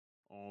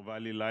On va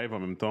aller live en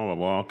même temps, on va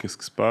voir qu'est-ce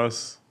qui se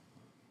passe.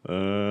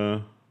 Je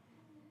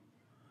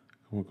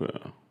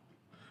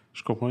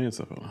comprends rien de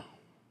ça faire là.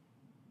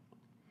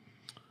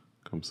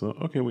 Comme ça.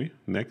 OK, oui.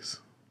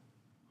 Next.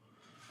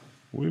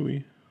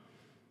 Oui.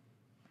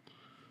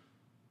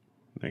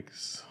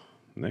 Next.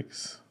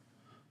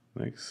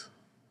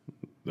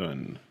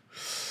 Done.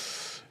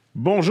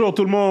 Bonjour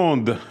tout le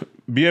monde.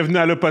 Bienvenue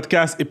à le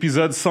podcast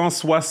épisode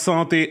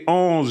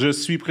 171. Je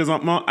suis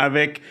présentement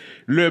avec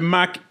le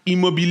Mac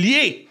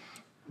Immobilier.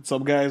 What's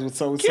up, guys?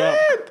 What's up?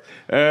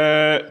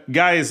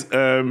 Guys,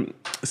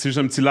 c'est juste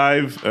un petit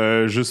live,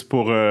 juste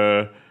pour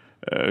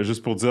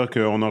dire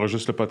qu'on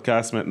enregistre le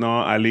podcast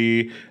maintenant.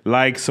 Allez,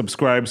 like,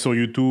 subscribe sur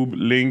YouTube.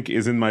 Link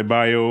is in my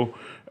bio.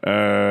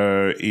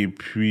 Et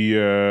puis,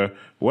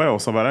 on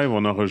s'en va live.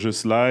 On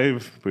enregistre live.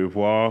 Vous pouvez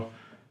voir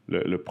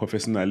le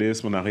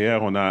professionnalisme en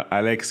arrière. On a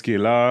Alex qui est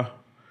là.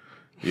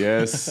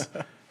 Yes.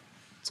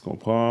 Tu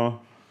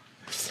comprends?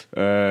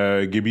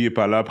 Gaby est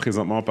pas là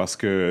présentement parce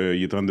qu'il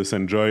est en train de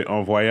s'enjoy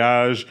en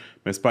voyage,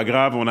 mais c'est pas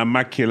grave, on a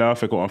Mac qui est là,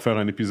 fait qu'on va faire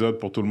un épisode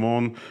pour tout le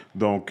monde.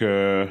 Donc,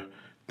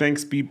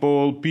 thanks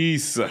people,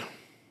 peace.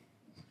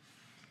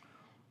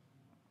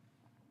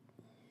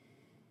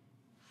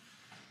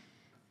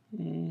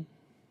 OK, on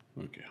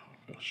va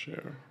faire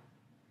share.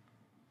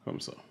 Comme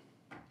ça.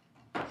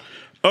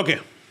 OK.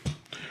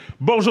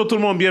 Bonjour tout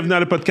le monde, bienvenue à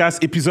le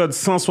podcast épisode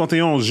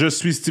 171. Je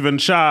suis Steven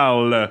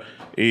Charles.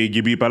 Et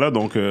Gaby n'est pas là,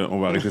 donc on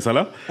va arrêter ça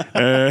là.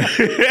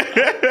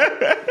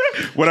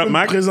 What up,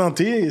 Mac?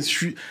 Présenter,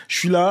 je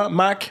suis là.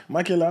 Mac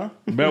est là.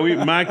 Ben oui,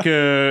 Mac,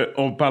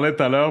 on parlait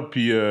tout à l'heure,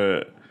 puis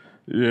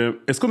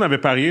est-ce qu'on avait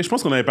parié? Je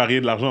pense qu'on avait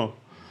parié de l'argent.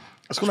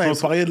 Est-ce qu'on avait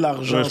parié de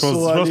l'argent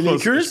sur les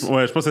Lakers?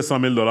 Je pense que c'est 100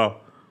 000 $.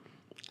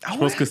 Je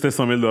pense que c'était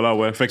 100 000 $,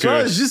 ouais. Fait que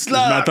vois, juste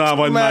là, je m'attends à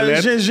avoir une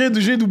mallette.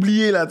 J'ai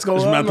d'oublier, là. Tu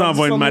comprends? Je m'attends à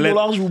avoir une mallette.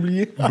 $, j'ai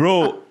oublié.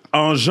 Bro,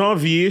 en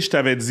janvier, je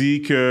t'avais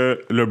dit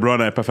que LeBron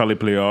n'allait pas faire les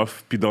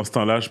playoffs. Puis dans ce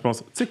temps-là, je pense,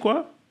 tu sais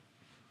quoi?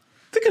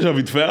 Tu sais que j'ai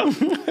envie de faire?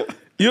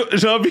 Yo,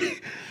 j'ai envie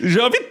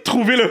de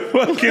trouver le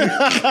fucking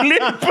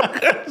clip.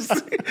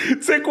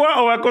 Tu sais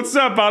quoi? On va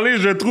continuer à parler.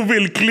 Je vais trouver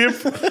le clip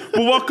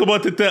pour voir comment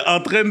t'étais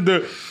en train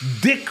de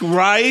dick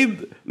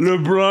ride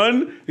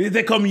LeBron. Il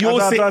était comme, yo,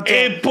 attends.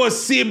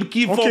 impossible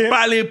qu'ils font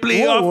pas les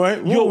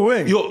playoffs.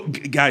 Ouais. Yo,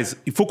 guys,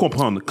 il faut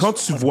comprendre. Quand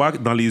tu vois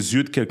dans les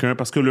yeux de quelqu'un,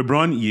 parce que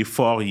LeBron, il est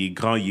fort, il est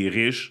grand, il est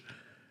riche,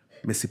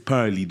 mais c'est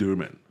pas un leader,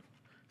 man.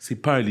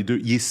 C'est pas un leader.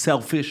 Il est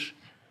selfish.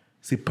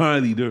 C'est pas un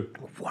leader.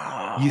 Wow.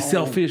 Il est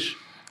selfish.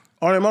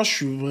 Honnêtement, je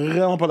suis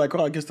vraiment pas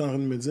d'accord avec ce que tu es en train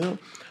de me dire.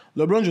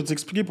 LeBron, je vais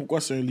t'expliquer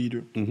pourquoi c'est un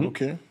leader.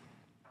 OK?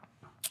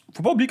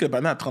 Faut pas oublier que le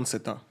panneau a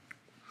 37 ans.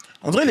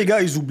 On dirait les gars,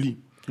 ils oublient.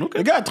 Okay.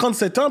 Le gars a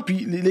 37 ans,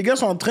 puis les gars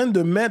sont en train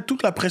de mettre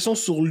toute la pression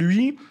sur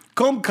lui,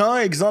 comme quand,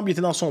 exemple, il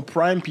était dans son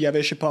prime, puis il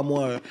avait, je sais pas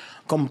moi,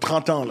 comme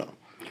 30 ans, là.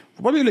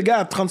 Faut pas oublier que le gars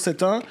a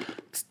 37 ans.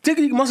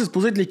 Techniquement, c'est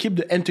supposé être l'équipe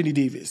de Anthony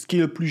Davis, qui est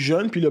le plus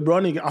jeune, puis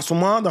LeBron, en ce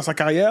moment, dans sa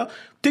carrière,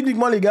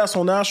 techniquement, les gars à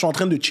son âge sont en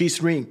train de chase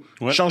ring.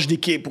 Ouais. Change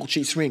d'équipe pour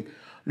chase ring.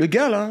 Le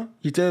gars, là,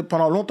 il était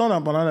pendant longtemps,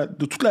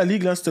 de toute la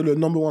ligue, là, c'était le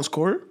number one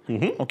scorer.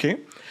 OK?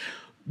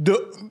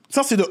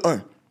 Ça, c'est de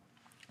 1.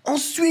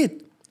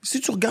 Ensuite,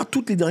 si tu regardes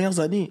toutes les dernières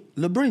années,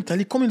 LeBron est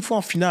allé combien de fois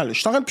en finale?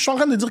 Je suis en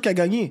train de dire qu'il a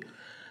gagné.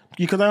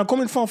 Il est allé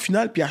combien de fois en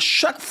finale? Puis à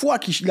chaque fois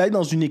qu'il allait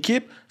dans une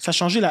équipe, ça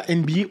changeait la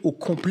NBA au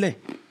complet.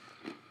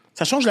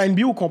 Ça change la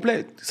NBA au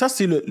complet. Ça,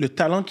 c'est le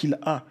talent qu'il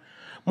a.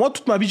 Moi,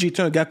 toute ma vie, j'ai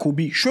été un gars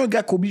Kobe. Je suis un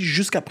gars Kobe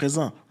jusqu'à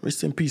présent.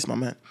 Rest in peace, my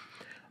man.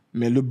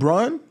 Mais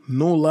LeBron,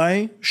 no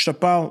lie, je te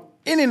parle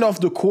in and off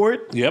the court.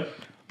 Yep.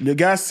 Le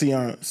gars, c'est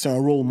un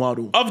role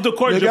model. Off the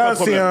court, le j'ai pas de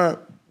problème. Le gars,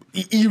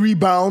 il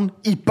rebound,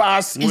 il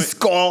passe, il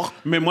score.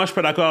 Mais moi, je suis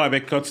pas d'accord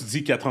avec quand tu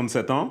dis qu'il a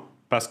 37 ans,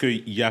 parce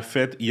qu'il a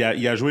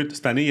joué,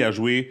 cette année, il a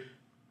joué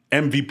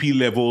MVP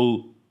level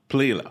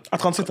play, là. À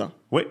 37 ans.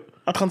 Oui.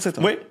 À 37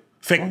 ans. Oui.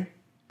 Fait que,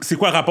 c'est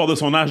quoi le rapport de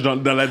son âge dans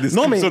la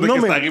description de ce qui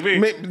est arrivé?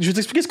 Mais je vais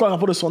t'expliquer c'est quoi le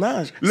rapport de son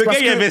âge. Le gars,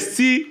 il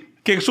investit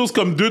quelque chose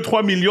comme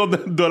 2-3 millions de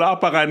 $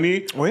 par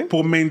année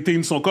pour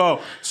maintenir son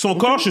corps. Son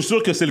corps, je suis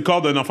sûr que c'est le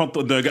corps d'un enfant,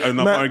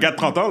 un gars de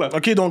 30 ans, là.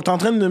 OK, donc t'es en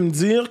train de me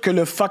dire que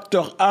le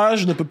facteur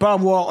âge n'a pas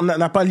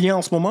lien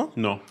en ce moment?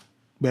 Non.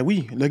 Ben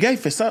oui, le gars, il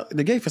fait ça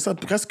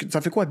presque,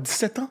 ça fait quoi,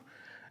 17 ans?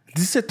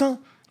 17 ans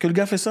que le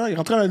gars fait ça. Il est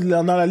rentré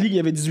dans la ligue, il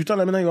avait 18 ans,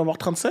 là maintenant il va avoir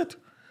 37.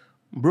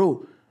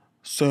 Bro,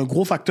 c'est un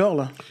gros facteur,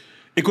 là.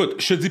 Écoute,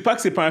 je te dis pas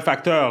que c'est pas un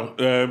facteur.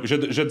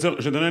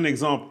 Je donne un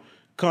exemple.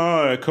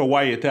 Quand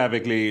Kawhi était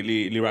avec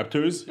les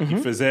Raptors, il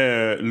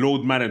faisait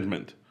load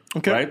management.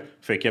 Okay. Right?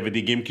 Fait qu'il y avait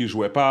des games qu'ils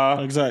jouaient pas.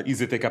 Exact.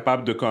 Ils étaient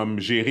capables de comme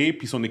gérer,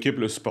 puis son équipe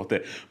le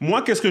supportait.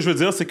 Moi, qu'est-ce que je veux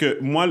dire, c'est que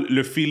moi,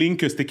 le feeling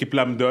que cette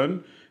équipe-là me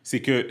donne,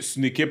 c'est que c'est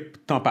une équipe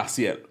temps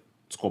partiel.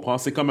 Tu comprends?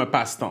 C'est comme un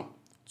passe-temps.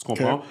 Tu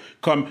comprends? Okay.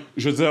 Comme,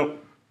 je veux dire,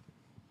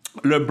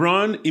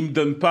 LeBron, il me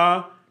donne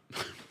pas...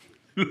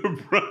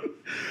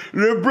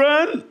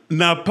 LeBron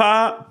n'a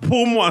pas,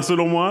 pour moi,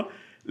 selon moi,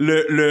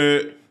 la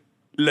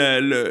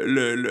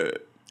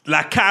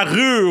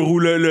carrure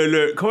ou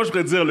comment je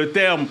pourrais dire le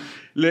terme,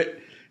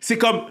 c'est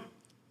comme,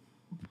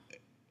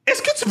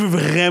 est-ce que tu veux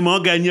vraiment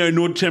gagner un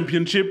autre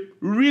championship?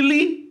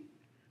 Really?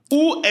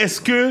 Ou est-ce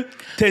que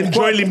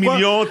t'enjoy les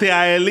millions, t'es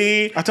à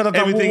LA,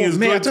 everything is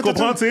good, tu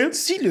comprends, tu sais?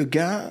 Si le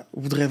gars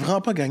voudrait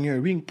vraiment pas gagner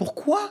un ring,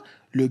 pourquoi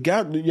le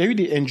gars... Il y a eu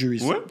des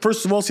injuries. Ouais.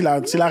 First of all,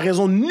 c'est la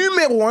raison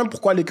numéro 1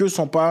 pourquoi les Lakers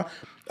sont pas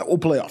aux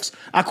playoffs.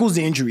 À cause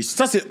des injuries.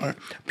 Ça, c'est un.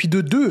 Puis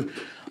de 2,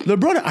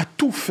 LeBron a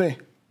tout fait.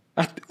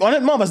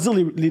 Honnêtement, on va se dire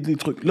les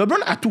trucs. LeBron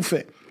a tout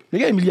fait. Le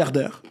gars est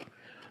milliardaire.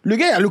 Le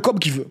gars, il a le cob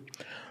qu'il veut.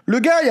 Le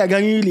gars, il a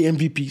gagné les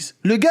MVPs.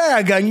 Le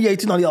gars, il a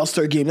été dans les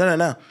All-Star Games.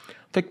 Non.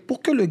 Fait que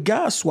pour que le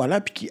gars soit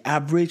là puis qu'il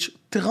average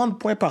 30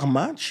 points par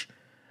match,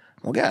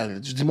 mon gars,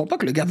 tu dis-moi pas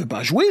que le gars veut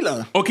pas jouer,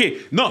 là. OK,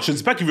 non, je ne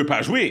dis pas qu'il veut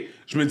pas jouer.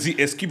 Je me dis,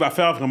 est-ce qu'il va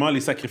faire vraiment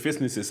les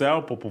sacrifices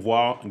nécessaires pour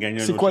pouvoir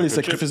gagner un C'est autre quoi les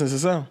championship? sacrifices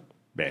nécessaires?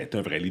 Ben, t'es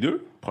un vrai leader.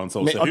 Prendre ça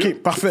au Mais sérieux.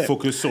 OK, parfait.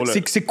 Focus sur le...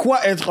 C'est quoi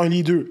être un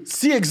leader?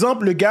 Si,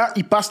 exemple, le gars,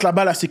 il passe la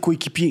balle à ses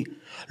coéquipiers.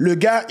 Le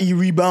gars, il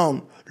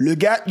rebound. Le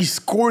gars, il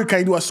score quand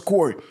il doit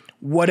score.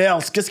 What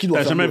else? Qu'est-ce qu'il doit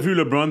T'as faire? jamais vu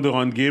LeBron de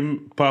run game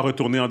pas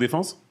retourner en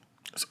défense?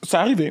 Ça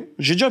arrivé.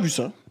 J'ai déjà vu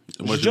ça.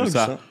 Moi, j'ai vu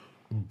ça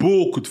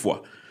beaucoup de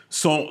fois.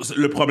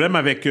 Le problème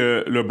avec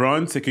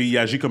LeBron, c'est qu'il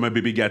agit comme un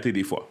bébé gâté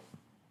des fois.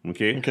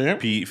 OK?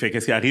 Puis,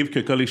 qu'est-ce qui arrive? Que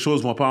quand les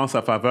choses vont pas en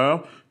sa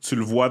faveur, tu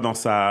le vois dans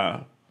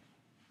sa...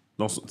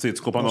 tu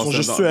comprends? Dans son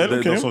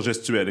gestuel, dans son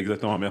gestuel,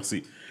 exactement,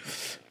 merci.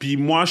 Puis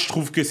moi, je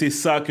trouve que c'est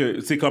ça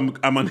que... C'est comme,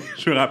 à un moment donné,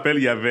 je me rappelle,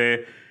 il y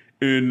avait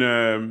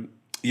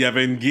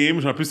une game,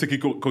 je ne sais plus c'est qui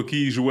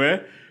il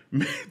jouait,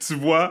 mais tu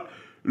vois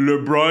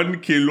LeBron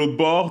qui est l'autre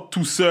bord,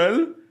 tout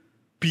seul,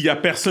 puis il n'y a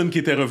personne qui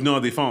était revenu en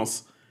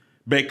défense.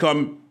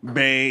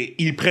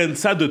 Ils prennent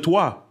ça de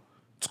toi.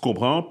 Tu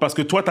comprends? Parce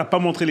que toi, tu n'as pas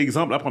montré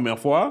l'exemple la première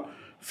fois.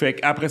 Fait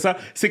qu'après ça,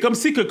 c'est comme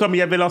si comme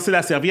il avait lancé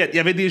la serviette. Il y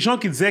avait des gens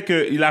qui disaient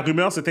que la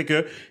rumeur, c'était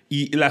que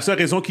la seule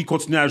raison qu'il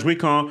continuait à jouer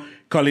quand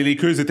les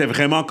Lakers étaient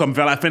vraiment comme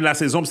vers la fin de la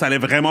saison, puis ça allait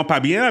vraiment pas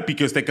bien, puis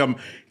que c'était comme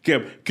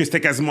que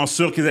c'était quasiment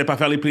sûr qu'ils allaient pas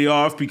faire les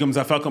playoffs, puis comme des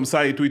affaires comme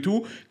ça et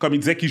tout. Comme il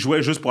disait qu'il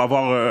jouait juste pour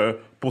avoir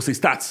pour ses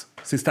stats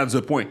de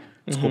points.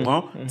 Tu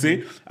comprends? Tu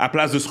sais, à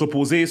place de se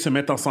reposer, se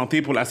mettre en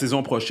santé pour la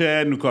saison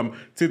prochaine, ou comme, tu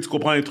sais, tu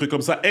comprends des trucs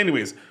comme ça.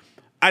 Anyways,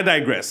 I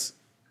digress.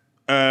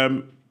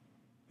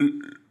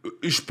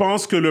 Je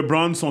pense que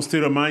LeBron, son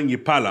state of mind, il n'est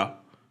pas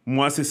là.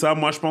 Moi, c'est ça.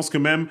 Moi, je pense que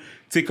même, tu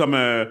sais, comme...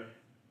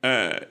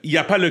 il n'y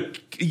a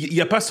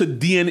pas ce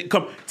DNA... Tu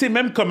sais,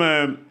 même comme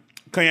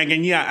quand il a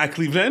gagné à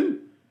Cleveland,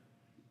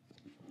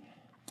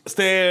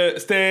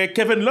 c'était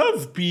Kevin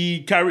Love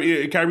puis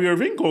Kyrie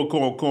Irving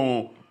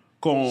qu'on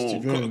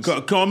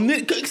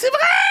emmené... C'est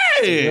vrai!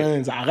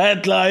 Stevens,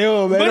 arrête là,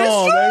 yo! Mais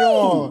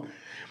non!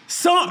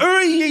 Sans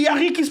eux, il n'y a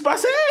rien qui se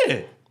passait!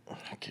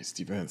 OK,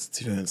 Stevens,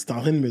 t'es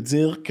en train de me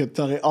dire que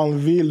t'aurais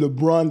enlevé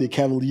LeBron des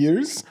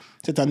Cavaliers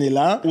cette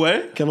année-là?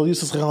 Ouais. Cavaliers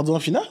se serait rendu en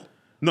finale?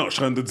 Non, je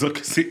suis en train de dire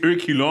que c'est eux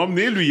qui l'ont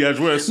emmené. Lui, il a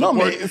joué un support.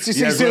 Non, mais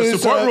c'est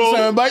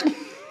un bail.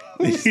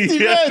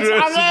 Stevens,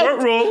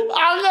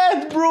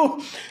 arrête, bro!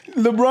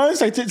 LeBron,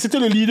 c'était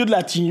le leader de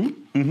la team,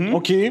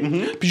 OK?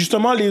 Puis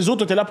justement, les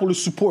autres étaient là pour le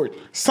support.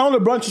 Sans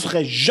LeBron, tu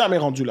serais jamais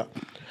rendu là.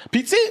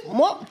 Puis tu sais,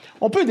 moi,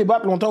 on peut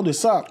débattre longtemps de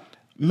ça,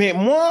 mais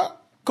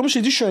moi, comme je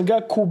t'ai dit, je suis un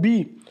gars Kobe.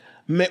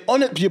 Mais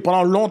honnêtement,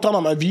 pendant longtemps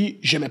dans ma vie,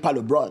 j'aimais pas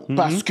LeBron.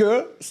 Parce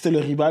que c'était le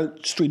rival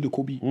straight de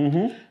Kobe.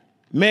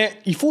 Mais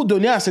il faut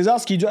donner à César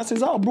ce qui est dû à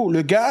César, bro.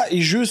 Le gars est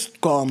juste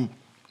comme...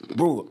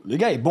 Bro, le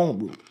gars est bon,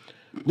 bro.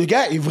 Le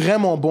gars est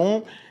vraiment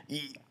bon.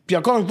 Puis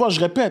encore une fois, je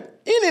répète,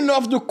 in and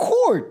off the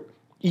court,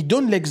 il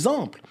donne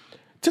l'exemple.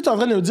 Tu sais, t'es en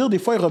train de me dire, des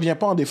fois, il revient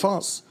pas en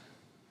défense.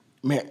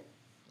 Mais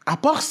à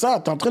part ça,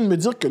 t'es en train de me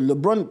dire que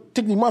LeBron,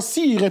 techniquement,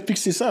 s'il aurait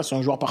fixé ça, c'est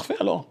un joueur parfait,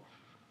 alors.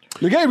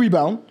 Le gars, il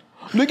rebound.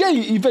 Le gars,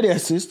 il fait des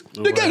assists.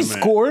 Le gars, il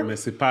score. Mais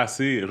c'est pas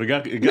assez.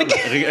 Regarde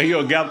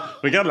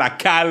la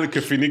cale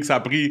que Phoenix a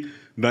pris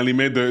dans les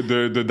mains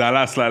de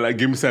Dallas, là, la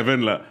Game 7,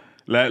 là.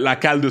 La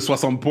cale de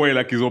 60 points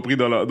là, qu'ils ont pris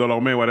dans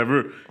leurs mains,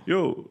 whatever.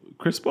 Yo,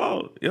 Chris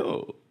Paul,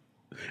 yo.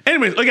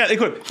 Anyways, regarde,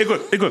 écoute.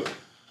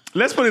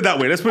 Let's put it that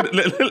way. Let's put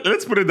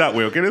it that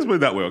way, OK? Let's put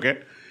it that way, OK?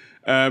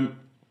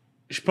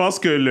 Je pense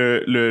que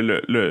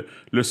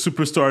le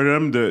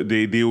superstardom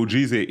des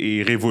OGs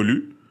est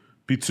révolu.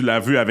 Puis tu l'as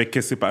vu avec ce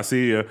qui s'est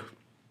passé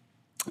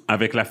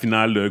avec la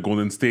finale de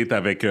Golden State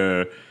avec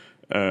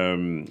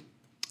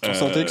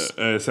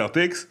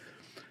Celtics.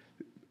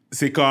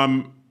 C'est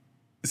comme...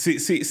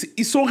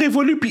 ils sont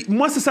révolus. Puis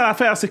moi, c'est ça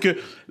l'affaire.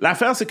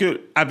 L'affaire, c'est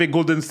que avec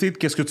Golden State,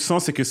 qu'est-ce que tu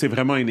sens? C'est que c'est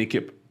vraiment une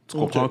équipe. Tu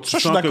comprends? Okay. Tu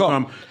sens que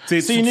comme... Tu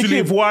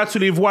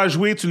les vois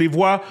jouer, tu les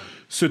vois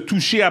se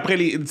toucher après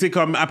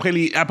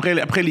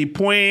les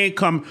points,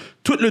 comme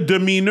tout le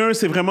demeanor,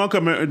 c'est vraiment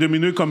comme un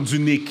demeanor comme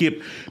d'une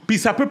équipe. Puis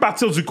ça peut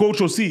partir du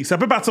coach aussi. Moi,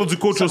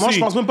 je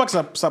pense même pas que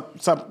ça...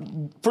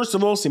 First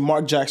of all, c'est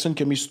Mark Jackson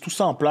qui a mis tout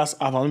ça en place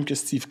avant même que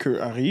Steve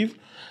Kerr arrive.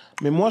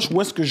 Mais moi,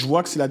 où est-ce que je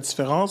vois que c'est la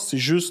différence? C'est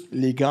juste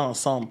les gars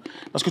ensemble.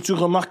 Parce que tu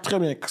remarques très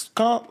bien,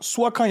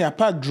 soit quand il n'y a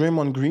pas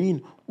Draymond Green,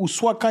 ou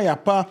soit quand il n'y a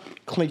pas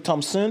Klay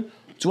Thompson,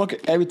 tu vois que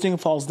everything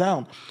falls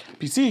down.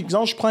 Puis tu sais,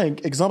 exemple, je prends un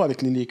exemple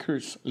avec les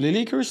Lakers. Les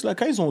Lakers, là,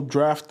 quand ils ont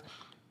draft,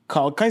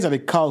 quand ils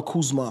avaient Kyle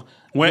Kuzma,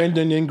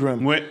 Brandon Ingram,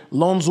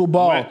 Lonzo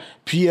Ball,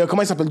 puis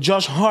comment il s'appelle,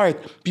 Josh Hart,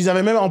 puis ils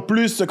avaient même en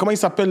plus, comment il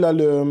s'appelle là,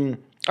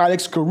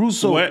 Alex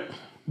Caruso. Ouais.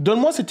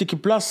 Donne-moi cette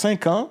équipe-là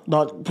 5 ans.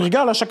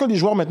 Regarde, là, chacun des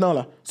joueurs maintenant,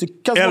 là. C'est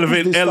quasiment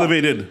tous des stars.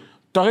 Elevated.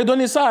 T'aurais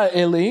donné ça à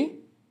LA,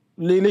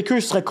 les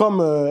Lakers seraient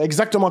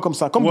exactement comme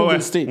ça, comme Golden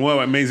State.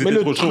 Ouais, mais ils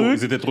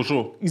étaient trop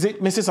chauds.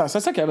 Mais c'est ça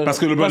qu'il y avait. Parce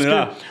que LeBron est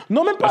là.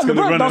 Non, même pas. Parce que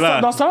LeBron est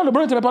là. Dans ce temps-là,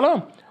 LeBron n'était pas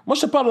là. Moi,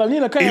 je te parle de l'année.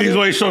 Et ils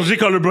ont échangé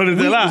quand LeBron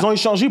était là. Ils ont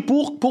échangé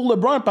pour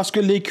LeBron parce que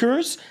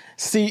Lakers,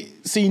 c'est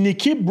une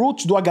équipe, bro,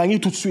 tu dois gagner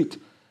tout de suite.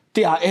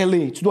 T'es à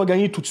LA, tu dois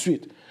gagner tout de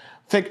suite.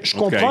 Fait que je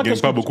comprends ils gagnent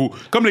pas beaucoup.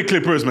 Comme les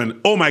Clippers, man.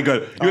 Oh my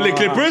God. Les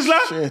Clippers, là.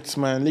 Shit,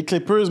 man. Les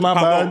Clippers, my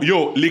Pardon.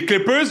 bad. Les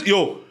Clippers,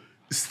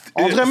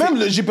 En vrai,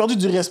 même, j'ai perdu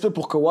du respect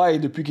pour Kawhi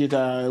depuis qu'il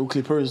est aux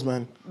Clippers,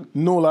 man.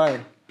 No lie.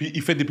 Puis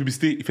il fait des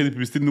publicités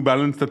de New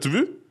Balance, t'as-tu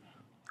vu?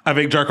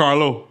 Avec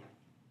Giancarlo.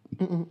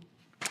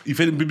 Il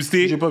fait des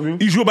publicités. J'ai pas vu.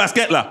 Il joue au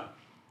basket, là.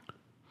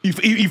 Il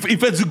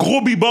fait du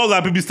gros b-ball dans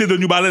la publicité de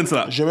New Balance,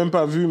 là. J'ai même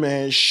pas vu,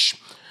 mais...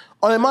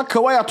 Honnêtement,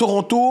 Kawhi à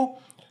Toronto...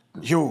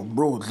 Yo,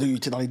 bro, là, il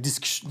était dans les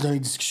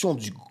discussions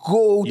du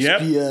GOAT, Yep.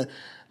 puis...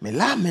 mais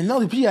là,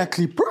 maintenant, depuis, il y a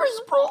Clippers,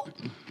 bro.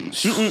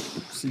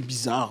 C'est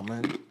bizarre,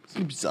 man.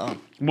 C'est bizarre.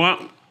 Moi,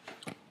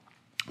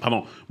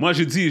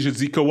 j'ai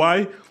dit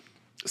Kawhi,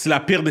 c'est la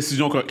pire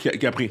décision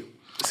qu'il a prise.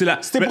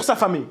 C'était pour sa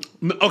famille.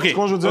 OK.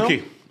 Comment je veux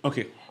dire?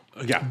 OK.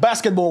 Regarde.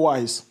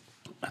 Basketball-wise.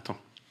 Attends.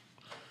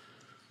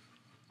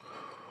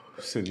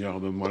 Seigneur,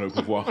 donne-moi le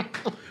pouvoir.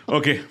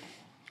 OK.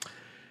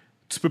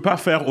 Tu peux pas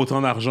faire autant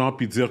d'argent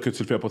puis dire que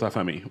tu le fais pour ta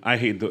famille. I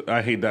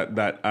hate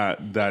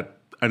that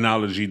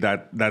analogy,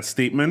 that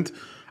statement.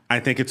 I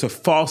think it's a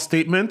false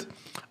statement.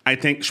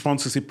 Je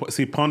pense que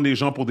c'est prendre les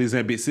gens pour des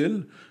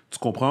imbéciles. Tu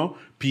comprends?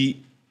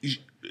 Puis,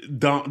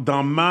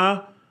 dans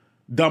ma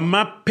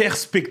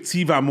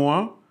perspective à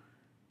moi,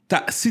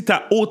 si tu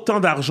as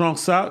autant d'argent que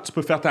ça, tu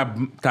peux faire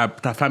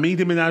ta famille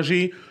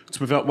déménager, tu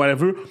peux faire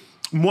whatever.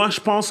 Moi, je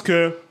pense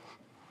que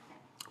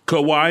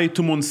Kawhi,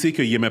 tout le monde sait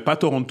qu'il n'aimait pas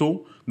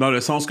Toronto, dans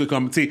le sens que,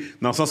 comme, tu sais,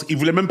 dans le sens, il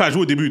voulait même pas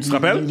jouer au début, tu te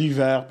rappelles?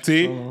 L'hiver. Tu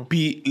sais,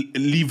 puis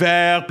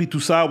l'hiver, puis tout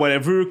ça,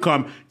 whatever,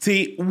 comme, tu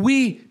sais,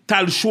 oui,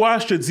 t'as le choix,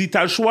 je te dis,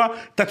 t'as le choix,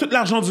 t'as tout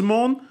l'argent du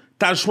monde,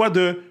 t'as le choix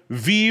de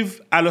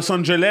vivre à Los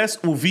Angeles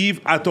ou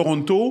vivre à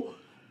Toronto.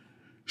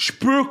 Je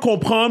peux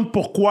comprendre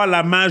pourquoi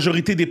la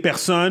majorité des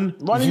personnes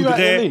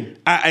voudraient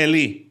à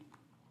LA.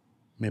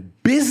 Mais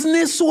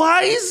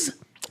business-wise,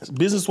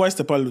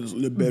 c'était pas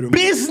le better.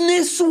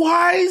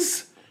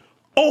 Business-wise,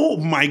 oh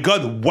my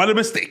God, what a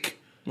mistake.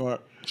 Ouais,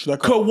 je suis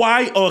d'accord.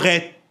 Kawhi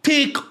aurait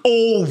take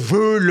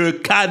over le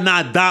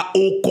Canada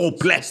au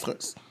complet.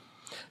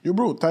 Yo,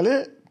 bro,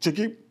 t'allais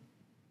checker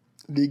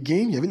les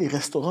games, il y avait les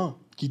restaurants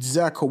qui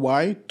disaient à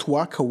Kawhi,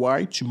 toi,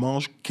 Kawhi, tu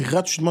manges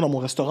gratuitement dans mon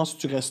restaurant si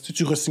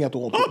tu re-signes à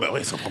Toronto. Oh, ben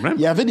oui, sans problème.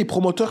 Il y avait des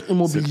promoteurs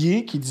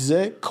immobiliers qui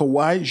disaient,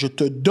 Kawhi, je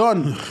te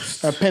donne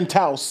un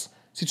penthouse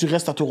si tu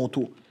restes à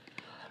Toronto.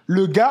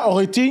 Le gars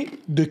aurait été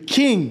the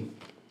king.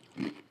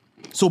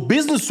 So,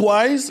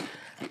 business-wise,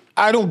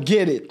 I don't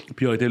get it.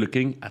 Puis il aurait été le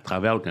king à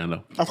travers le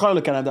Canada. À travers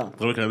le Canada.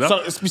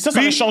 Puis ça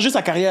aurait changé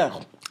sa carrière.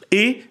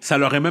 Et ça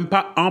l'aurait même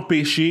pas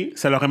empêché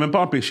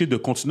de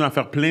continuer à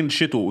faire plein de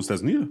shit aux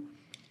États-Unis. Là.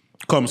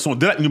 Comme son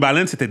New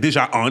Balance était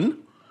déjà on.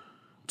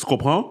 Tu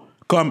comprends?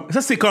 Comme,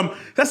 ça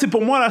c'est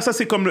pour moi, là, ça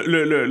c'est comme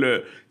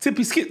le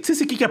tu sais,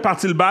 c'est qui a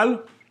parti le bal?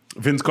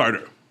 Vince Carter.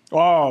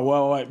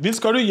 Oh, ouais. Vince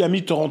Carter, il a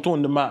mis Toronto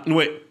on the map.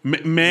 Oui,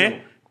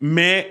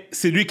 mais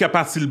c'est lui qui a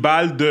parti le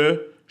bal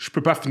de je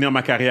peux pas finir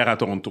ma carrière à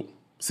Toronto.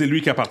 C'est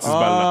lui qui a parti ce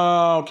bal-là.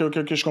 Ah,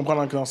 ok, je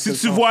comprends dans Si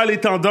tu vois les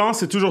tendances,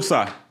 c'est toujours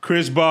ça.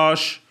 Chris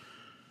Bosh,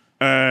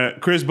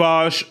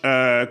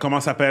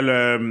 comment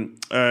s'appelle?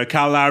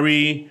 Kyle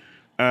Lowry,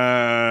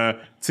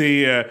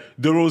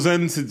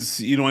 DeRozan,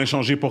 ils l'ont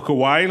échangé pour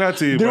Kawhi, là.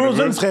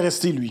 DeRozan serait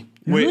resté, lui.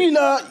 Oui. Lui,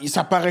 là,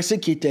 ça paraissait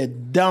qu'il était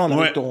down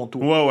avec Toronto.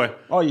 Ouais.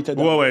 Oh, il était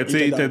down. Ouais, il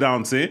était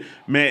down, tu sais.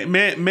 Mais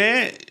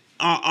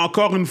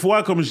encore une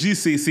fois, comme je dis,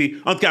 c'est...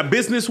 En tout cas,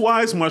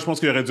 business-wise, moi, je pense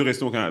qu'il aurait dû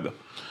rester au Canada.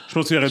 Je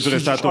pense qu'il aurait dû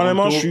rester à Toronto.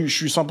 Honnêtement, je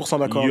suis 100%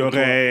 d'accord. Il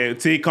aurait,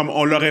 tu sais, comme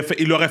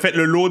il aurait fait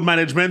le load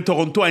management.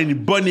 Toronto a une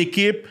bonne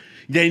équipe.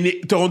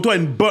 Toronto a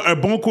un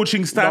bon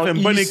coaching staff,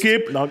 une bonne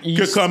équipe.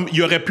 Que comme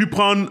il aurait pu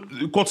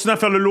continuer à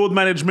faire le load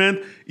management,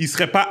 il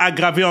serait pas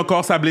aggravé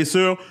encore sa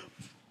blessure.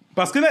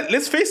 Parce que là,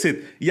 let's face it,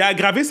 il a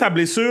aggravé sa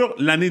blessure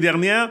l'année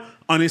dernière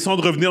en essayant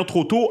de revenir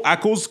trop tôt à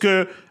cause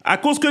que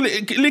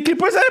les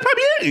Clippers n'allaient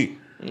pas bien.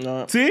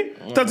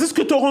 Tandis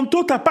que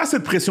Toronto, t'as pas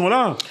cette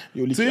pression-là.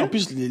 En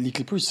plus, les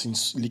Clippers,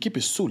 l'équipe est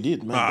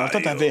solide. Man. Dans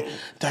le temps,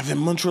 t'avais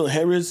Montreal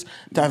Harris,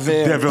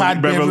 t'avais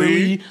Pat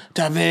Beverly,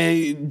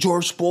 t'avais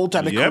George Paul,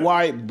 t'avais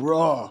Kawhi.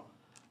 Bro,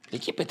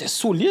 l'équipe était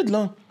solide,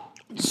 là.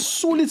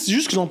 Solide. C'est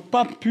juste qu'ils n'ont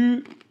pas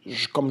pu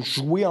comme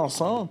jouer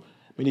ensemble.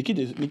 Mais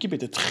l'équipe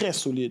était très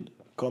solide.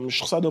 Comme, je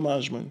trouve ça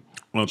dommage, man.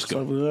 En tout Je cas.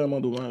 trouve ça vraiment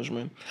dommage,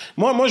 man.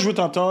 Moi, je veux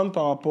t'entendre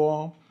par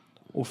rapport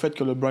au fait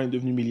que LeBron est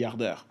devenu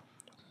milliardaire.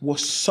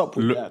 What's up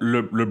with that?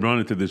 LeBron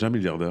était déjà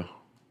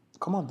milliardaire.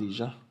 Comment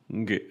déjà?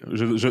 OK.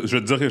 Je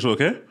vais te dire quelque chose,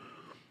 OK?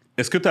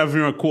 Est-ce que tu as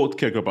vu un quote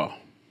quelque part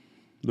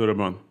de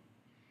LeBron?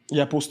 Il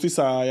a posté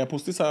sa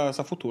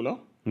photo, là.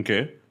 OK.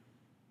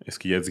 Est-ce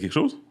qu'il a dit quelque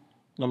chose?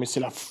 Non, mais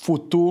c'est la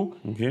photo.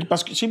 Ok.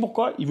 Parce que tu sais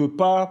pourquoi? Il veut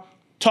pas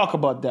talk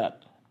about that.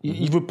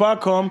 Il veut pas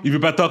comme... Il veut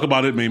pas talk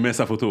about it, mais il met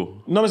sa photo.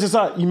 Non, mais c'est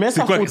ça. Il met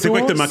sa photo. C'est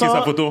quoi que t'as marqué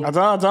sa photo?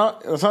 Attends.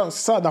 C'est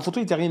ça. Dans la photo,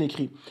 il n'était rien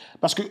écrit.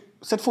 Parce que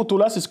cette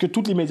photo-là, c'est ce que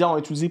tous les médias ont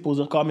utilisé pour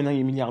dire que maintenant, il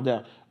est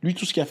milliardaire. Lui,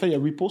 tout ce qu'il a fait, il a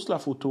repost la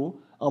photo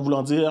en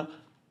voulant dire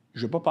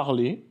je vais pas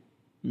parler,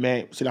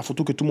 mais c'est la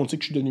photo que tout le monde sait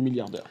que je suis devenu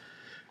milliardaire.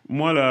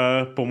 Moi,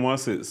 là, pour moi,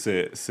 ces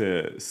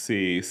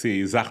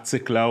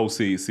articles-là ou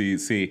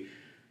ces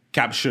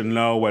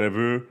captions-là ou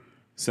whatever,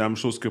 c'est la même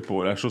chose que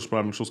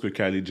la même chose que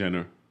Kylie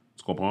Jenner.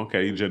 Tu comprends?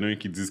 Kylie Jenner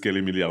qui disent qu'elle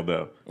est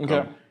milliardaire.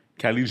 Okay.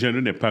 Kylie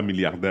Jenner n'est pas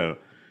milliardaire.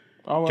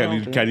 Ah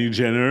ouais, Kylie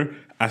Jenner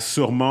a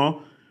sûrement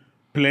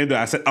plein de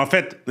assets. En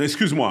fait,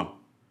 excuse-moi,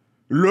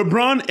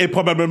 LeBron est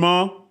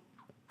probablement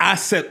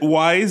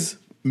asset-wise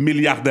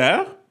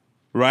milliardaire,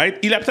 right?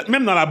 Il est peut-être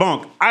même dans la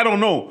banque. I don't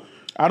know.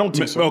 I don't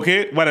think so. OK,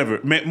 whatever.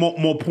 Mais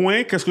mon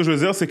point, qu'est-ce que je veux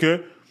dire, c'est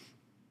que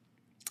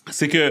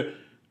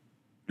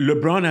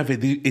LeBron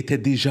était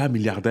déjà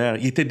milliardaire.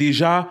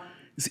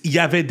 Il y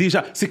avait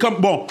déjà... C'est comme...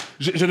 Bon,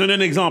 je donne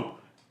un exemple.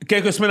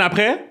 Quelques semaines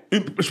après,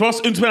 je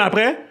pense une semaine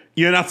après,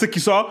 il y a un article qui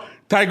sort,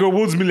 Tiger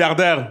Woods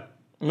milliardaire.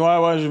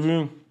 Ouais, j'ai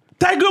vu.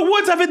 Tiger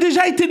Woods avait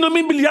déjà été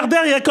nommé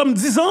milliardaire il y a comme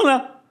 10 ans,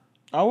 là.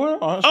 Ah ouais?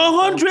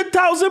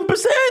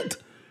 100,000%!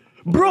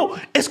 Bro,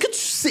 est-ce que tu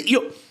sais...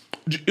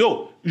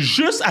 Yo,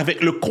 juste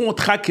avec le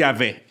contrat qu'il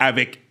avait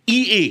avec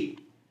EA,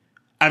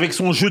 avec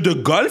son jeu de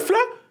golf, là,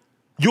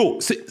 yo,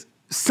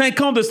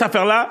 5 ans de cette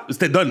affaire-là,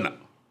 c'était done, là.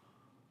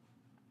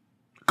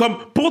 Comme,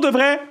 pour de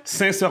vrai,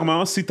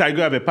 sincèrement, si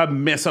Tiger avait pas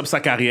mess up sa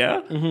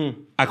carrière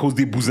à cause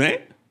des bousins,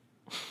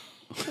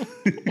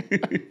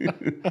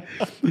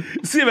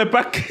 s'il avait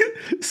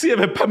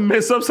pas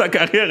mess up sa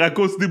carrière à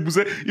cause des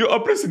bousins, yo, en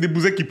plus, c'est des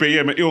bousins qui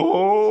payaient, mais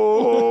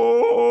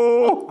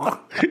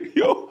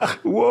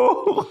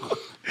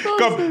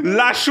comme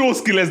la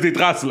chose qui laisse des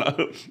traces, là.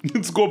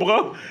 Tu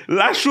comprends?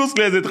 La chose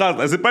qui laisse des traces,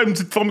 là. C'est pas une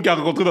petite femme qui a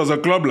rencontré dans un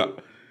club, là.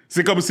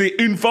 C'est comme, c'est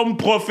une femme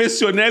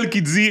professionnelle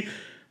qui dit...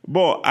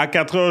 Bon, à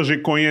 4 heures,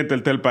 j'ai cogné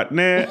tel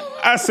partenaire.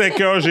 À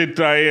 5 heures, j'ai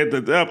taillé.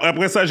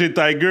 Après ça, j'ai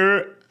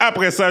Tiger.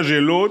 Après ça,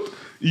 j'ai l'autre.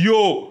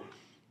 Yo!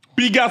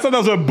 Puis il garde ça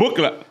dans un book,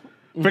 là.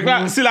 Fait que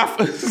là, si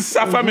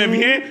sa femme, elle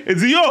vient, elle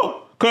dit, yo!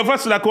 Combien de fois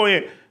tu l'as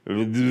cogné?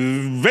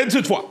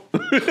 28 fois.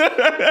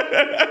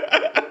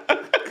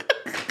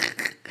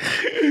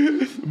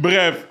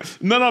 Bref.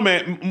 Non,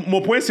 mais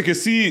mon point, c'est que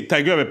si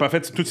Tiger avait pas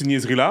fait toute cette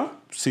niaiserie-là,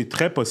 c'est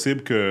très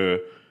possible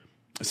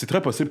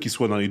qu'il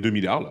soit dans les 2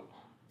 milliards, là.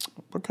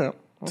 OK.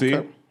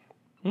 Okay.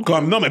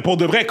 Comme, non, mais pour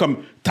de vrai, comme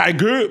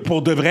Tiger,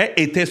 pour de vrai,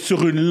 était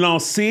sur une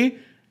lancée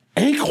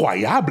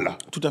incroyable.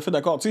 Tout à fait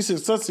d'accord. Tu sais,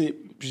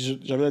 puis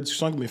j'avais la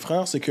discussion avec mes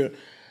frères, c'est que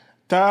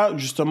t'as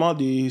justement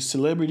des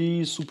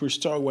celebrities,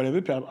 superstars,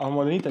 whatever, puis à un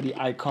moment donné, t'as des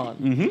icons.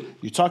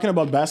 You're talking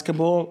about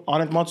basketball,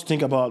 honnêtement, tu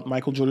think about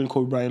Michael Jordan,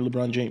 Kobe Bryant,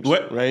 LeBron James.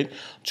 Ouais. Right?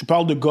 Tu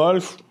parles de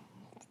golf,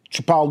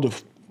 tu parles de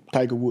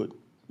Tiger Woods.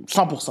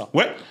 100%.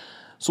 Ouais.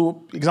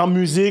 So, exemple,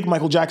 musique,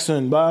 Michael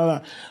Jackson,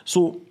 blah.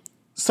 So,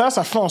 ça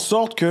fait en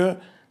sorte que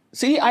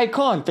c'est des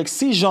icons. Fait que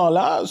ces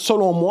gens-là,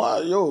 selon moi,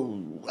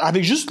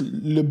 avec juste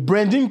le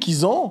branding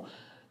qu'ils ont,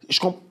 je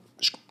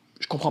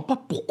comprends pas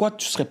pourquoi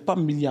tu serais pas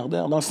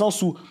milliardaire. Dans le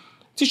sens où,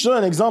 tu sais, je te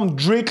donne un exemple,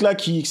 Drake, là,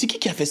 c'est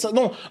qui a fait ça?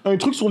 Non, un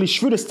truc sur les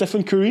cheveux de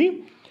Stephen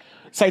Curry,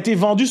 ça a été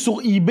vendu sur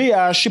eBay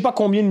à je sais pas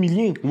combien de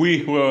milliers.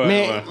 Oui,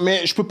 ouais.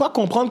 Mais je peux pas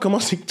comprendre comment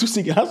c'est que tous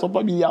ces gars sont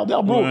pas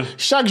milliardaires, bro. Ouais.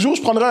 Chaque jour,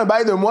 je prendrais un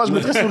bail de moi, je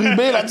mettrais sur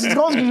eBay, là, tu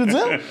comprends ce que je veux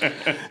dire?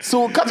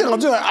 So, quand t'es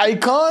rendu un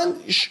icon,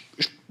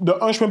 de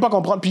un, je peux même pas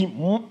comprendre, puis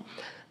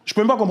je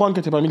peux même pas comprendre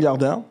que t'es pas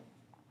milliardaire.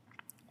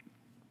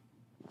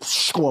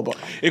 Je comprends pas.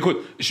 Écoute,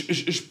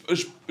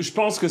 je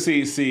pense que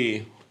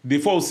c'est... Des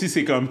fois aussi,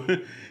 c'est comme...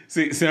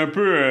 c'est un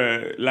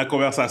peu la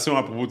conversation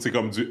à propos de,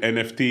 comme du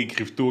NFT,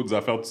 crypto, des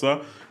affaires, tout ça.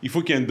 Il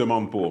faut qu'il y ait une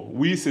demande pour.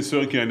 Oui, c'est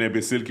sûr qu'il y a un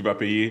imbécile qui va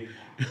payer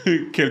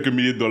quelques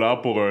milliers de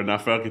dollars pour une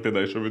affaire qui était dans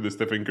les cheveux de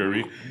Stephen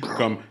Curry.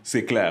 Comme,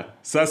 c'est clair.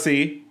 Ça,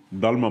 c'est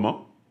dans le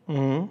moment.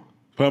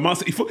 Vraiment,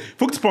 il faut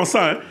que tu penses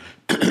ça, hein.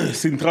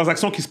 C'est une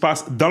transaction qui se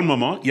passe dans le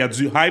moment. Il y a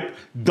du hype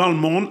dans le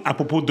monde à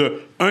propos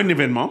d'un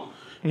événement.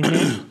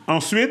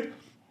 Ensuite,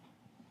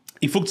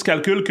 il faut que tu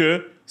calcules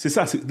que c'est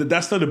ça.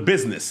 That's not a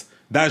business.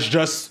 That's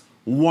just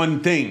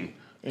one thing.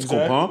 Tu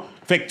comprends?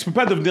 Fait que tu peux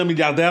pas devenir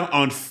milliardaire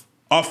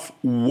off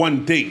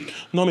one thing.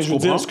 Non, mais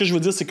ce que je veux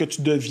dire, c'est que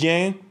tu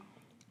deviens...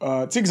 tu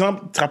sais,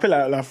 exemple, tu te rappelles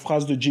la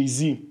phrase de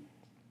Jay-Z?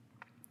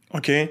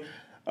 OK?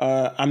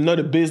 I'm not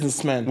a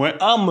businessman. Ouais.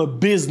 I'm a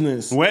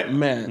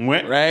businessman.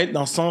 Ouais. Right?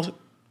 Dans le sens...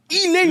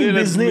 Il est une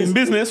business. Une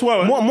business,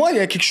 ouais. Moi, il y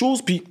a quelque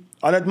chose, puis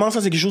honnêtement,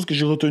 ça, c'est quelque chose que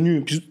j'ai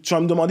retenu. Puis tu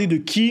vas me demander de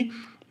qui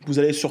vous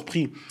allez être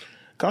surpris.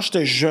 Quand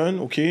j'étais jeune,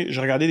 OK,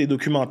 je regardais des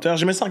documentaires.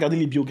 J'aimais ça regarder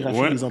les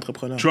biographies des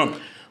entrepreneurs. Trump.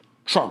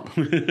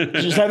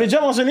 Je l'avais déjà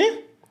mentionné?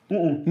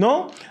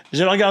 Non?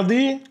 J'avais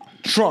regardé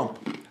Trump.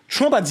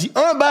 Trump a dit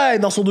un bail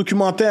dans son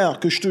documentaire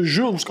que je te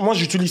jure, parce que moi,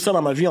 j'utilise ça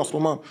dans ma vie en ce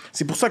moment.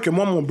 C'est pour ça que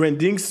moi, mon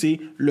branding, c'est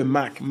le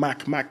Mac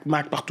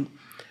partout.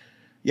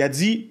 Il a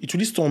dit,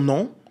 utilise ton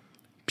nom,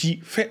 puis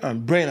fais un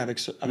brand avec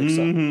ça. Tu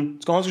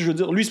comprends ce que je veux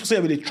dire? Lui, c'est pour ça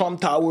qu'il y avait les Trump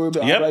Tower,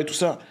 et tout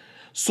ça.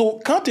 So,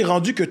 quand t'es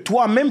rendu que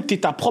toi-même, t'es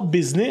ta propre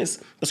business,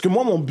 parce que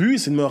moi, mon but,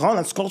 c'est de me rendre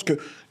à ce compte que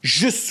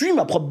je suis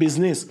ma propre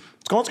business. Tu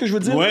comprends ce que je veux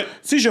dire? Ouais.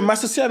 Si je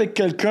m'associe avec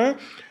quelqu'un,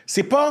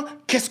 c'est pas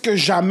qu'est-ce que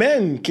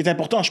j'amène qui est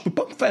important. Je peux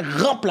pas me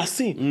faire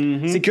remplacer.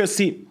 C'est que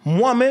c'est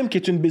moi-même qui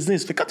est une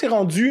business. Fait que quand t'es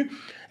rendu,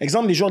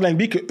 exemple, les joueurs de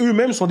l'NBA, que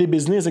eux-mêmes sont des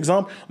business,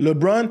 exemple,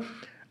 LeBron,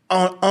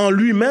 en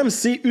lui-même,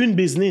 c'est une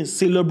business.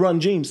 C'est LeBron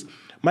James.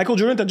 Michael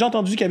Jordan, t'as déjà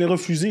entendu qu'il avait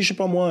refusé, je sais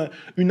pas moi,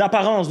 une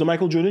apparence de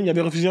Michael Jordan, il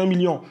avait refusé 1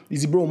 million. Il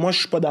dit, bro, moi, je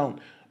suis pas down.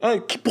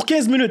 Pour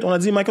 15 minutes, on a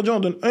dit, Michael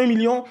Jordan donne 1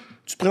 million,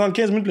 tu te présentes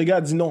 15 minutes, le gars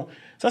a dit non.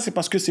 Ça, c'est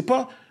parce que c'est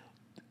pas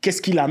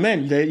qu'est-ce qu'il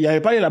amène. Il avait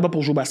pas allé là-bas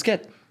pour jouer au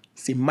basket.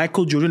 C'est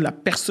Michael Jordan, la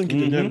personne qui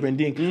donne un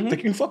branding. Fait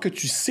qu'une fois que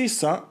tu sais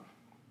ça,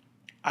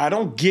 I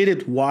don't get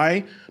it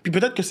why. Puis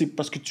peut-être que c'est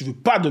parce que tu veux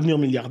pas devenir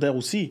milliardaire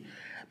aussi.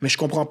 Mais je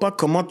comprends pas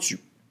comment tu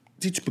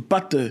peux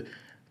pas te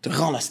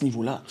rendre à ce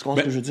niveau-là. Tu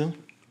comprends ce que je veux dire?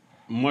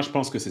 Moi, je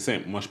pense que c'est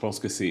simple. Moi, je pense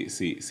que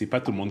c'est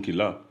pas tout le monde qui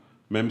l'a.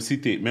 Même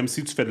si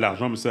tu fais de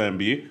l'argent, mais c'est un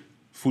MBA,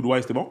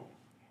 food-wise, t'es bon?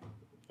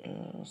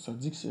 Ça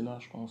dit que c'est là,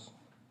 je pense.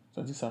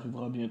 Ça dit que ça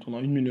arrivera bientôt, dans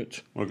 1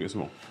 minute. OK, c'est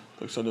bon.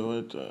 Fait que ça devrait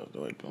être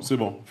bon. C'est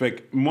bon. Fait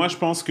que moi, je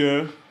pense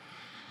que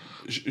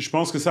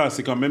ça,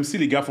 c'est comme même si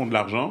les gars font de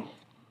l'argent,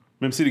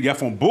 même si les gars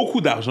font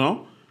beaucoup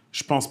d'argent,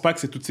 je pense pas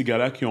que c'est tous ces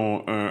gars-là qui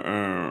ont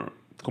un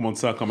comment on dit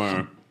ça, comme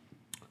un...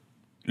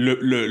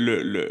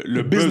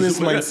 Le business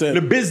mindset.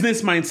 Le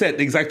business mindset,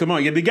 exactement.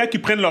 Il y a des gars qui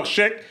prennent leur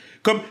chèque.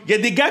 Comme, il y a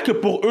des gars que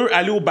pour eux,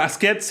 aller au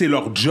basket, c'est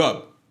leur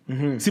job.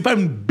 C'est pas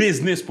une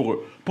business pour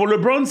eux. Pour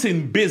LeBron, c'est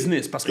une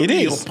business. Parce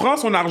qu'il prend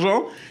son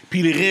argent,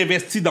 puis il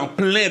réinvestit dans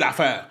plein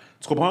d'affaires.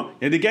 Tu comprends?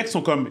 Il y a des gars qui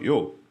sont comme,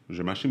 yo, je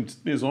vais m'acheter une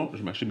petite maison, je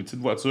vais m'acheter une petite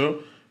voiture,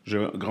 je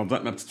vais grandir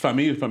avec ma petite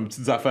famille, je vais faire mes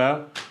petites affaires.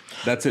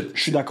 That's it.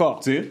 Je suis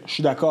d'accord. Je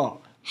suis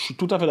d'accord. Je suis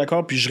tout à fait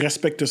d'accord, puis je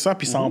respecte ça,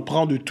 puis ça en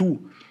prend de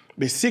tout.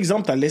 Mais si,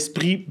 exemple, tu as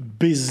l'esprit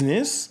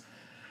business,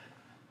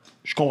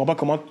 je comprends pas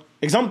comment...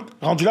 Exemple,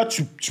 rendu là,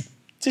 tu sais,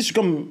 je suis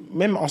comme...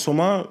 Même en ce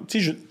moment,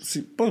 tu sais,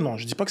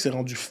 je dis pas que c'est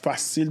rendu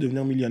facile de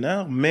devenir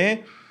millionnaire,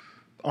 mais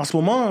en ce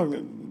moment,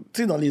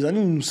 tu sais, dans les années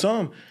où nous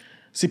sommes,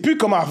 c'est plus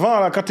comme avant,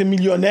 là, quand t'es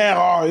millionnaire.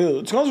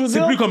 Tu comprends ce que je veux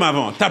dire? C'est plus comme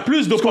avant. T'as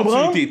plus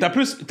d'opportunités.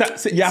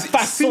 Il y a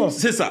façon.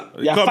 C'est ça.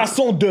 Il y a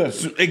façon de.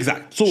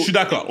 Exact. Je suis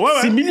d'accord. Ouais.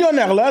 Ces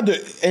millionnaires-là de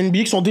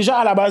NBA qui sont déjà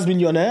à la base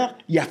millionnaires,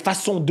 il y a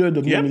façon de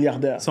devenir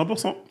milliardaire.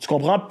 100%. Tu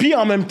comprends? Puis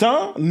en même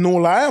temps, no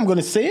lie, I'm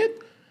gonna say it,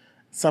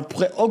 ça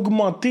pourrait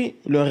augmenter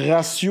le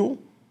ratio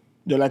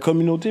de la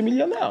communauté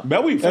millionnaire. Ben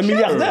oui,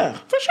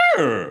 milliardaire. For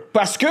sure.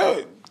 Parce que,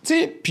 tu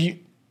sais,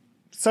 puis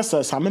ça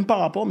n'a même pas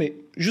rapport, mais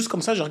juste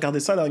comme ça, j'ai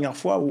regardé ça la dernière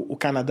fois au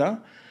Canada.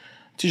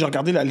 Tu sais, j'ai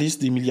regardé la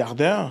liste des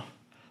milliardaires.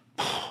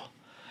 Il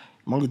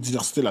manque de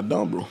diversité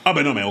là-dedans, bro. Ah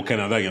ben non, mais au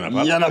Canada, il n'y en a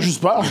pas. Il n'y en a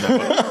juste pas.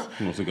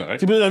 Non, c'est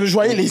correct. Je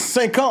voyais les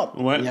 50.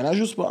 Ouais. Il n'y en a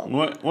juste pas.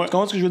 Ouais. Tu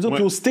comprends ce que je veux dire? Ouais.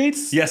 Puis aux States...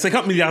 Il y a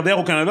 50 milliardaires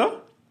au Canada?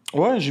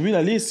 Ouais, j'ai vu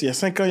la liste. Il y a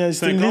 5 ans.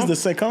 C'était une liste de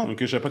 50. OK,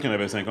 je savais pas qu'il y en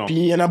avait 50. Puis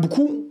il y en a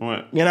beaucoup. Ouais.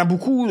 Il y en a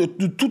beaucoup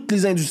de toutes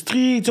les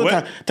industries. Tu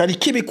vois, t'as les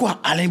Québécois,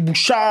 Alain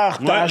Bouchard,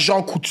 t'as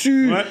Jean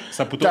Coutu. Ouais,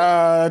 Saputo.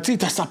 T'as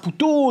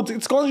Saputo. Tu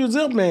comprends ce que je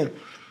veux dire?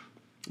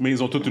 Mais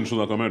ils ont toutes une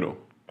chose en commun, là.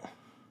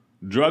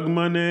 Drug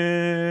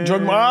money. I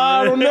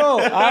don't know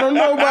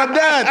about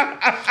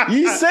that.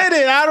 He said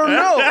it, I don't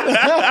know.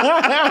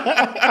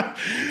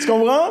 Tu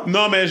comprends?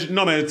 Non,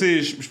 mais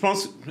tu sais, je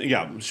pense...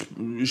 Regarde,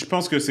 je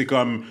pense que c'est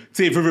comme...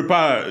 Tu sais, veux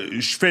pas...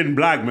 Je fais une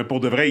blague, mais pour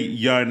de vrai, il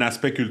y a un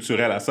aspect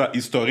culturel à ça,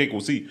 historique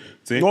aussi.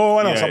 Tu sais,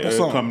 ouais, non,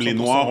 100%. Comme 100%. les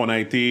Noirs, on a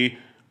été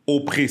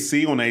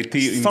oppressés, on a été...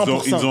 Ils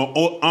nous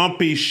ont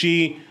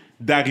empêchés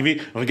d'arriver...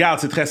 Regarde,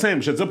 c'est très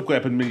simple. Je vais te dire pourquoi il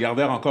n'y a pas de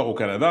milliardaires encore au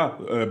Canada,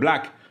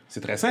 black. C'est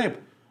très simple.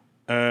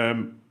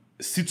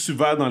 Si tu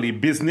vas dans les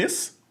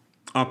business,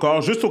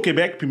 encore, juste au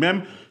Québec, puis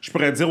même, je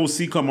pourrais dire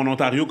aussi, comme en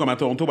Ontario, comme à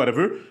Toronto,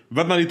 whatever,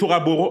 va dans les tours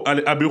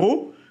à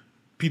bureau,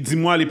 puis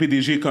dis-moi les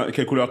PDG,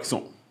 quelle couleur ils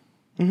sont.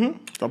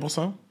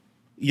 100%.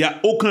 Il n'y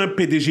a aucun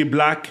PDG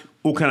black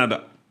au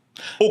Canada.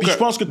 Aucun. Puis je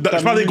pense que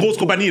je parle des grosses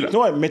compagnies, là.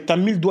 Ouais, mais t'as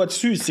mis le doigt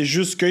dessus. C'est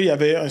juste qu'il y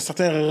avait un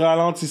certain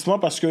ralentissement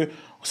parce que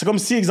c'est comme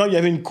si, exemple, il y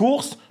avait une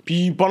course,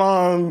 puis pendant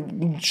un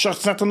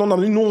certain nombre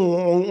d'années, nous,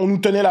 on nous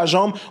tenait la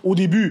jambe au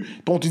début.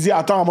 Puis on te dit,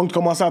 attends avant de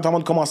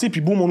commencer,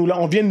 puis boum,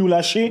 on vient de nous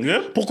lâcher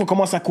pour qu'on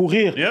commence à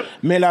courir.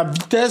 Mais la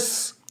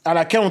vitesse à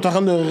laquelle on est en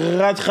train de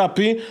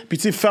rattraper, puis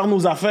tu sais, faire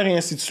nos affaires et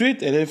ainsi de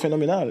suite, elle est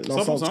phénoménale. Dans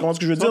le sens, tu comprends ce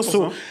que je veux dire?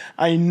 So,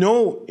 I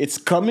know it's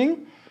coming.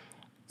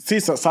 Tu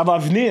sais, ça va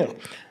venir.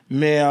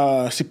 Mais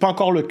c'est pas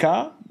encore le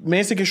cas.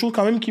 Mais c'est quelque chose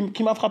quand même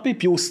qui m'a frappé.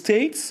 Puis aux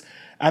States,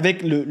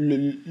 avec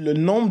le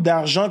nombre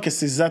d'argent que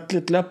ces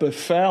athlètes-là peuvent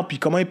faire, puis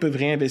comment ils peuvent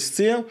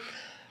réinvestir,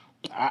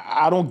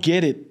 I don't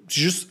get it.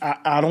 Juste,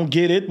 I don't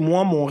get it.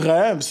 Moi, mon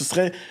rêve, ce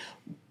serait, tu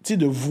sais,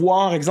 de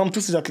voir, exemple,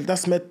 tous ces athlètes-là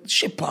se mettre, je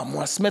sais pas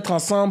moi, se mettre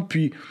ensemble,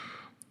 puis...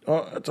 Oh,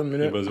 attends une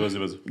minute.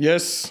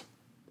 Vas-y.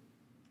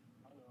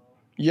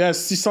 Yes,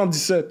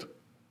 617.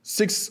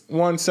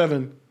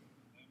 617.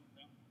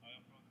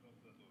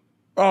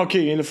 Oh, OK,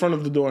 in the front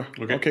of the door.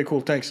 OK,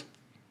 cool, thanks.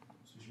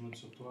 Si je monte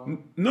sur toi,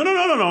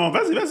 Non.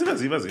 Vas-y.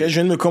 Ok, je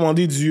viens de me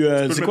commander du...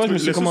 c'est quoi je me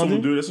suis commandé?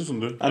 Laisse-le sur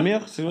 2.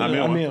 Amir? C'est quoi?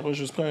 Amir, Amir. Ouais,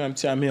 je prends un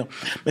petit Amir.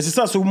 Mais c'est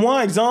ça. Sur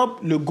moi,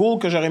 exemple, le goal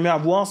que j'aurais aimé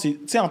avoir, c'est, tu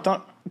sais, en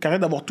tant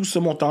qu'arrête d'avoir tout ce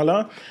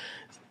montant-là,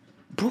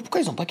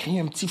 pourquoi ils n'ont pas créé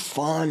un petit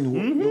fun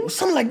ou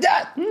something like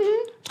that?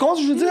 Tu comprends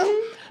ce que je veux dire?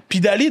 Puis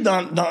d'aller dans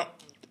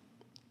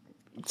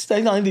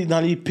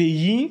les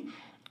pays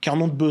qui en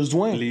ont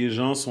besoin. Les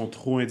gens sont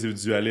trop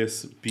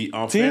individualistes. Puis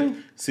en fait,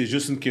 c'est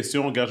juste une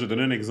question. Regarde, je vais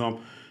donner un exemple.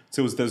 Tu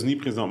sais, aux États-Unis,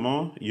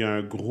 présentement, il y a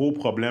un gros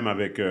problème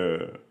avec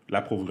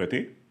la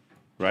pauvreté.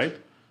 Right?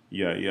 Il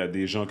y a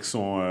des gens qui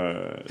sont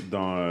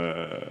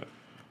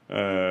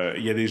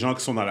il y a des gens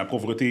qui sont dans la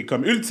pauvreté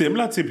comme ultime,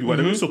 là, tu sais, puis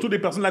whatever, surtout des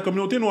personnes de la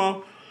communauté noire.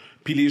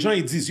 Puis les gens,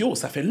 ils disent, yo,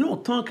 ça fait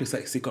longtemps que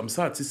c'est comme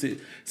ça, tu sais,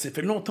 ça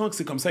fait longtemps que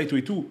c'est comme ça et tout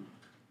et tout.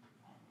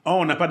 Oh,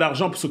 on n'a pas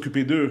d'argent pour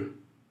s'occuper d'eux.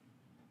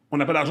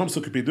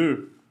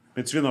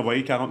 Mais tu viens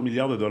d'envoyer 40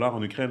 milliards de dollars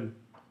en Ukraine.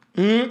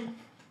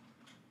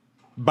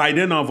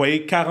 Biden a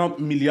envoyé 40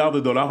 milliards de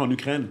dollars en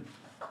Ukraine.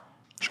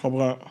 Je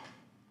comprends.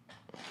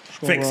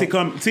 Fait que c'est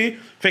comme, tu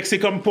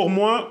sais, pour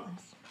moi,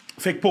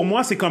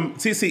 c'est comme,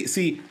 tu sais,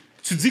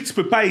 tu dis que tu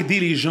peux pas aider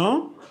les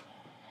gens,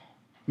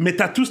 mais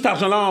t'as tout cet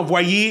argent-là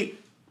envoyé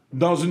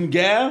dans une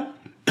guerre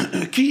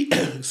qui,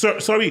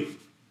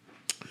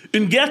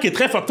 une guerre qui est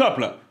très fucked up,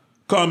 là.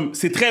 Comme,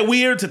 c'est très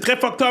weird, c'est très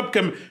fucked up,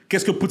 comme,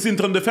 qu'est-ce que Poutine est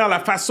en train de faire, la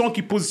façon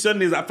qu'il positionne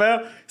les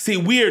affaires, c'est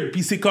weird,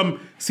 puis c'est comme,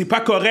 c'est pas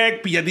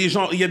correct, puis il y a des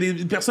gens, il y a des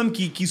personnes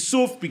qui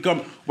souffrent, puis comme,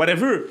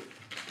 whatever.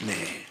 Mais,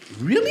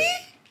 really?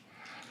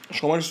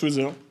 Je comprends ce que tu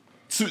veux dire.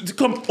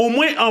 Comme, au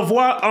moins,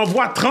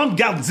 envoie 30,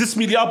 garde 10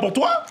 milliards pour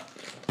toi,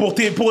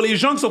 pour les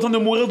gens qui sont en train de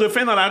mourir de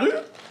faim dans la rue.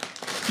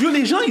 Yo,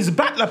 les gens, ils se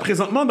battent, là,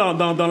 présentement,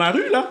 dans la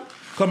rue, là.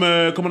 Comme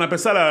on appelle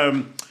ça, là,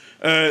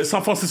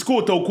 San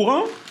Francisco, t'es au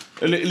courant?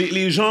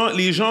 Les gens,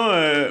 ils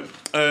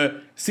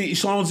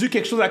sont rendus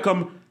quelque chose à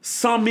comme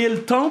 100 000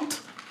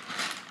 tentes,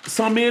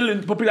 100 000,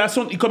 une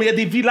population, comme il y a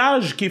des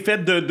villages qui est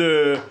fait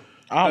de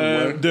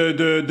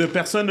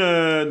personnes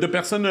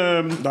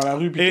dans la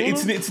rue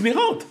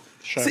itinérantes.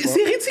 C'est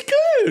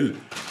ridicule.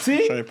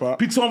 Je savais pas.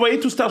 Puis tu as envoyé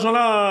tout cet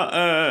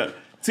argent-là, tu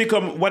sais,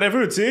 comme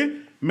whatever, tu sais.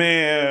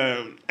 Mais,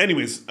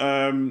 anyways,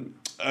 on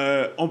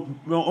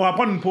va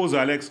prendre une pause,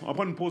 Alex. On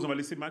va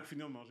laisser Mac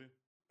finir de manger.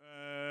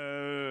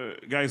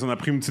 Guys, on a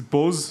pris une petite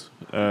pause,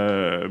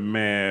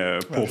 mais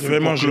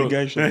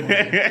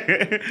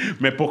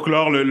mais pour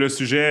clore le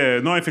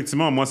sujet, non,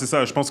 effectivement, moi, c'est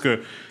ça. Je pense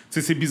que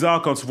c'est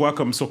bizarre quand tu vois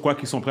comme sur quoi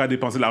qu'ils sont prêts à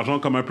dépenser de l'argent,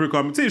 comme un peu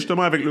comme, tu sais,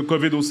 justement, avec le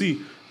COVID aussi.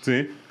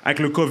 T'sais. Avec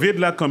le COVID,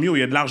 là, comme il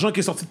y a de l'argent qui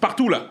est sorti de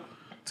partout, là.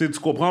 Tu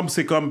comprends?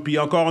 C'est comme, puis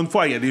encore une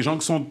fois, il y a des gens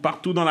qui sont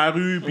partout dans la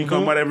rue, puis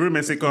comme whatever,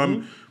 mais c'est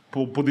comme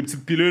pour des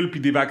petites pilules, puis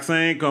des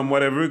vaccins, comme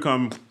whatever,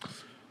 comme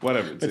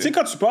whatever. Tu sais,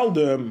 quand tu parles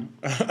de...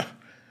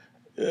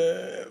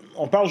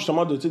 on parle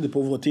justement de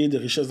pauvreté, de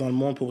richesse dans le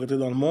monde, pauvreté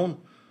dans le monde.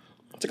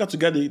 Tu sais, quand tu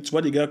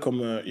vois des gars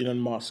comme Elon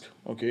Musk,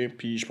 OK?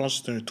 Puis je pense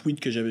que c'était un tweet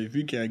que j'avais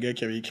vu, qu'il y a un gars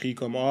qui avait écrit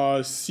comme «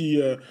 Ah, si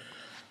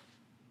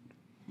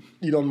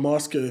Elon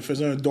Musk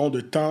faisait un don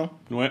de temps,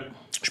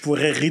 je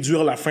pourrais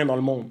réduire la faim dans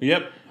le monde. »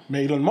 Yep.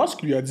 Mais Elon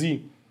Musk lui a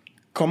dit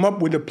 « Come up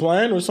with a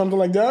plan or something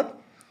like that. »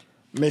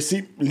 Mais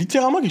c'est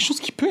littéralement quelque chose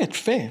qui peut être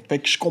fait. Fait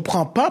que je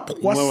comprends pas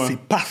pourquoi c'est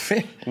pas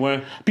fait. Ouais.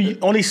 Puis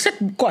on est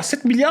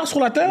 7 milliards sur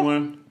la Terre?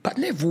 Ouais.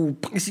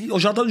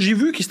 J'ai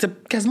vu qu'il était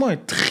quasiment un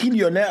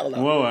trillionnaire, là.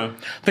 Ouais.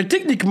 Fait que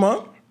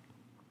techniquement,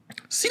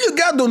 si le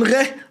gars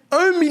donnerait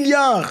 1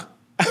 milliard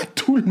à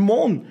tout le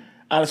monde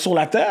sur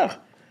la Terre,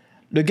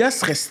 le gars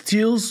serait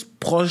still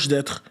proche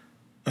d'être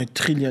un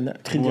trillionnaire.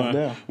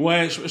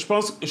 Ouais, je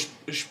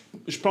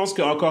pense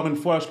qu'encore une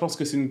fois, je pense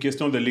que c'est une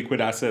question de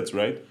liquid assets,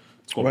 right?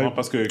 Tu comprends? Ouais,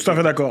 parce que tout à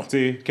fait d'accord.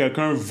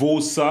 Quelqu'un vaut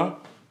ça.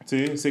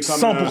 C'est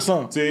comme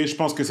 100%. Je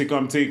pense que c'est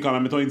comme, quand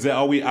admettons, il disait,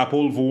 ah oui,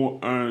 Apple vaut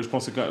un. Je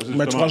pense que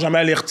mais tu ne vas jamais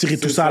aller retirer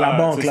tout ça à la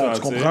banque, là,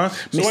 tu comprends?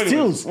 Mais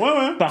still,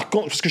 par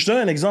contre, parce que je te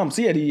donne un exemple,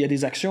 il y a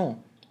des actions.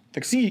 Fait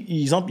que si,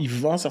 exemple, il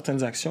vend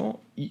certaines actions,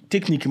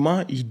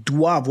 techniquement, il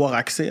doit avoir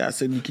accès à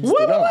cette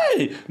liquidité-là.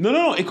 Ouais.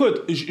 Non,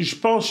 écoute,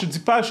 je dis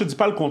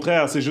pas le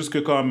contraire, c'est juste que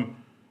comme,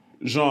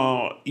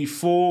 genre, il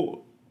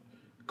faut,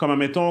 comme,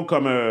 admettons,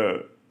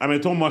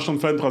 moi, je suis en train de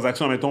faire une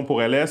transaction, admettons,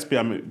 pour LS,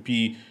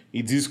 puis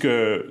ils disent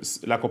que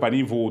la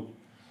compagnie vaut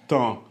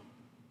tant.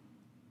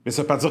 Mais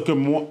ça veut pas dire que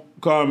moi,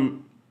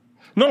 comme...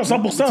 Non,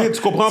 100%.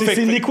 Tu comprends?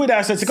 C'est liquid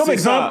asset. C'est comme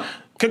exemple,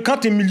 que quand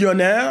t'es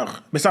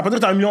millionnaire, mais ça veut pas dire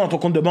que t'as 1 million dans ton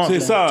compte de banque. C'est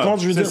ça. Tu comprends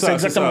ce que je veux dire? C'est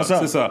exactement ça.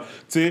 C'est ça.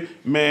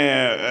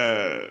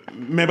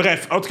 Mais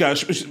bref, en tout cas,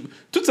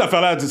 toute cette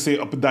affaire-là,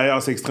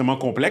 d'ailleurs, c'est extrêmement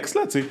complexe,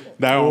 là, tu sais.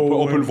 D'ailleurs,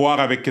 on peut le voir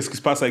avec qu'est-ce qui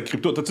se passe avec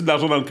crypto. T'as-tu de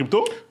l'argent dans le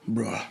crypto?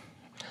 Bruh.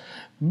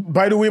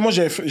 By the way, moi,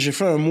 j'ai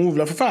fait un move,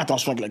 là. Faut faire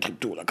attention avec la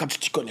crypto, là, quand tu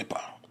t'y connais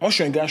pas. Moi, je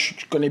suis un gars, je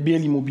connais bien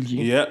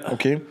l'immobilier. Yeah.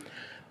 OK?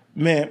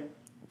 Mais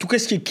tout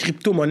ce qui est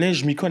crypto-monnaie,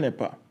 je m'y connais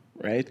pas.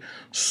 Right?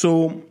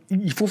 So,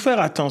 il faut faire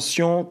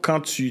attention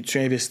quand tu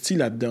investis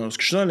là-dedans. Parce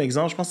que je te donne un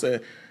exemple, je pense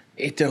que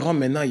Ethereum,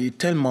 maintenant, il est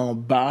tellement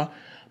bas.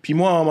 Puis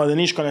moi, à un moment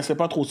donné, je connaissais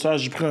pas trop ça.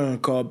 J'ai pris un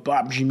cop,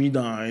 j'ai mis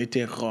dans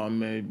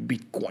Ethereum,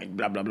 Bitcoin,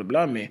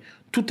 blablabla, mais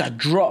tout a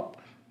drop.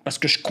 Parce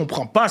que je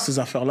comprends pas ces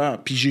affaires-là.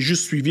 Puis j'ai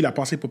juste suivi la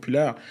pensée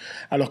populaire.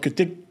 Alors que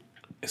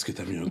Est-ce que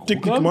t'as mis un gros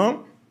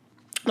techniquement...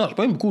 Non, j'ai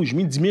pas mis beaucoup. J'ai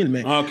mis 10 000,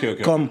 mais... Ah,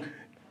 OK. Comme...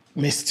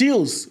 Mais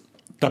Steels...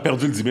 T'as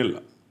perdu le 10 000, là.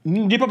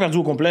 Il n'est pas perdu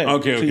au complet.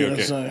 OK.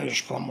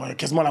 Je prends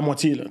quasiment la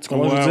moitié, là. Tu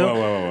comprends ce que je veux dire?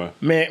 Ouais.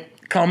 Mais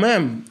quand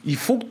même, il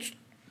faut que tu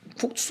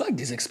sois avec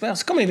des experts.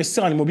 C'est comme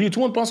investir en immobilier. Tout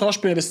le monde pense, je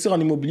peux investir en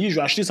immobilier, je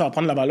vais acheter, ça va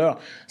prendre de la valeur.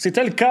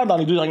 C'était le cas dans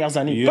les 2 dernières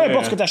années. Peu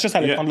importe ce que tu achètes, ça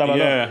allait prendre de la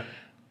valeur.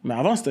 Mais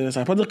avant, ça ne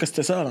veut pas dire que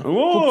c'était ça. Il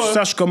faut que tu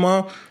saches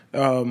comment,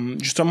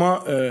 justement,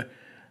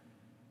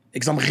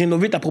 exemple,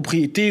 rénover ta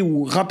propriété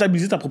ou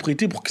rentabiliser ta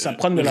propriété pour que ça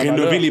prenne de la valeur.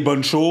 Rénover les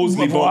bonnes choses,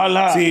 puis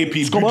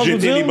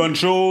budgéter les bonnes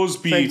choses.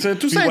 Puis,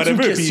 tout ça est une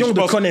question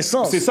de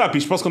connaissance. C'est ça,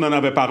 puis je pense qu'on en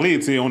avait parlé.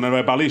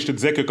 Je te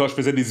disais que quand je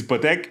faisais des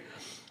hypothèques,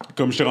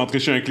 comme j'étais rentré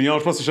chez un client,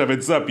 je pense que j'avais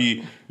dit ça,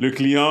 puis le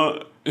client,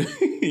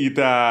 il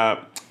était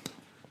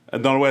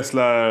dans l'ouest,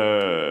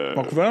 là...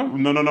 Vancouver?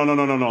 Non,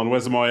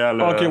 l'ouest de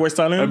Montréal. OK, West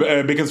Island?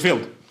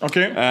 Beaconsfield. OK.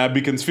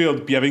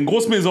 Beaconsfield. Puis il y avait une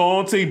grosse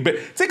maison, tu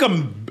sais,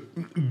 comme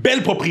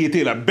belle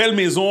propriété, là. Belle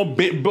maison,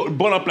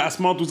 bon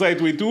emplacement, tout ça et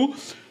tout.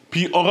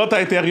 Puis on rentre à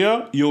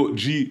l'intérieur, yo,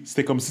 G,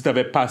 c'était comme si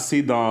t'avais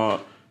passé dans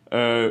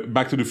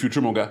Back to the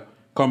Future, mon gars.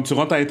 Comme tu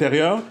rentres à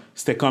l'intérieur,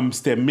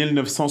 c'était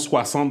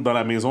 1960 dans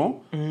la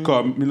maison,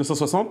 comme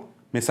 1960.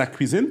 Mais sa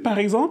cuisine, par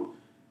exemple,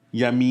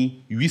 il a mis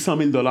 800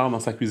 000 $ dans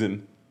sa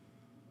cuisine.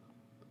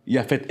 Il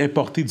a fait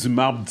importer du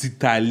marbre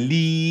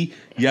d'Italie.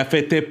 Il a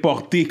fait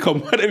importer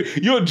comme...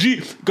 Yo,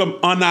 G, comme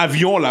en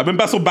avion, là. Même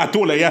pas sur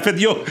bateau, là. Il a fait...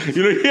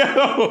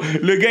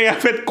 le gars, il a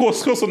fait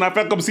construire son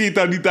affaire comme s'il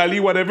était en Italie,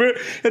 whatever.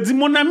 Il a dit,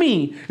 mon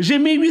ami, j'ai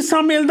mis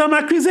 800 000 dans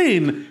ma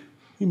cuisine.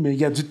 Mais il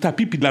y a du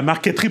tapis puis de la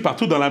marqueterie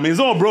partout dans la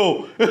maison,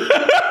 bro. Il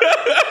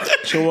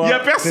y a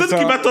personne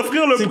qui va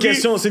t'offrir le prix.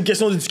 C'est une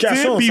question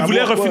d'éducation. Puis ils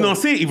voulaient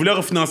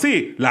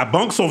refinancer. La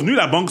banque sont venus,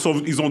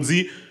 ils ont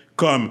dit,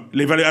 comme,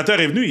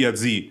 l'évaluateur est venu, il a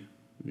dit...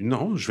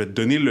 Non, je vais te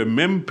donner le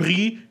même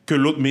prix que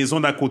l'autre maison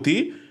d'à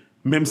côté,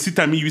 même si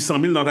t'as mis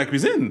 800 000 dans ta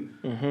cuisine.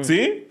 Tu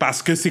sais,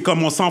 parce que c'est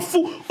comme on s'en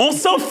fout. On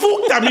s'en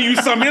fout que t'as mis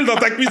 800 000 dans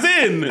ta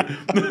cuisine.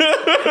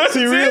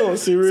 C'est real.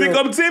 C'est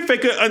comme, tu sais, fait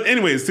que,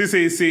 anyways,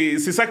 c'est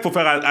ça qu'il faut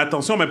faire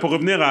attention. Mais pour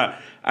revenir à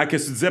ce que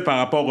tu disais par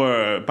rapport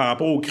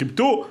au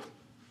crypto,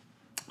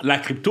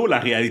 la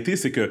réalité,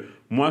 c'est que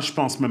moi, je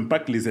pense même pas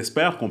que les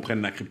experts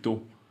comprennent la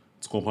crypto.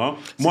 Tu comprends?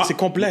 Moi, c'est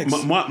complexe.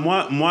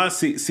 Moi,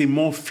 c'est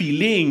mon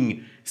feeling.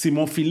 C'est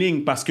mon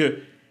feeling parce que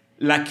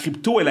la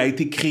crypto, elle a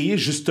été créée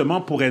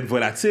justement pour être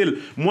volatile.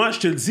 Moi, je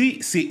te le dis,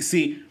 c'est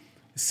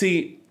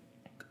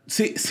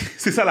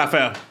ça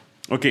l'affaire.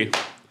 OK.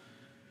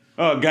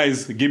 Oh,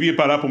 guys, Gaby est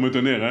pas là pour me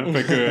tenir, hein?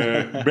 Fait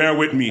que, bear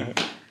with me.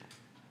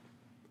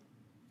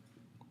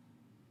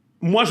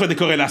 Moi, je vois des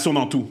corrélations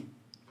dans tout.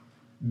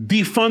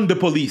 Defund the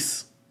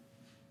police.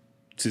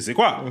 Tu sais c'est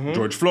quoi?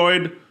 George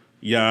Floyd,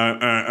 il y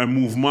a un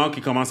mouvement qui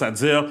commence à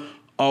dire,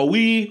 ah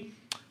oui,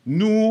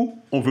 nous,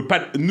 on veut pas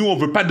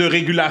de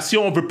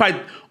régulation, on veut pas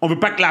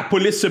que la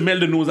police se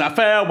mêle de nos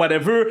affaires,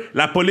 whatever.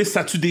 La police,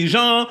 ça tue des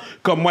gens,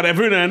 comme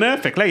whatever, nanana.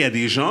 Fait que là, il y a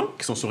des gens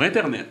qui sont sur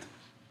Internet,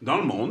 dans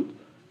le monde,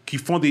 qui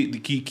sont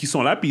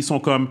là, puis ils sont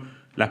comme,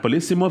 la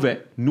police, c'est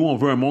mauvais. Nous, on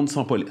veut un monde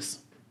sans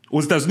police.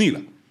 Aux États-Unis, là.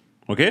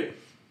 OK?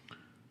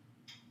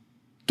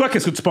 Toi,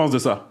 qu'est-ce que tu penses de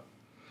ça?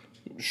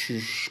 Je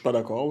suis pas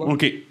d'accord, là.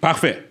 OK,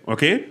 parfait.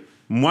 OK?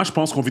 Moi, je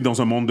pense qu'on vit dans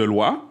un monde de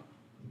loi.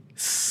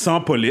 Sans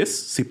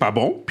police, c'est pas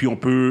bon. Puis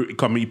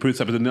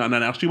ça peut donner une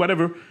anarchie,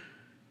 whatever.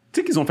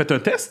 Tu sais qu'ils ont fait un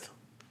test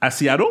à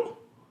Seattle?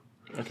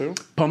 OK.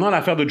 Pendant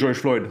l'affaire de George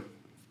Floyd.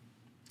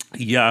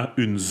 Il y a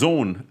une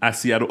zone à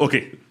Seattle.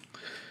 OK.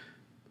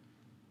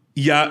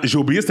 J'ai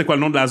oublié c'était quoi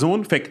le nom de la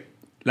zone. Fait que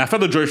l'affaire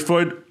de George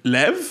Floyd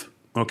lève,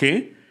 OK?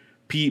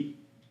 Puis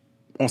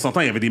on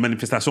s'entend, il y avait des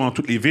manifestations dans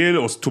toutes les villes.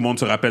 Tout le monde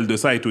se rappelle de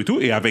ça et tout.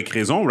 Et avec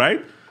raison,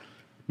 right?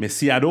 Mais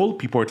Seattle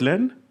puis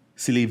Portland,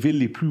 c'est les villes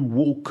les plus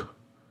woke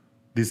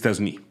des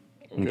États-Unis.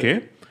 OK?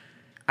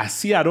 À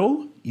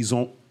Seattle,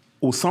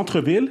 au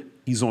centre-ville,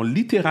 ils ont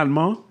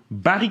littéralement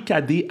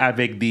barricadé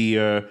avec des...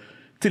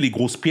 tu sais, les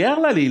grosses pierres,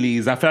 là,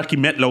 les affaires qu'ils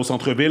mettent là au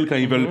centre-ville quand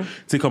ils veulent... Tu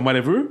sais, comme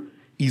whatever.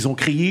 Ils ont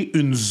créé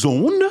une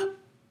zone, là.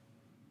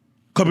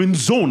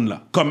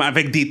 Comme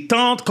avec des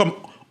tentes, comme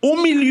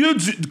au milieu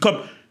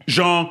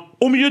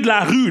au milieu de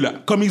la rue, là.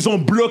 Comme ils ont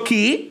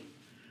bloqué,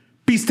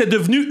 puis c'était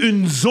devenu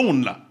une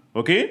zone, là.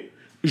 OK?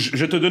 Je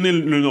vais te donner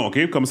le nom,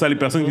 OK? Comme ça, les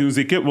personnes qui nous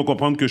équipent vont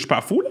comprendre que je suis pas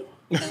fou, là.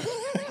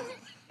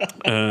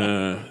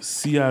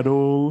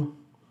 Seattle...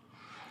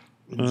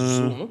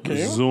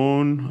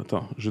 Zone...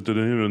 Attends, je vais te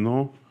donner le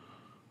nom.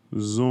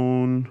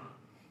 Zone...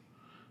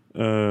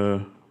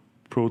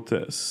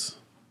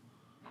 protest.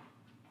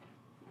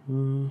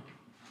 Je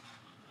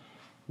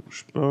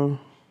sais pas...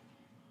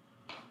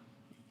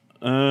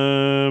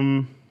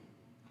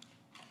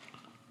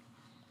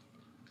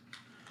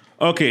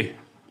 OK.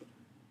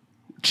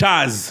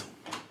 Chaz.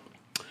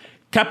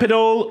 Capital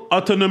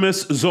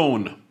Autonomous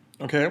Zone.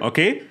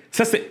 OK?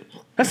 Ça,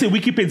 c'est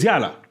Wikipédia,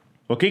 là.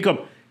 OK? Comme,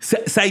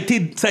 ça a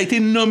été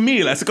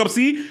nommé, là. C'est comme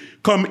si,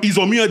 ils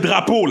ont mis un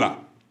drapeau, là.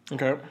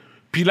 OK.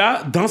 Puis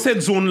là, dans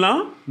cette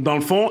zone-là, dans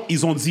le fond,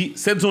 ils ont dit,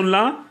 cette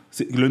zone-là,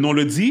 Le nom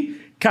le dit,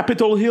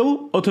 Capitol Hill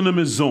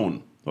Autonomous Zone.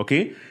 OK?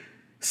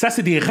 Ça,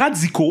 c'est des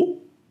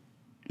radicaux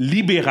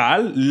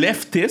libérales,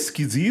 leftistes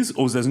qui disent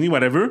aux États-Unis,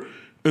 whatever,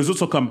 eux autres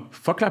sont comme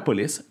fuck la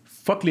police,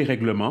 fuck les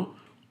règlements,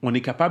 on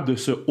est capable de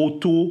se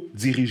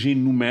auto-diriger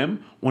nous-mêmes,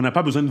 on n'a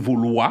pas besoin de vos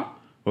lois,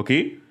 OK?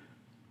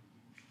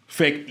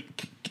 Fait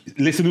que,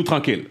 laissez-nous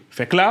tranquilles.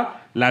 Fait que là,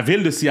 la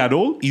ville de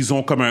Seattle, ils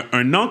ont comme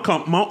un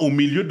encampement au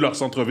milieu de leur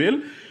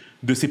centre-ville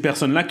de ces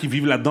personnes-là qui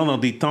vivent là-dedans dans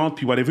des tentes,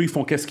 puis whatever, ils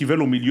font qu'est-ce qu'ils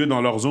veulent au milieu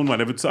dans leur zone,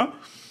 whatever, tout ça.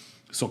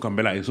 Ils sont comme,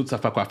 ben là, les autres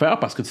savent pas quoi faire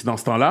parce que dans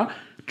ce temps-là,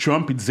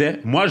 Trump, il disait,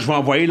 moi, je vais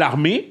envoyer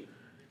l'armée,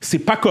 c'est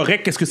pas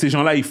correct qu'est-ce que ces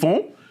gens-là, ils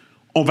font,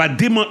 on va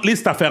démanteler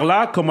cette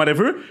affaire-là, comme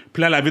whatever.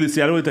 Puis là, la ville de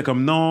Seattle était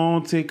comme,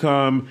 non, tu sais,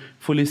 comme,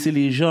 faut laisser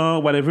les gens,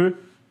 whatever.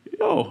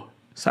 Yo,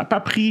 ça a pas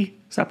pris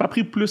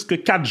plus que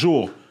 4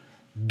 jours.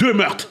 2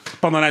 meurtres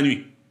pendant la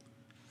nuit,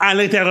 à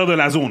l'intérieur de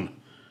la zone.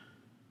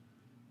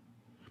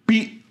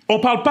 Puis, on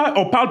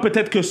parle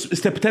peut-être que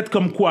c'était peut-être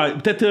comme quoi,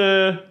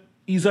 peut-être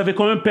ils avaient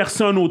quand même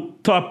personne au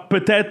top,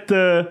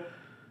 peut-être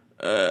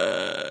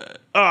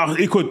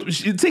écoute, tu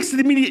sais que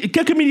c'est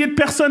quelques milliers de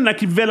personnes là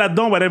qui vivaient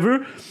là-dedans, whatever.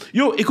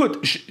 Yo, écoute,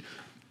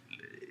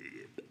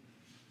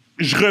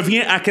 je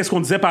reviens à qu'est-ce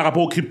qu'on disait par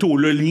rapport aux crypto,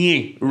 le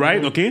lien,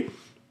 right, OK?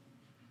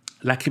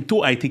 La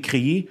crypto a été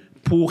créée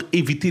pour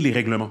éviter les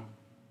règlements.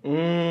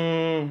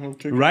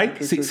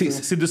 Right?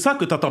 C'est de ça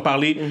que tu entends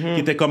parler, qui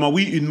était comme,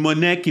 oui, une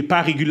monnaie qui n'est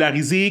pas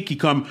régularisée, qui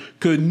comme,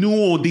 que nous,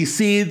 on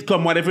décide,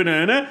 comme whatever,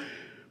 nanana.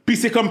 Puis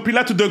c'est comme, puis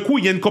là, tout d'un coup,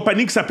 il y a une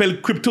compagnie qui s'appelle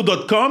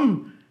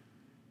Crypto.com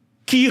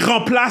qui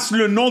remplace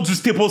le nom du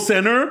Staples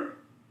Center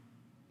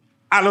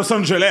à Los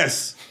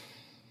Angeles.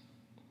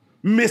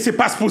 Mais c'est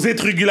pas supposé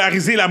être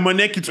régularisé, la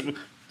monnaie qui...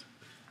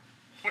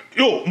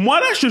 Yo, moi,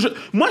 là, je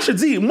te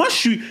dis, moi, je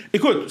suis...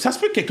 Écoute, ça se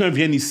peut que quelqu'un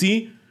vienne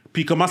ici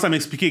puis il commence à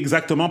m'expliquer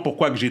exactement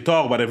pourquoi que j'ai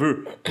tort, whatever.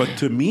 But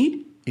to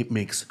me, it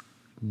makes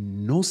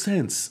no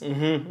sense.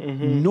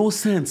 No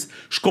sense.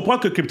 Je comprends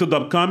que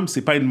Crypto.com,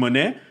 c'est pas une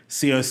monnaie,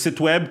 c'est un site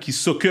web qui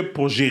s'occupe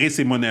pour gérer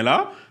ces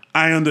monnaies-là.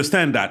 I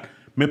understand that.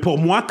 Mais pour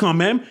moi, quand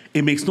même,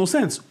 it makes no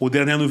sense. Aux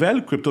dernières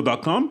nouvelles,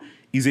 Crypto.com,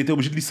 ils étaient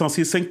obligés de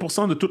licencier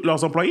 5% de tous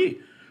leurs employés.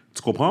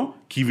 Tu comprends?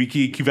 Qui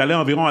équivalait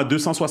environ à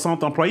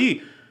 260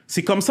 employés.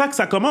 C'est comme ça que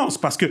ça commence.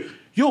 Parce que,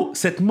 yo,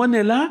 cette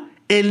monnaie-là,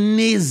 elle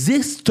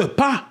n'existe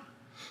pas.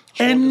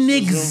 Elle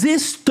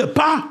n'existe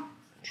pas.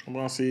 Je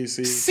comprends,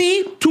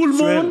 Si tout le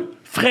monde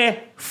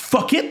ferait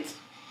fuck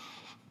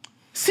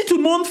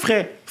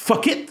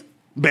it,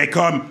 ben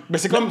comme... Ben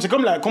c'est comme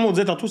on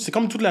disait tantôt, c'est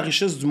comme toute la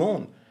richesse du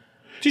monde.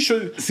 Tu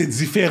sais, c'est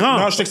différent.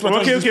 Non, je t'explique où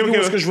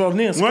est-ce que je veux en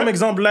venir. C'est comme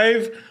exemple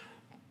live. Tu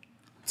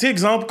sais,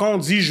 exemple, quand on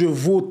dit je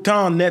vaux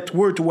tant net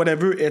worth ou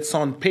whatever, it's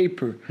on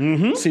paper.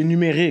 C'est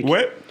numérique.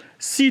 Ouais.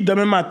 Si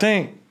demain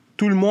matin,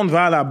 tout le monde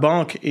va à la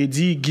banque et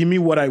dit give me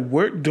what I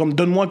worth,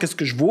 donne-moi qu'est-ce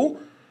que je vaux,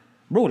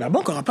 bro, la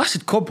banque n'aura pas assez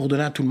de code pour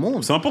donner à tout le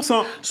monde.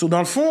 100%. So, dans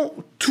le fond,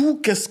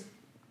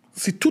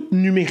 c'est tout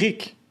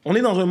numérique. On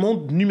est dans un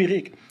monde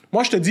numérique.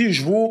 Moi, je te dis,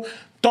 je vaux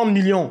tant de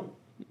millions.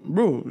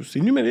 Bro, c'est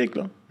numérique,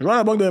 là. Je vais à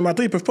la banque demain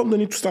matin, ils peuvent pas me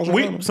donner tout cet argent.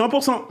 Oui, là. 100%. Tu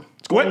comprends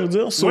ce que je veux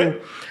dire? So,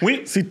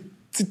 oui.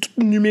 C'est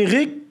tout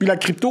numérique, puis la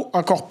crypto,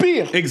 encore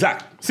pire.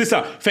 Exact. C'est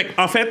ça. Fait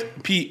en fait,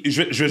 puis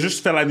je vais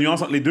juste faire la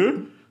nuance entre les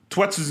deux.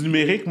 Toi, tu dis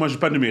numérique, moi, je dis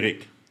pas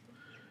numérique.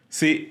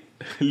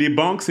 Les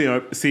banques,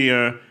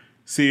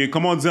 c'est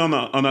comment on dit en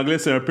anglais,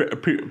 c'est un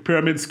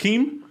pyramid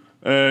scheme.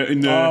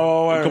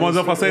 Comment on dit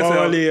en français?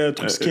 Ouais, les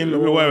trucs scheme.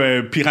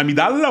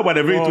 Pyramidal, là,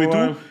 whatever, et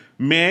tout.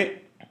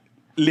 Mais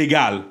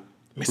légal.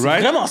 Mais c'est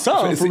vraiment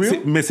ça,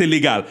 mais c'est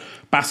légal.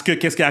 Parce que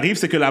qu'est-ce qui arrive,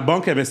 c'est que la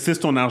banque investit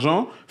ton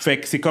argent. Fait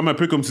que c'est comme un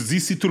peu comme tu dis,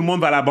 si tout le monde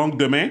va à la banque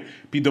demain,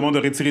 puis il demande de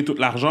retirer tout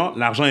l'argent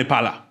n'est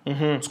pas là.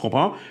 Tu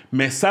comprends?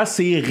 Mais ça,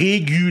 c'est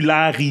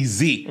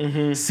régularisé.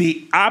 C'est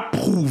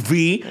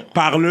approuvé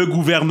par le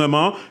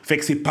gouvernement. Fait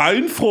que c'est pas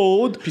une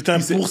fraude. Puis t'as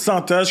un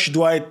pourcentage qui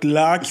doit être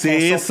là, qui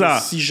fait en sorte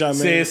que si jamais...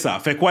 C'est ça.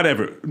 Fait que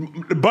whatever.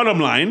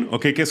 Bottom line,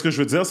 OK, qu'est-ce que je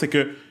veux dire, c'est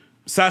que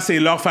ça, c'est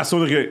leur façon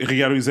de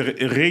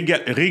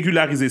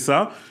régulariser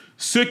ça.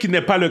 Ce qui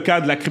n'est pas le cas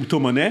de la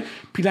crypto-monnaie.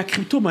 Puis la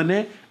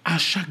crypto-monnaie, à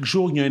chaque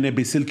jour, il y a un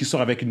imbécile qui sort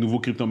avec une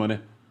nouvelle crypto-monnaie.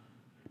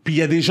 Puis il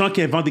y a des gens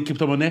qui inventent des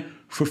crypto-monnaies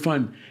for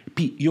fun.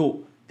 Puis,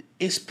 yo,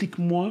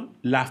 explique-moi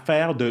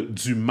l'affaire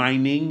du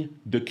mining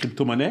de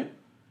crypto-monnaie.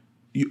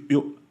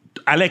 Yo,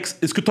 Alex,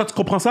 est-ce que toi, tu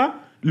comprends ça?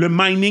 Le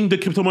mining de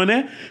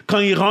crypto-monnaie, quand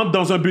ils rentrent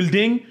dans un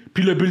building,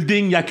 puis le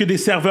building, il n'y a que des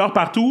serveurs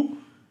partout.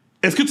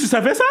 Est-ce que tu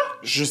savais ça?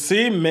 Je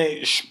sais,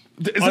 mais...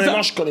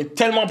 Honnêtement, je connais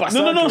tellement pas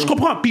ça. Non, je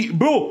comprends. Puis,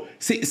 bro,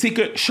 c'est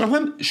que je suis en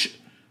train de...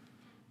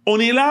 On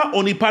est là,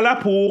 on n'est pas là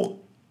pour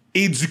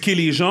éduquer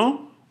les gens.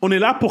 On est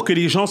là pour que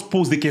les gens se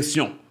posent des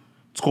questions.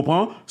 Tu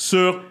comprends?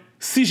 Sur,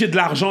 si j'ai de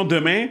l'argent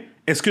demain,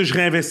 est-ce que je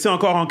réinvestis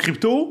encore en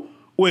crypto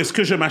ou est-ce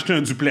que je vais m'acheter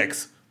un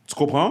duplex? Tu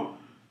comprends?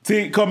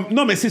 C'est comme...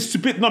 Non, mais c'est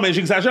stupide. Non, mais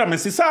j'exagère, mais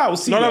c'est ça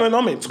aussi.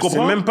 Non, mais tu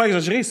comprends? C'est même pas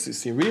exagéré,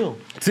 c'est real.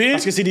 T'sais?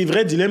 Parce que c'est des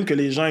vrais dilemmes que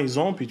les gens, ils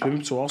ont, puis tu peux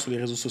même voir sur les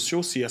réseaux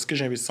sociaux, c'est est-ce que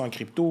j'investis en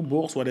crypto,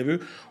 bourse, whatever,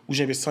 ou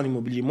j'investis en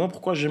immobilier. Moi,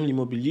 pourquoi j'aime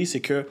l'immobilier, c'est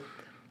que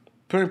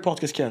peu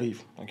importe qu'est-ce qui arrive,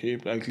 OK,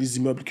 avec les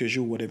immeubles que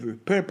j'ai ou whatever,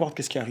 peu importe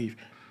qu'est-ce qui arrive,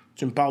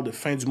 tu me parles de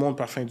fin du monde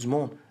par fin du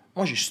monde.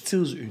 Moi, j'ai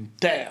still une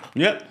terre.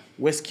 Yeah.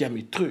 Où est-ce qu'il y a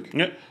mes trucs?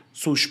 Yeah.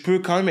 So, je peux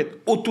quand même être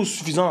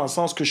autosuffisant dans le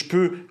sens que je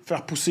peux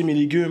faire pousser mes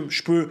légumes.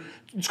 Tu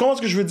comprends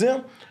ce que je veux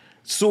dire?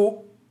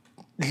 So,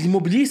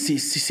 l'immobilier,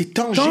 c'est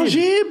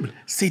tangible.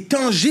 C'est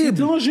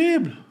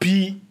tangible.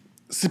 Puis,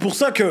 c'est pour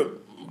ça que,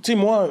 tu sais,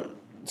 moi,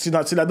 c'est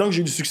là-dedans que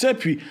j'ai eu du succès.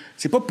 Puis,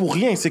 c'est pas pour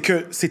rien. C'est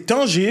que c'est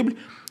tangible.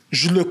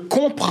 Je le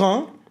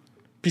comprends.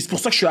 Puis, c'est pour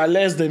ça que je suis à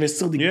l'aise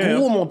d'investir des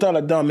gros montants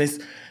là-dedans. Mais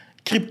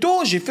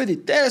crypto, j'ai fait des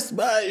tests.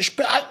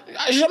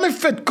 J'ai jamais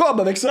fait de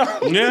cob avec ça.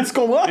 Yeah. Tu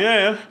comprends?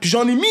 Yeah. Puis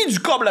j'en ai mis du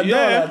cob là-dedans.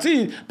 Là,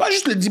 pas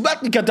juste le 10 bahts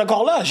qui est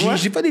encore là.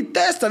 J'ai fait des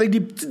tests avec des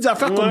petites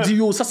affaires comme dit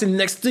yo, ça c'est le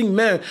next thing.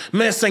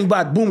 Mets 5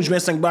 bahts. Boum, je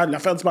mets 5 bahts.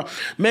 L'affaire du bahts.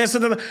 Mais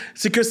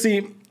c'est que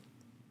c'est.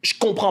 Je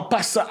comprends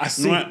pas ça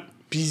assez. Ouais.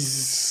 Puis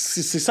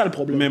c'est ça le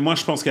problème. Mais moi,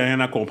 je pense qu'il n'y a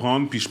rien à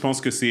comprendre. Puis je pense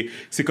que c'est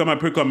comme un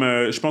peu comme.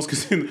 Je pense que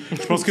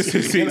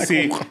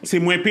c'est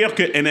moins pire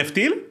que NFT.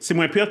 Là. C'est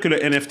moins pire que le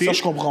NFT. Ça,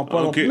 je comprends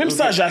pas. Okay, même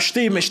ça, j'ai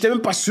acheté, mais j'étais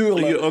même pas sûr.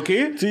 Là. OK.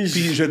 Puis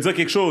je vais te dire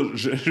quelque chose.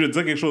 Je vais te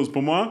dire quelque chose.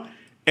 Pour moi,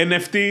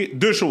 NFT,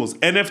 deux choses.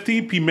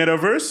 NFT puis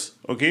Metaverse.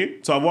 OK.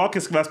 Tu vas voir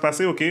qu'est-ce qui va se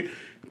passer. OK.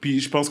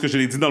 Puis je pense que je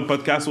l'ai dit dans le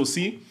podcast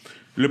aussi.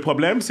 Le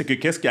problème, c'est que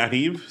qu'est-ce qui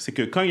arrive? C'est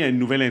que quand il y a une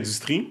nouvelle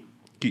industrie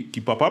qui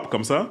pop-up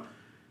comme ça,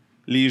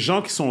 les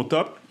gens qui sont au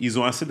top, ils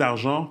ont assez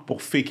d'argent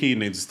pour faker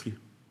une industrie.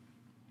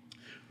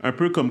 Un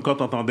peu comme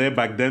quand on entendait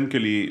back then que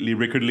les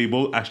record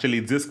labels achetaient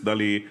les disques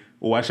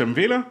au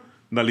HMV, là,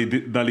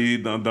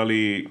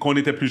 quand on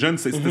était plus jeunes,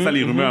 c'était ça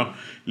les rumeurs.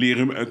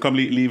 Comme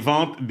les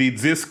ventes des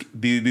disques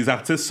des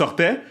artistes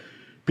sortaient,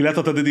 puis là,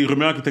 t'entendais des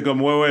rumeurs qui étaient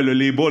comme, ouais, le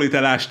label est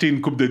allé acheter une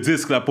coupe de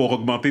disques là, pour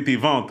augmenter tes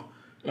ventes.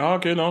 Ah,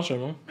 OK, non, c'est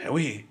bon. Mais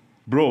oui.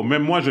 Bro,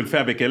 même moi, je le fais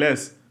avec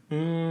LS.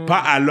 Pas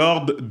à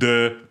l'ordre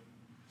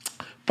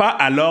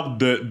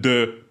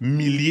de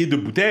milliers de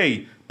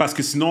bouteilles, parce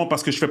que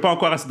je fais pas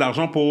encore assez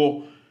d'argent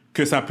pour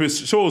que ça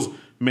puisse chose.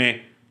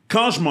 Mais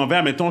quand je m'en vais,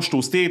 admettons, je suis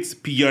aux States,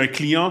 puis il y a un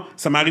client,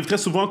 ça m'arrive très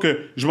souvent que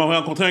je m'en vais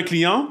rencontrer un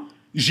client,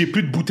 j'ai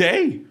plus de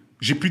bouteilles,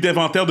 j'ai plus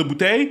d'inventaire de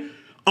bouteilles,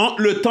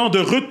 le temps de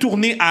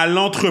retourner à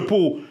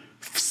l'entrepôt,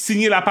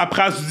 signer la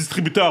paperasse du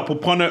distributeur pour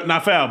prendre une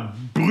affaire,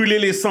 brûler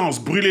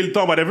l'essence, brûler le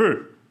temps, whatever.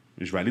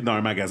 Je vais aller dans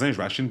un magasin, je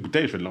vais acheter une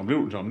bouteille, je vais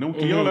l'emmener au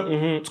client, là.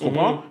 Tu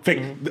comprends? Fait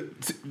que,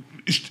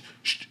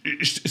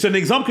 c'est un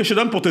exemple que je te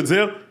donne pour te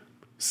dire,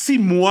 si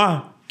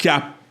moi, qui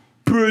a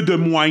peu de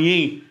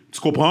moyens,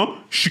 tu comprends,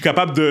 je suis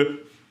capable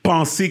de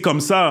penser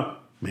comme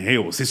ça, mais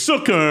c'est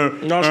sûr qu'un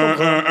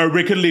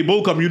record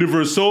label comme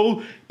Universal,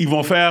 ils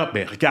vont faire,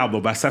 regarde, on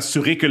va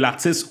s'assurer que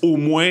l'artiste au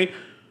moins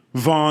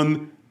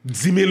vende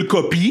 10 000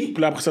 copies.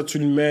 Puis là, après ça, tu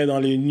le mets dans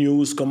les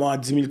news, comment à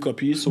 10 000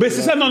 copies. C'est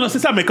ça, non, c'est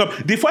ça. Mais comme,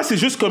 des fois, c'est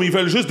juste comme ils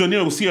veulent juste donner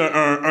aussi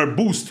un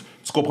boost.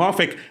 Tu comprends?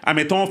 Fait que,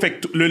 admettons,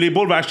 le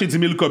label va acheter 10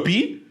 000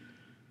 copies.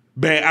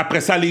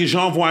 Après ça, les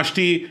gens vont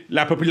acheter,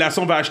 la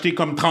population va acheter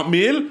comme 30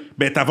 000.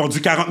 T'as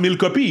vendu 40 000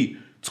 copies.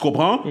 Tu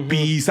comprends? Puis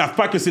ils savent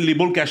pas que c'est le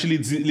label qui a acheté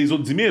les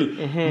autres 10 000.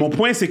 Mon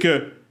point, c'est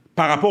que,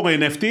 par rapport à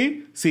NFT,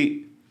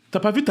 c'est... T'as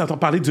pas vu, t'entends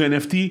parler du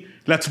NFT?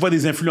 Là, tu vois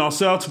des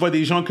influenceurs, tu vois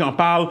des gens qui en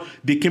parlent,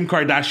 des Kim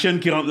Kardashian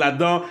qui rentrent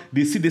là-dedans,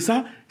 des ci, des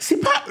ça.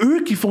 C'est pas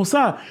eux qui font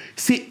ça.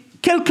 C'est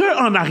quelqu'un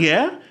en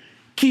arrière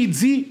qui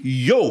dit «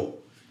 Yo,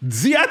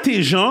 dis à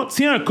tes gens,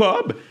 tiens un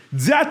cob,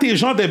 dis à tes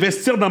gens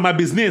d'investir dans ma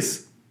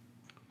business. »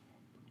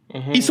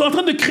 Ils sont en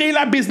train de créer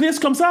la business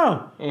comme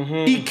ça.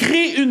 Ils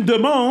créent une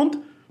demande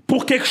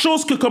pour quelque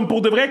chose que comme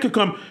pour de vrai, que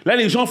comme... Là,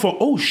 les gens font «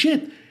 Oh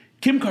shit! »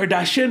 Kim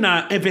Kardashian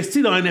a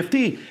investi dans un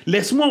NFT.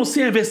 Laisse-moi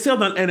aussi investir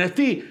dans le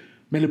NFT.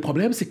 Mais le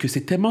problème, c'est que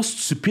c'est tellement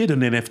stupide un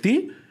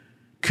NFT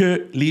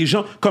que les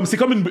gens... C'est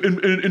comme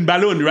une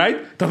ballon, right?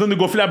 T'es en train de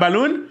gonfler la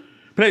ballon.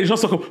 Puis là, les gens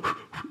sont comme...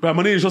 À un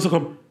moment donné, les gens sont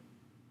comme...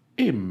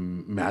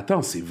 mais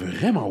attends, c'est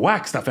vraiment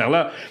wack, cette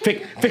affaire-là.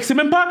 Fait que c'est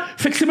même pas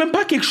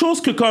quelque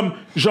chose que comme...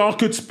 Genre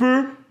que tu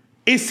peux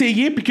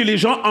essayer puis que les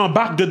gens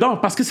embarquent dedans.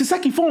 Parce que c'est ça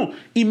qu'ils font.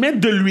 Ils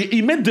mettent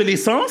de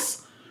l'essence...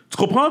 Tu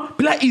comprends?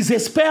 Puis là, ils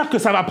espèrent que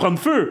ça va prendre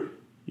feu.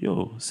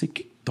 Yo, c'est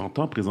qui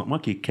t'entends présentement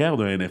qui est care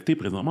d'un NFT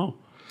présentement?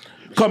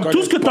 Comme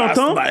tout ce que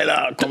t'entends,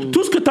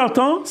 tout ce que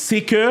t'entends,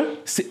 c'est que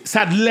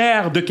ça a de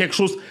l'air de quelque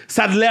chose,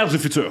 ça a de l'air du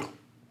futur.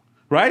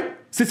 Right?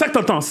 C'est ça que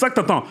t'entends,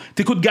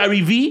 T'écoutes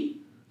Gary Vee,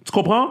 tu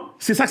comprends?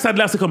 C'est ça que ça a de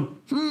l'air, c'est comme,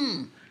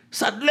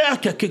 ça a de l'air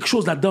qu'il y a quelque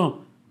chose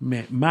là-dedans.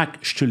 Mais Mac,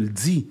 je te le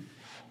dis,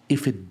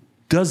 if it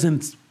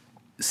doesn't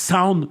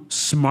sound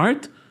smart,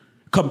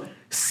 comme...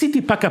 Si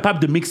t'es pas capable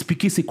de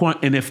m'expliquer c'est quoi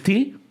un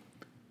NFT,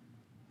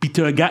 puis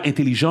t'es un gars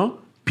intelligent,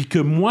 puis que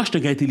moi, je suis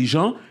un gars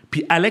intelligent,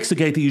 puis Alex, un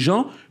gars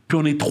intelligent, puis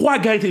on est 3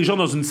 gars intelligents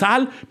dans une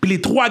salle, puis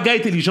les 3 gars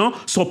intelligents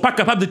sont pas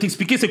capables de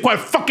t'expliquer c'est quoi un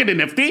fucking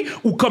NFT,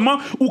 ou comment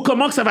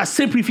que ça va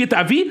simplifier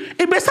ta vie,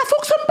 ça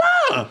fonctionne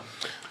pas!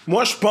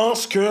 Moi, je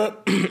pense que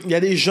il y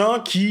a des gens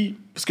qui...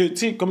 Parce que, tu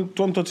sais, comme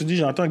toi tu dis,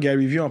 j'entends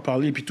Gary Vee en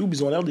parler, puis tout,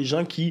 ils ont l'air des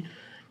gens qui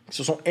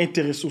se sont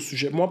intéressés au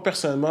sujet. Moi,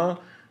 personnellement,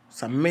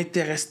 ça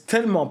m'intéresse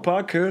tellement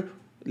pas que...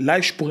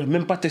 Là, je pourrais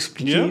même pas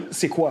t'expliquer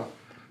c'est quoi.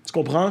 Tu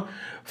comprends?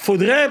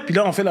 Faudrait, puis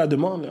là, on fait la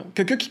demande.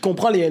 Quelqu'un qui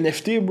comprend les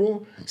NFT,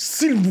 bro,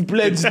 s'il vous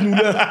plaît,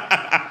 dites-nous-le.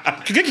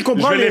 quelqu'un qui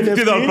comprend Je vais les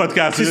l'écouter NFT, dans le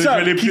podcast. c'est Je ça,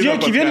 vais l'écouter qui dans le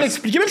vient de podcast.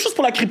 l'expliquer. Même chose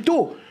pour la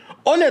crypto.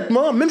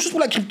 Honnêtement, même chose pour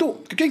la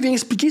crypto. Quelqu'un qui vient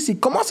expliquer c'est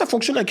comment ça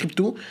fonctionne la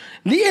crypto,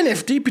 les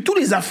NFT, puis toutes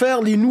les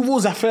affaires, les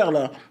nouveaux affaires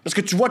là. Parce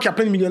que tu vois qu'il y a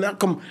plein de millionnaires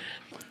comme.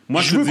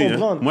 Moi, je veux te dis,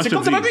 comprendre. hein. Moi, C'est je te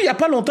comme t'as pas dis. vu, il y a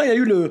pas longtemps, il y a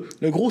eu le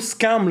gros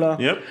scam là.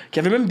 Yep.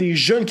 Qu'il y avait même des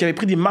jeunes qui avaient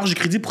pris des marges de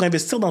crédit pour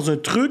investir dans un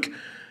truc.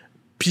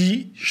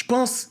 Puis je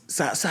pense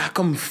ça a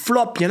comme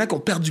flop. Il y en a qui ont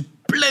perdu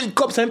plein de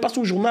copes. Ça a même passé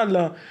au journal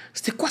là.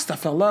 C'était quoi cette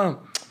affaire là?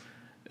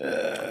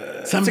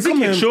 Ça me C'est dit comme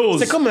quelque chose.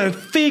 C'est comme un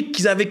fake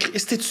qu'ils avaient créé.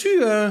 C'était-tu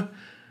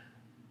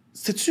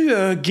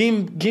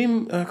game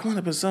comment on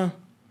appelle ça?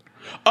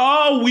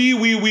 Ah oui.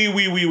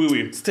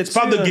 C'était Tu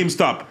parles de sûr.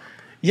 GameStop.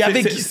 Il y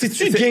avait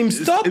c'est-tu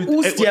GameStop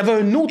ou il y avait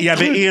un autre Il y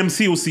avait truc?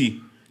 AMC aussi.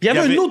 Il y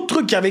avait un autre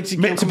truc qui avait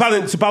Mais tu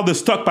parles de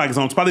stock, par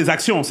exemple. Tu parles des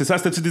actions, c'est ça?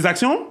 C'était-tu des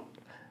actions?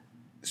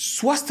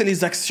 soit c'était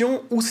les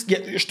actions ou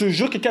je te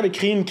jure quelqu'un avait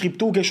créé une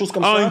crypto ou quelque chose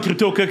comme ça. Ah, une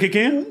crypto,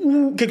 quelqu'un?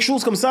 Ou quelque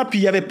chose comme ça, puis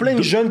il y avait plein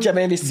de jeunes qui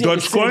avaient investi.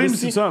 Dogecoin,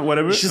 c'est ça?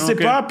 Whatever? Je sais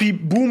Ok. pas, puis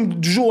boum,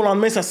 du jour au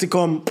lendemain, ça s'est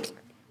comme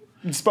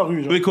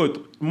disparu. Genre.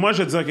 Écoute, moi, je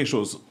vais te dire quelque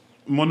chose.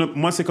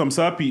 Moi, c'est comme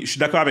ça, puis je suis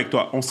d'accord avec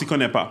toi. On s'y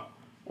connaît pas.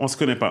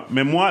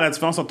 Mais moi, la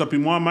différence entre toi et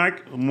moi,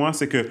 Marc,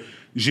 c'est que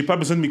j'ai pas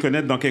besoin de m'y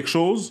connaître dans quelque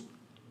chose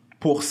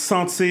pour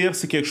sentir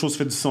si quelque chose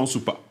fait du sens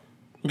ou pas.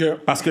 Ok.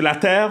 Parce que la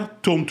Terre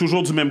tourne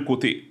toujours du même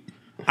côté.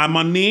 À un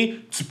moment donné,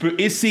 tu peux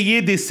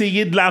essayer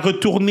de la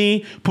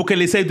retourner pour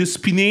qu'elle essaye de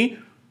spinner,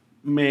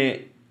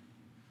 mais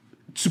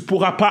tu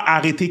pourras pas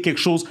arrêter quelque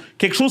chose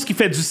qui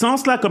fait du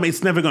sens, là, comme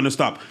it's never gonna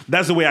stop.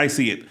 That's the way I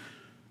see it.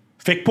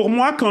 Fait que pour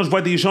moi, quand je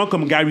vois des gens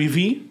comme Gary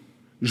Vee,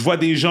 je vois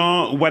des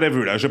gens,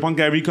 whatever, là, je prends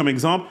Gary comme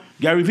exemple.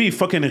 Gary Vee est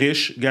fucking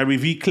riche. Gary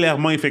Vee,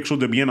 clairement, il fait quelque chose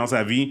de bien dans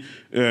sa vie,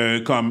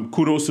 comme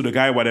kudos to the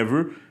guy,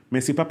 whatever. Mais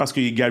c'est pas parce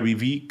qu'il est Gary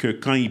Vee que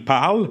quand il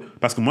parle,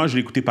 parce que moi, je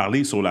l'ai écouté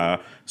parler sur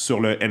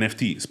le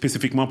NFT,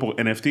 spécifiquement pour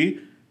NFT,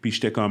 puis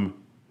j'étais comme,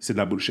 c'est de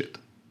la bullshit.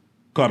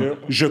 Comme,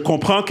 je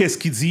comprends qu'est-ce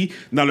qu'il dit,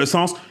 dans le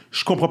sens,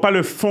 je comprends pas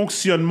le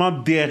fonctionnement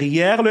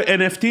derrière le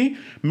NFT,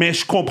 mais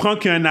je comprends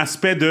qu'il y a un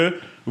aspect de,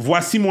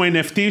 voici mon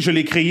NFT, je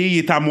l'ai créé, il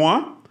est à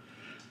moi,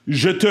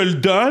 je te le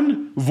donne,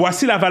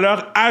 voici la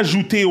valeur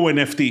ajoutée au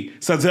NFT.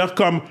 C'est-à-dire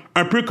comme,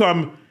 un peu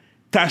comme,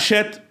 t'as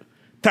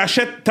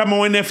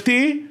mon NFT,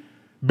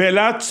 ben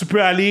là, tu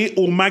peux aller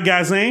au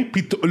magasin,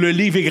 puis le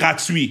livre est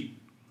gratuit.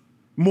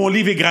 Mon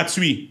livre est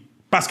gratuit,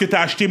 parce que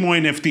t'as acheté mon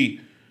NFT.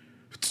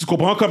 Tu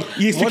comprends? Comme,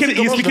 il expliquait...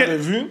 Moi, je l'avais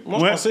vu.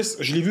 Moi, Ouais.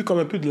 je l'ai vu comme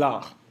un peu de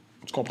l'art.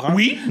 Tu comprends?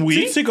 Oui.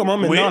 Tu sais comment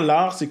maintenant, Oui.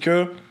 l'art, c'est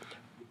que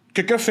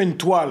quelqu'un fait une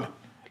toile.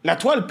 La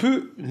toile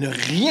peut ne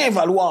rien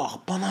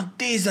valoir pendant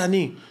des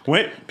années. Oui.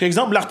 Par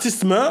exemple,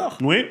 l'artiste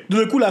meurt. Oui.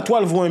 D'un coup, la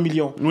toile vaut 1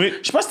 million. Oui.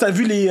 Je sais pas si t'as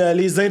vu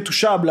les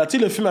Intouchables, là. Tu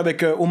sais, le film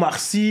avec Omar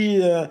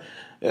Sy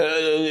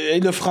et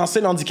le français,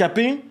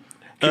 l'handicapé.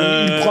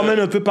 Il promène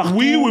un peu partout.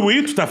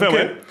 Oui, tout à fait, Ok.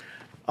 ouais.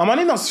 À un moment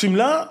donné, dans ce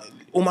film-là,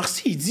 Omar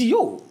Sy, il dit,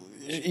 yo...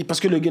 Parce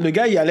que le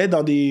gars, il allait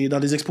dans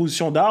des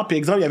expositions d'art, puis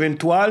exemple, il y avait une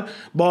toile,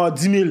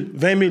 10 000,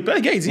 20 000. Puis là,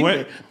 le gars, il dit, Ouais.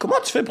 mais comment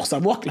tu fais pour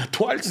savoir que la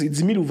toile, c'est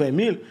 10 000 ou 20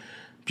 000?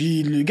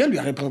 Puis le gars lui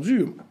a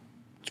répondu,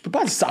 tu peux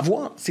pas le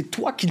savoir, c'est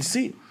toi qui le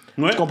sais.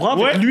 Ouais. Tu comprends?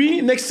 Fait Ouais. que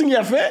lui, next thing il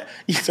a fait,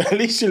 il est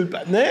allé chez le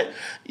patinet,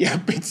 il a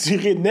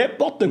peinturé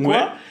n'importe quoi,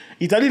 Ouais.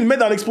 il est allé le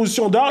mettre dans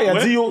l'exposition d'art, il a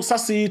Ouais. dit, yo, ça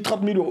c'est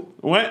 30 000 euros.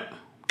 Ouais.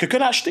 Quelqu'un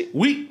l'a acheté.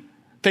 Oui.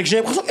 Fait que j'ai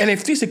l'impression que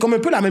NFT, c'est comme un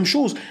peu la même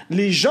chose.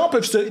 Les gens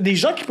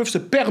qui peuvent se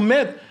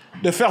permettre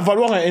de faire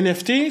valoir un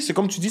NFT, c'est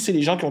comme tu dis, c'est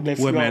les gens qui ont de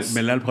l'influence. Ouais,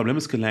 mais là, le problème,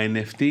 c'est que la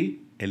NFT,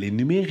 elle est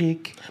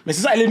numérique. Mais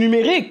c'est ça, elle est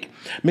numérique.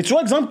 Mais tu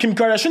vois, exemple, Kim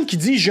Kardashian qui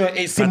dit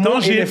c'est pas mon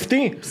tangible. NFT.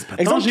 C'est pas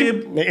Exemple,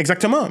 tangible. mais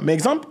exactement. Mais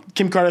exemple,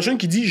 Kim Kardashian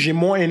qui dit j'ai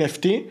mon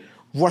NFT,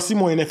 voici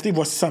mon NFT,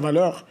 voici sa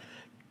valeur.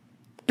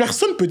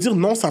 Personne peut dire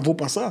non, ça vaut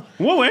pas ça.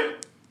 Ouais.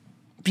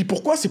 Puis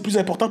pourquoi c'est plus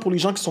important pour les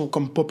gens qui sont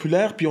comme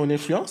populaires puis ont une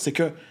influence, c'est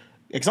que,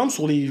 exemple,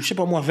 sur les, je sais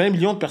pas moi, 20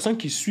 millions de personnes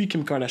qui suivent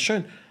Kim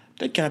Kardashian,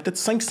 peut-être qu'il y en a peut-être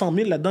 500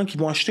 000 là-dedans qui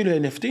vont acheter le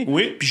NFT.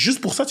 Oui. Puis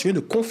juste pour ça, tu viens de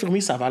confirmer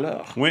sa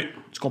valeur. Oui.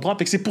 Tu comprends?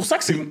 Fait que c'est pour ça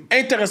que c'est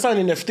intéressant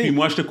un NFT. Puis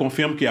moi, je te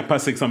confirme qu'il n'y a pas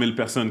 500 000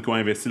 personnes qui ont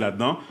investi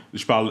là-dedans.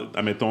 Je parle,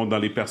 admettons, dans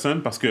les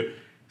personnes, parce que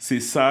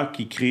c'est ça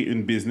qui crée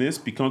une business.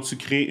 Puis quand tu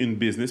crées une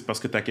business parce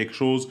que tu as quelque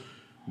chose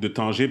de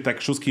tangible, tu as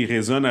quelque chose qui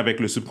résonne avec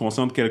le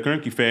subconscient de quelqu'un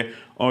qui fait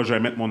 « Oh, je vais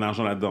mettre mon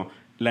argent là-dedans ».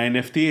 La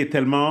NFT est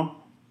tellement...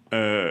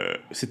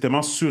 c'est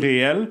tellement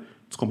surréel.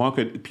 Tu comprends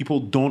que people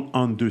don't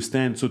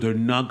understand, so they're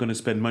not going to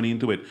spend money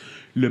into it.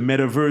 Le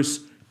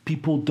metaverse,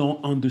 people don't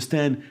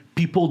understand.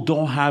 People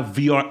don't have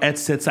VR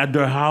headsets at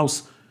their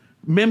house.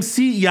 Même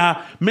si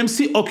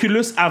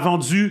Oculus a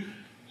vendu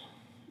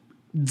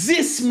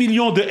 10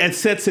 millions de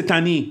headsets cette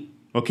année,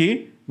 OK?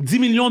 10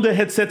 millions de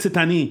headsets cette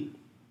année.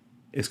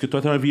 Est-ce que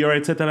toi, tu as un VR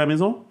headset à la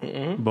maison?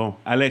 Bon.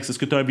 Alex, est-ce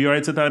que tu as un VR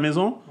headset à la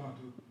maison?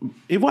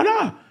 Et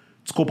voilà.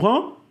 Tu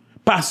comprends?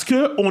 Parce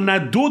qu'on a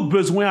d'autres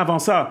besoins avant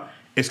ça.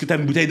 Est-ce que tu as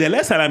une bouteille de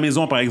lait à la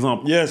maison, par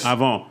exemple? Yes.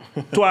 Avant.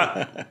 Toi,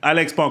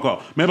 Alex, pas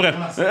encore. Mais bref.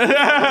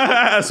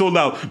 Sold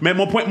out. Mais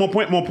mon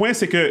point,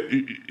 c'est que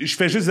je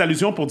fais juste des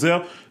allusions pour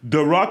dire The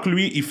Rock,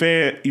 lui, il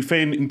fait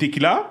une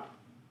tequila.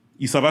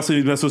 Il s'en va sur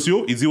les réseaux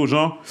sociaux. Il dit aux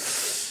gens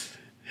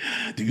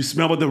Do you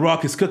smell what The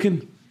Rock is cooking?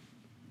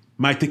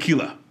 my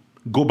tequila.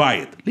 Go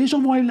buy it. Les gens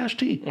vont aller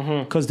l'acheter.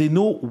 Because they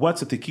know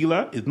what's a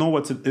tequila, they know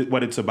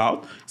what it's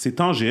about. C'est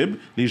tangible.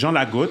 Les gens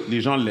la goûtent,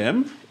 les gens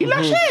l'aiment. Ils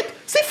l'achètent.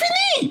 C'est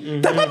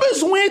fini. T'as pas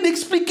besoin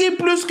d'expliquer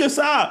plus que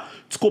ça.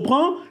 Tu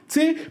comprends? Tu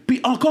sais?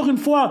 Puis encore une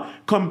fois,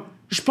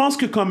 je pense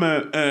que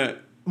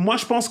moi,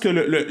 je pense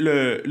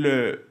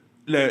que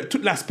tout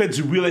l'aspect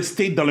du real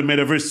estate dans le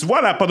metaverse, tu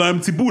vois, là, pendant un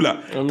petit bout, là,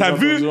 t'as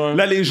vu,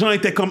 là, les gens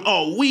étaient comme,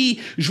 oh oui,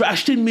 je vais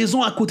acheter une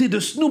maison à côté de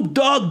Snoop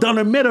Dogg dans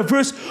le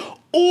metaverse.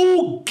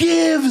 Who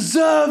gives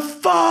a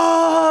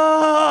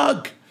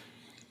fuck?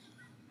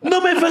 Non,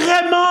 mais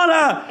vraiment,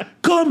 là,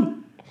 comme,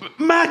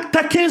 Mac,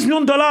 t'as 15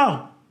 millions de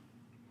dollars.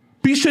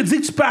 Puis je te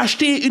dis que tu peux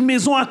acheter une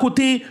maison à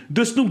côté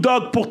de Snoop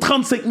Dogg pour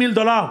 35 000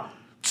 dollars.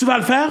 Tu vas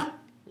le faire?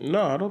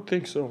 Non, I don't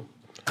think so.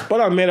 Pas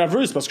dans le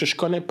metaverse parce que je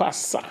connais pas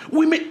ça.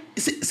 Oui, mais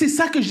c'est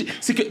ça que je dis.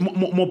 C'est que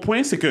mon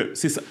point, c'est que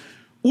c'est ça.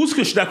 Où ce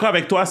que je suis d'accord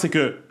avec toi, c'est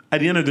que, at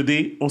the end of the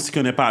day, on s'y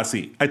connaît pas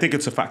assez. I think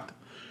it's a fact.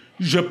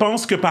 Je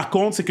pense que par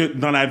contre, c'est que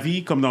dans la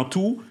vie, comme dans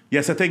tout, il y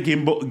a certains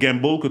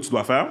gambles que tu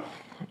dois faire.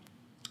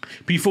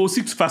 Puis il faut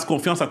aussi que tu fasses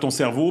confiance à ton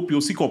cerveau, puis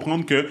aussi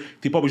comprendre que tu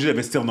n'es pas obligé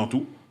d'investir dans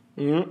tout.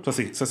 Ça,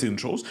 c'est une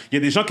chose. Il y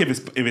a des gens qui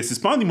investissent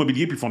pas en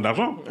immobilier puis ils font de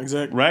l'argent.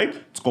 Exact. Right?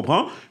 Tu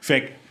comprends?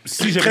 Fait que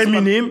si très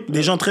minime,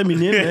 des gens très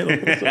minimes.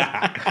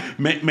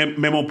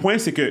 mais mon point,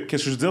 c'est que,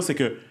 qu'est-ce que je veux dire, c'est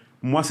que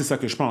moi, c'est ça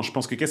que je pense. Je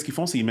pense que qu'est-ce qu'ils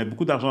font, c'est qu'ils mettent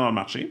beaucoup d'argent dans le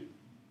marché.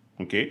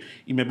 OK?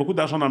 Ils mettent beaucoup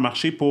d'argent dans le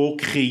marché pour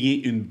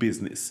créer une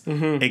business.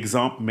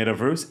 Exemple,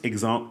 Metaverse,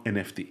 exemple,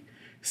 NFT.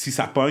 Si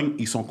ça pogne,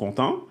 ils sont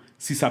contents.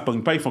 Si ça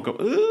pogne pas, ils font comme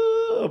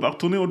on va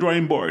retourner au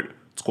drawing board.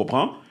 Tu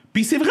comprends?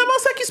 Puis c'est vraiment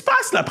ça qui se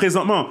passe là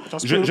présentement.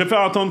 Je vais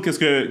faire entendre qu'est-ce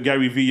que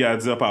Gary Vee a à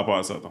dire par rapport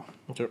à ça. Attends.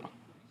 Okay.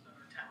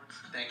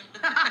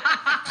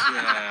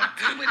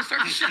 Good way to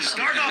start the show.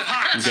 Start off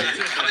hot.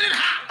 Coming in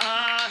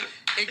hot.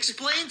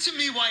 Explain to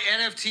me why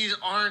NFTs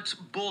aren't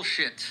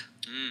bullshit.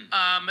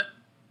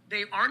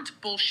 They aren't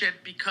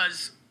bullshit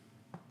because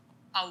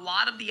a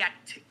lot of the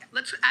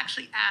let's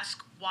actually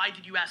ask, why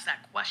did you ask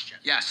that question?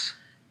 Yes.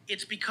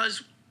 It's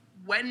because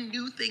when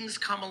new things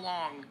come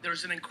along,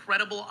 there's an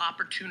incredible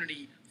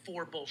opportunity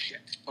for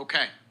bullshit.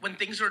 Okay. When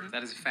things are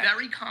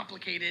very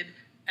complicated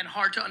and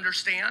hard to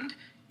understand,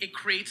 it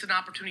creates an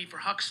opportunity for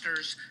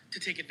hucksters to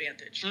take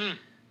advantage.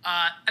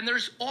 And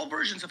there's all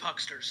versions of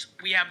hucksters.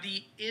 We have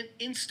the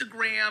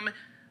Instagram,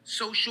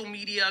 social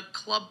media,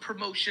 club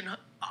promotion,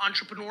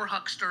 entrepreneur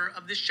huckster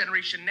of this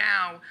generation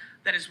now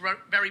that is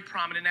very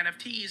prominent in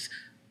NFTs.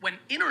 When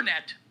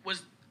internet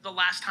was the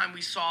last time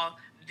we saw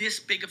this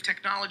big of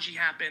technology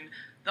happen,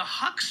 the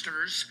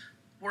hucksters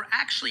were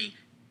actually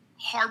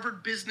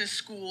Harvard Business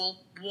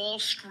School, Wall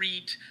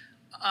Street,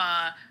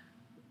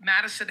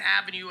 Madison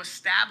Avenue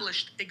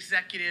established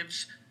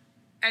executives.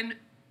 And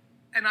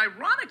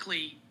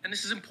ironically, and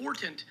this is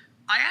important,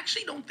 I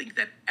actually don't think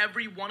that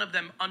every one of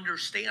them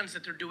understands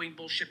that they're doing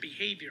bullshit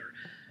behavior.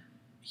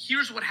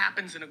 Here's what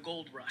happens in a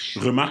gold rush.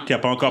 Remarque qu'il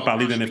n'a pas encore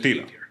parlé d'NFT,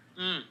 là.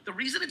 The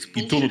reason it's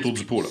Il tourne bullshit autour is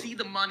du people pot, là. see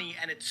the money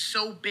and it's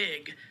so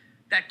big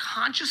that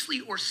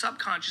consciously or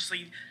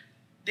subconsciously,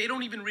 they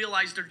don't even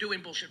realize they're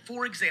doing bullshit.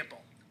 For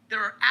example, there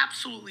are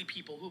absolutely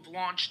people who've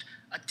launched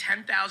a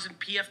 10,000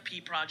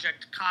 PFP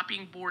project,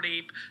 copying Bored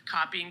Ape,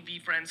 copying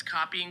VFriends,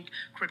 copying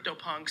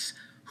CryptoPunks,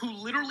 who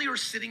literally are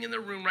sitting in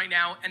their room right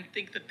now and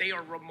think that they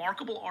are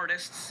remarkable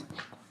artists,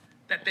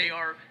 that they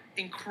are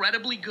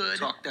incredibly good,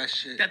 Talk that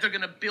shit. that they're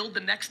going to build the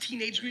next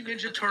Teenage Mutant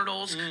Ninja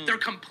Turtles. They're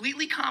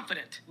completely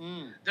confident.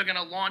 They're going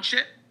to launch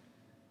it.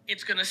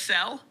 It's going to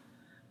sell.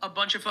 A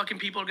bunch of fucking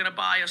people are going to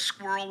buy a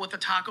squirrel with a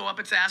taco up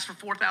its ass for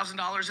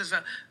 $4,000 as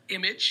a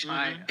image.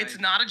 It's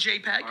not a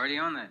JPEG. Already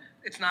on that.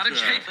 It's not a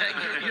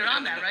JPEG. You're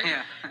on that, right?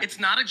 Yeah. It's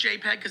not a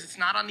JPEG because it's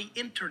not on the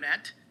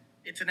internet.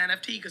 It's an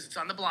NFT because it's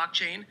on the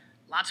blockchain.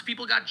 Lots of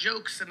people got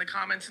jokes in the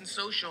comments and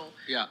social.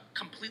 Yeah.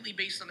 Completely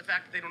based on the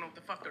fact that they don't know what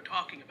the fuck they're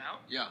talking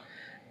about. Yeah.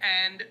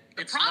 And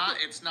the problem...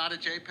 It's not a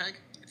JPEG?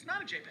 It's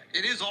not a JPEG.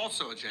 It is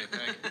also a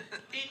JPEG.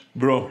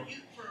 Bro,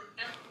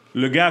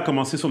 le gars a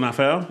commencé son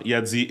affaire. Il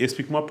a dit,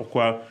 explique-moi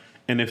pourquoi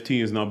NFT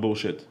is not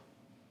bullshit.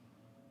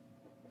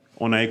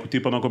 On a écouté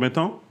pendant combien de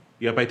temps?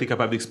 Il n'a pas été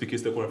capable d'expliquer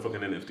c'était quoi un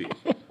fucking NFT.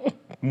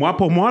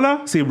 Pour moi,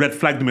 là, c'est red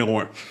flag numéro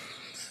 1.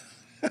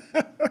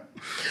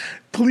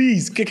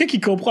 Please, quelqu'un qui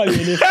comprend les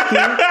NFT,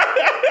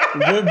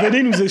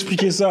 venez nous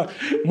expliquer ça.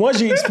 Moi,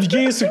 j'ai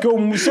expliqué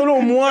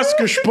selon moi, ce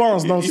que je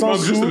pense, dans le Il sens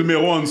manque juste le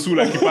numéro en dessous,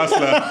 là, qui passe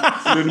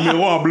là. Le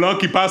numéro en blanc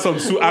qui passe en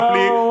dessous.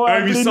 Appelez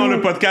ouais, 1-800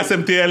 le podcast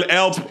MTL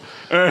Help.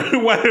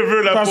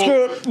 Whatever, là. Parce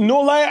que,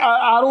 no lie,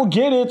 I don't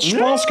get it. Je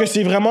pense que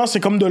c'est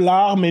comme de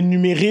l'art, mais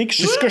numérique.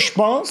 C'est ce que je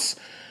pense.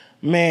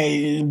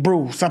 Mais,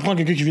 bro, ça prend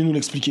quelqu'un qui vient nous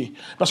l'expliquer.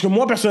 Parce que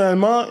moi,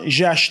 personnellement,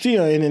 j'ai acheté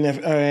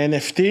un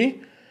NFT,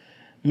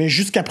 mais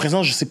jusqu'à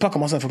présent, je sais pas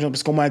comment ça fonctionne.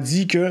 Parce qu'on m'a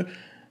dit que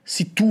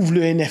si tu ouvres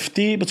le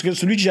NFT, parce que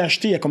celui que j'ai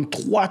acheté, il y a comme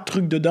 3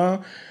 trucs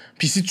dedans.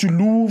 Puis si tu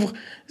l'ouvres,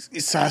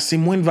 c'est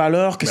moins de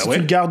valeur que si tu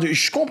le gardes.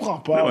 Je comprends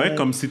pas. Ouais,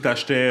 comme si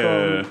t'achetais...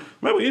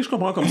 Ben oui, je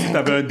comprends. Comme si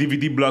t'avais un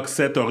DVD block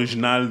set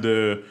original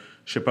de,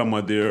 je sais pas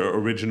moi, des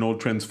Original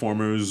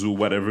Transformers ou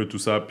whatever, tout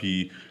ça,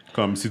 puis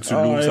Comme si tu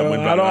loues, ça a moins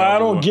de valeur. I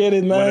don't get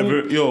it, man.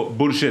 Whatever. Yo,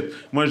 bullshit.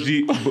 Moi, je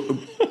dis...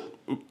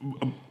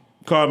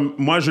 comme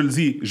moi, je le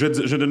dis,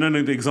 je donne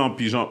un exemple,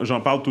 puis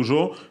j'en parle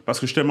toujours, parce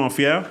que je suis tellement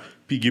fier,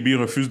 puis Gaby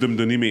refuse de me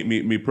donner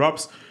mes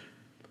props.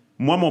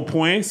 Moi, mon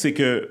point, c'est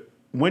que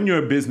when you're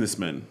a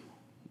businessman,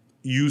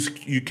 you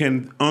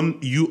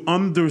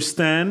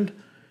understand...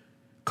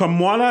 Comme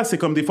moi, là, c'est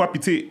comme des fois, puis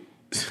tu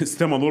sais, c'est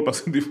tellement drôle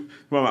parce que des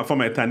fois, ma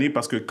femme est tannée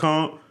parce que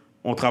quand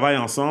on travaille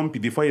ensemble,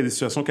 puis des fois, il y a des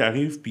situations qui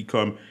arrivent, puis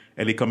comme,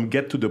 elle est comme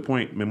get to the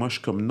point. Mais moi, je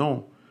suis comme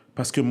non.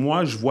 Parce que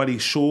moi, je vois les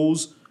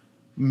choses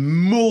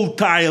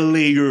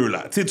multi-layer,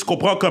 là. Tu sais, tu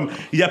comprends comme,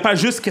 il n'y a pas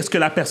juste qu'est-ce que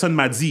la personne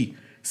m'a dit.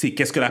 C'est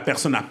qu'est-ce que la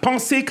personne a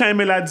pensé quand elle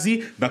me l'a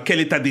dit, dans quel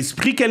état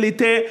d'esprit qu'elle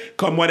était,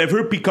 comme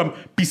whatever,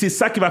 puis c'est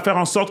ça qui va faire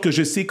en sorte que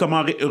je sais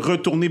comment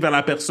retourner vers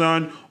la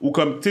personne, ou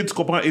comme, tu sais, tu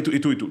comprends, et tout,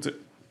 tu sais.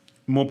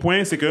 Mon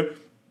point, c'est que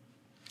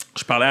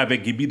je parlais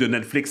avec Gaby de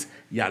Netflix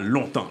il y a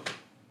longtemps,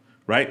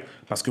 right?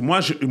 Parce que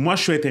moi, je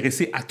suis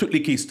intéressé à toutes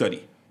les case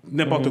studies,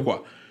 n'importe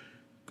quoi.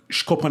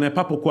 Je comprenais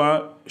pas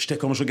pourquoi, je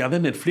regardais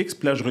Netflix,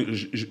 puis là,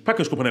 pas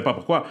que je comprenais pas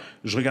pourquoi,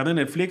 je regardais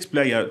Netflix, puis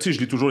là, tu sais, je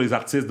lis toujours les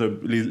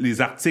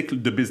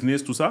articles de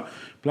business, tout ça.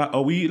 Puis là,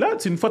 oui, là, tu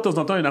sais, une fois de temps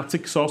en temps, un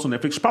article qui sort sur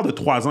Netflix, je parle de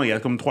 3 ans, il y a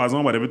comme 3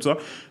 ans, whatever, tout ça,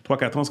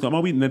 3-4 ans, c'est comme,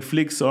 oui,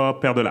 Netflix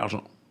perd de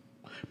l'argent.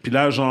 Puis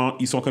là, genre,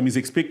 ils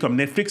expliquent, comme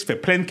Netflix fait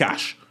plein de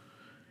cash,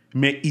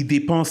 mais ils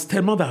dépensent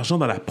tellement d'argent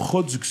dans la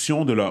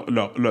production de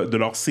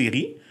leur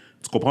série.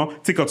 Tu comprends? Tu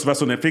sais, quand tu vas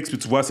sur Netflix, puis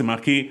tu vois, c'est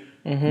marqué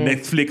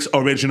Netflix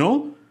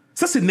Original.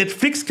 Ça, c'est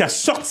Netflix qui a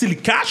sorti le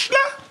cash,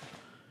 là.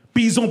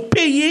 Puis ils ont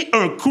payé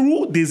un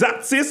crew, des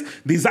artistes,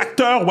 des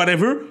acteurs,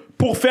 whatever,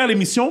 pour faire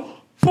l'émission,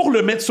 pour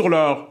le mettre sur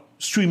leur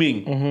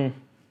streaming.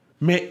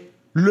 Mais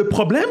le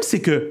problème,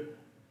 c'est que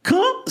quand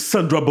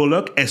Sandra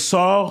Bullock, elle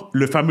sort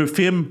le fameux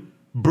film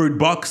Bird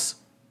Box,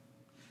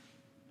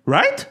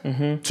 right?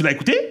 Tu l'as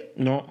écouté?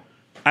 Non.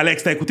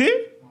 Alex, t'as écouté?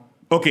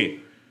 OK.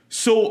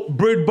 So,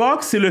 Bird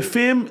Box, c'est le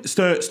film...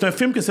 C'est un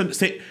film que...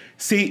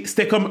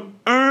 C'était comme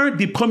un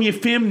des premiers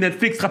films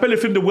Netflix. Tu te rappelles le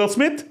film de Will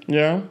Smith?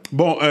 Yeah.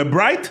 Bon,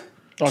 Bright?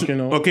 OK,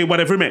 non. OK,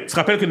 whatever, mais tu te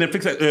rappelles que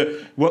Netflix...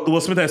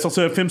 Will Smith avait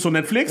sorti un film sur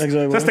Netflix?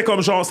 Exactement. Ça, c'était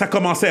comme genre... Ça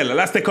commençait, là.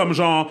 Là, c'était comme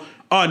genre...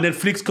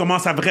 Netflix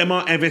commence à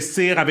vraiment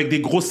investir avec des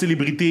grosses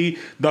célébrités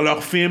dans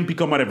leurs films, puis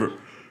comme whatever.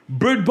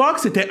 Bird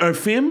Box, c'était un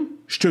film...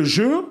 Je te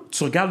jure,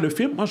 tu regardes le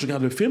film, moi je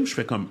regarde le film, je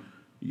fais comme,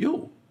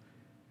 yo,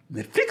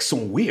 Netflix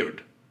sont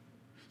weird.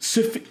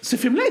 Ce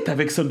film-là est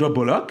avec Sandra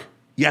Bullock,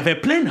 il y avait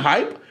plein de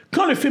hype.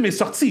 Quand le film est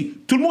sorti,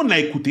 tout le monde l'a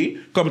écouté.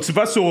 Comme tu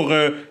vas sur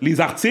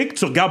les articles,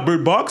 tu regardes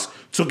Bird Box,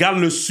 tu regardes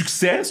le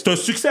succès, c'est un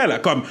succès là,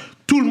 comme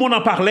tout le monde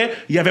en parlait,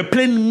 il y avait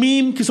plein de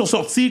memes qui sont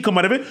sortis, comme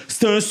whatever.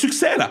 C'était un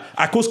succès là,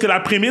 à cause que la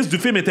prémisse du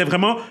film était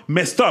vraiment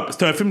messed up.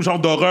 C'était un film genre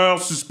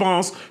d'horreur,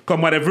 suspense,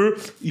 comme whatever.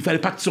 Il fallait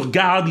pas que tu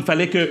regardes, il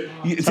fallait que...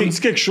 Ça me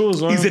dit quelque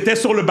chose, hein. Ils étaient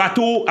sur le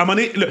bateau. À un moment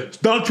donné,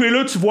 dans le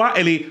trailer, tu vois,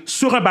 elle est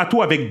sur un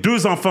bateau avec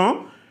 2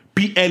 enfants,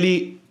 puis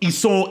ils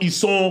sont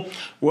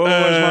Ouais,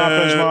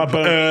 je m'en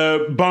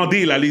rappelle.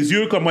 bandés là, les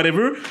yeux comme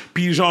whatever,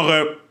 puis genre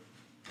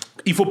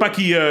il faut pas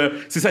qu'ils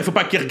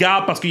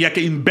regardent parce qu'il y a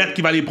une bête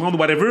qui va les prendre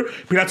whatever,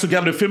 puis là tu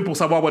regardes le film pour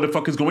savoir what the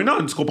fuck is going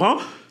on, tu comprends?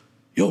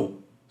 Yo,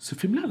 ce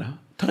film là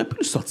t'aurais pu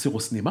le sortir au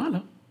cinéma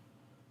là,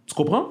 tu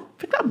comprends?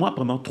 Fait que là moi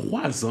pendant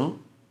 3 ans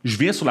je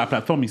viens sur la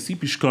plateforme ici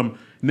puis je suis comme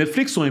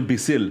Netflix sont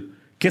imbéciles.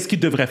 Qu'est-ce qu'ils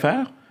devraient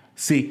faire?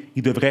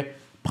 Ils devraient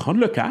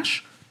prendre le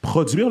cash,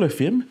 produire le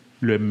film,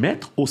 le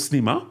mettre au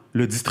cinéma,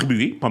 le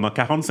distribuer pendant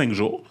 45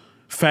 jours,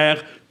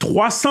 faire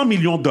 300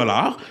 millions de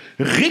dollars,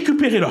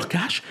 récupérer leur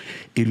cash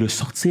et le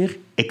sortir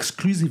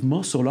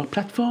exclusivement sur leur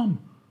plateforme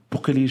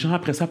pour que les gens,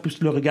 après ça,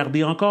 puissent le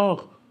regarder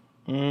encore.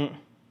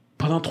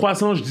 Pendant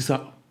 3 ans, je dis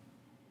ça.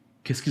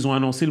 Qu'est-ce qu'ils ont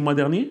annoncé le mois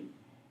dernier?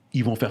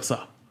 Ils vont faire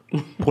ça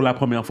pour la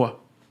première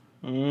fois.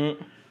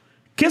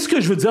 Qu'est-ce que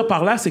je veux dire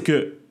par là? C'est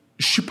que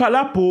je suis pas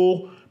là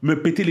pour me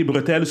péter les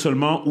bretelles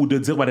seulement ou de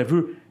dire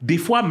whatever. Des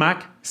fois, Mac,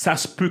 ça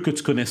se peut que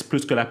tu connaisses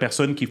plus que la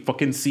personne qui est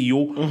fucking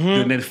CEO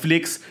de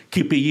Netflix, qui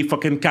est payé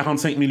fucking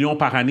 45 millions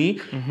par année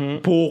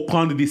pour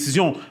prendre des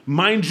décisions.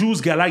 Mind you,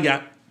 ce gars-là, il y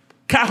a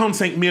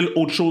 45 000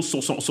 autres choses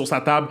sur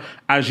sa table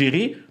à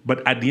gérer. But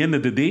at the end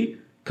of the day,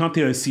 quand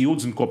tu es un CEO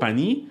d'une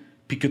compagnie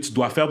puis que tu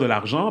dois faire de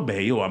l'argent, ben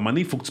yo, à un moment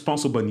donné, il faut que tu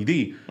penses aux bonnes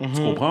idées. Tu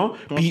comprends?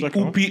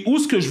 Puis où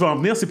ce que je veux en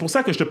venir, c'est pour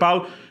ça que je te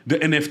parle de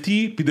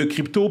NFT, puis de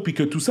crypto, puis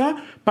que tout ça,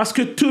 parce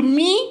que to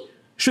me,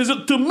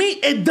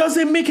 it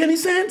doesn't make any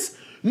sense.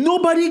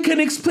 Nobody can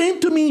explain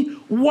to me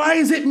why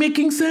is it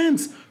making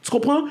sense. Tu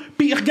comprends?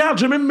 Puis regarde,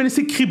 je vais même me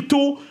laisser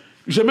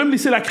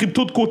la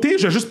crypto de côté,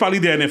 je vais juste parler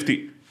des NFT.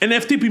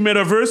 NFT puis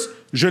Metaverse,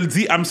 je le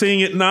dis, I'm saying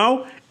it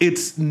now,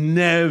 it's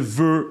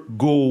never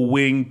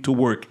going to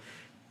work.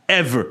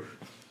 Ever.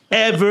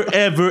 Ever,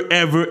 ever,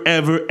 ever,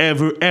 ever,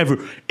 ever, ever.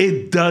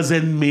 It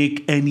doesn't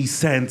make any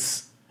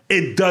sense.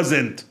 It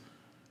doesn't.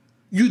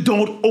 You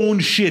don't own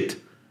shit.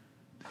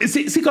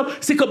 C'est comme...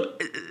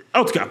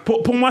 En tout cas,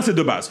 pour moi, c'est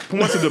de base.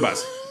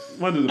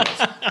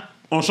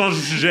 On change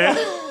de sujet,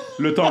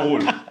 le temps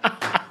roule.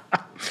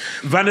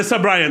 Vanessa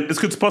Bryant, est-ce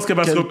que tu penses qu'elle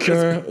va se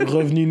Quelqu'un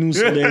revenu-nous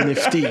sur les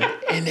NFT.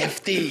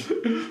 NFT.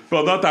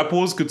 Pendant ta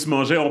pause que tu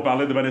mangeais, on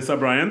parlait de Vanessa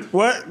Bryant.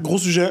 Ouais, gros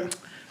sujet.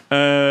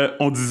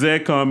 On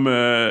disait comme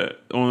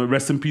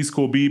Rest in Peace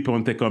Kobe, puis on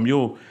était comme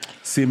yo,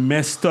 c'est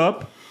messed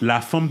up. La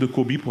femme de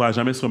Kobe pourra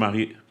jamais se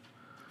remarier.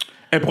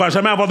 Elle pourra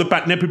jamais avoir de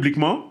partenaire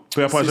publiquement,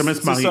 puis elle pourra jamais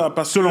se marier. C'est ça,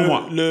 parce selon que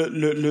moi.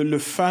 Le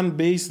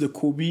fanbase de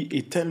Kobe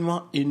est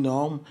tellement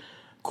énorme.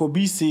 Kobe,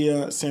 c'est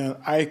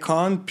un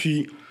icon,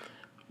 puis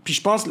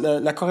je pense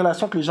la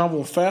corrélation que les gens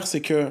vont faire,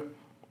 c'est que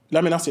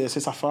là, maintenant, c'est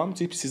sa femme,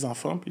 tu sais, puis ses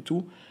enfants, puis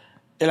tout.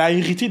 Elle a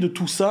hérité de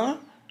tout ça.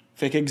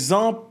 Fait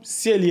qu'exemple,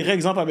 si elle irait,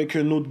 exemple, avec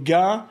un autre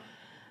gars,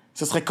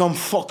 ce serait comme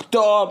fucked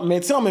up. Mais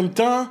tu sais, en même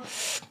temps,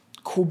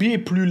 Kobe est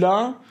plus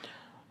là.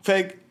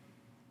 Fait que,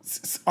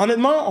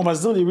 honnêtement, on va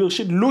se dire les real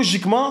shit.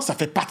 Logiquement, ça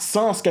fait pas de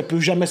sens qu'elle peut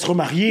jamais se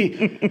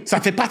remarier. Ça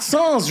fait pas de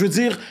sens. Je veux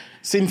dire,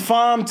 c'est une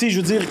femme, tu sais, je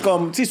veux dire,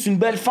 comme, tu sais, c'est une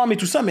belle femme et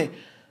tout ça, mais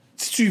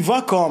si tu y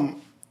vas comme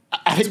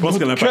avec Tu penses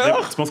votre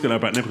cœur, qu'elle a un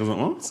partenaire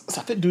présentement?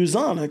 ça fait 2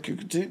 ans, là, que,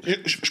 tu sais,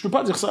 je peux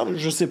pas dire ça,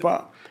 je sais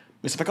pas.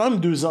 Mais ça fait quand même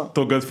 2 ans.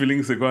 Ton gut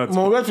feeling, c'est quoi?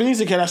 Mon gut feeling,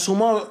 c'est qu'elle a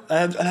sûrement...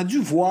 Elle a dû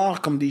voir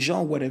comme des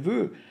gens,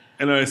 whatever.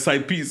 Elle a un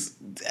side piece.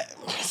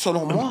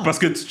 Selon moi. Parce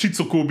que tu cheats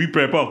sur Kobe,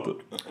 peu importe.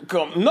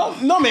 Comme,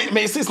 non,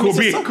 mais c'est Kobe,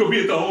 c'est ça. Kobe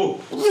est en haut.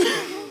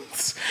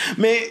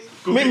 Mais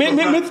Kobe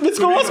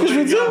tu comprends ce que je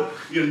veux dire?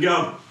 Il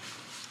regarde.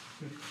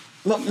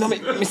 Non,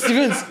 mais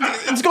Steven,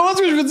 tu comprends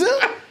ce que je veux dire?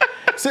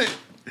 C'est...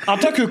 En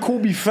tant que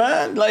Kobe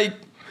fan, like...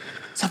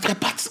 Ça ferait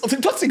pas de...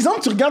 Toi, cet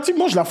exemple, tu regardes,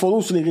 moi, je la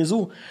follow sur les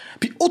réseaux.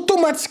 Puis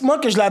automatiquement,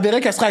 que je la verrais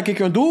qu'elle serait avec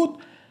quelqu'un d'autre,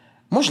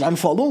 moi, je la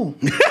unfollow.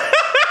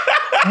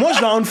 Moi,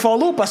 je la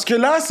unfollow parce que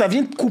là, ça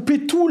vient de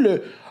couper tout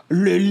le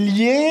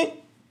lien.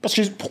 Parce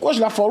que pourquoi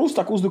je la follow, c'est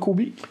à cause de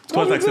Kobe.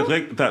 Toi,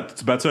 t'accepterais...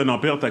 Tu bats-tu un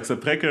empire,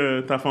 t'accepterais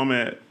que ta femme,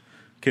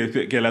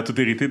 qu'elle a tout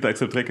hérité,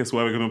 t'accepterais qu'elle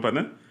soit avec un autre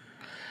partenaire?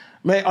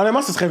 Mais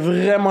honnêtement, ce serait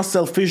vraiment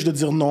selfish de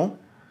dire non.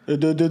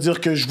 De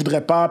dire que je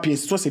voudrais pas, puis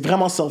ça, c'est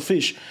vraiment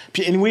selfish.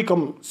 Puis anyway,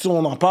 comme si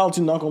on en parle,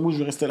 tu dis non, comme moi, je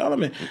vais rester là,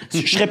 mais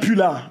je serais plus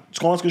là. Tu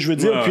comprends ce que je veux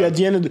dire? Ouais. Puis à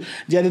the end of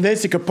the day,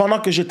 c'est que pendant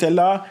que j'étais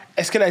là,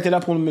 est-ce qu'elle a été là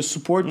pour me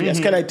support, puis est-ce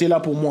qu'elle a été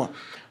là pour moi?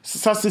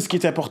 Ça, c'est ce qui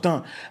est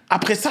important.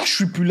 Après ça, je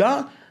suis plus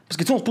là, parce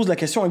que tu sais, on se pose la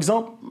question,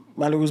 exemple,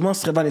 malheureusement,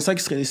 ce serait Vanessa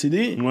qui serait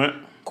décédée. Ouais.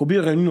 Kobe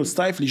aurait eu notre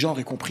staff, les gens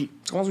auraient compris.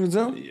 Tu comprends ce que je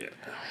veux dire?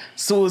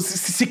 So,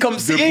 c'est comme...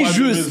 C'est Deux poids,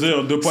 injuste.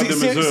 deux poids, deux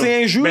mesures.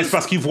 C'est injuste. Mais c'est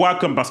parce qu'il voit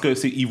comme... Parce que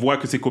il voit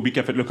que c'est Kobe qui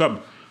a fait le cob.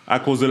 À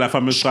cause de la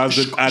fameuse phrase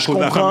de,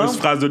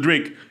 comprends.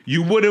 Drake.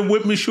 You wouldn't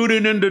whip me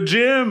shooting in the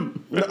gym.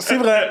 Non, c'est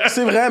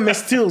vrai, mais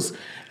still,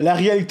 la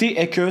réalité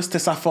est que c'était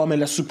sa femme, elle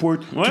la support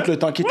tout le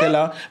temps qu'il était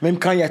là. Même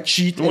quand il a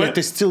cheat, elle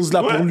était still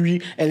là pour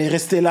lui. Elle est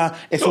restée là,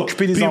 elle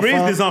s'occupait des enfants. Puis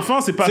raise des enfants,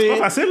 c'est pas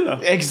facile, là.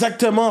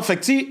 Exactement. Fait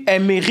que, tu sais,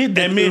 elle mérite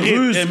d'être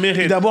heureuse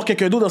et d'avoir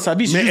quelqu'un d'autre dans sa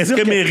vie. Mais est-ce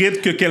qu'elle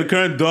mérite que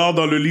quelqu'un dort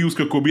dans le lit où ce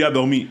que Kobe a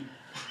dormi?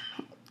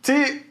 Tu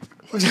sais...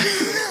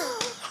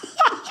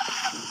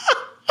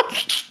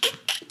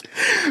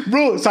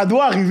 Bro, ça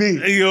doit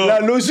arriver. Yo. La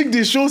logique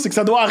des choses, c'est que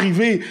ça doit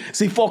arriver.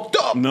 C'est fucked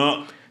up.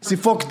 Non. C'est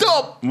fucked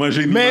up. Moi,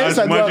 j'ai une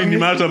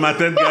image dans ma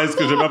tête, guys,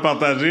 que je vais pas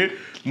partager.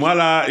 Moi,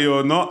 là,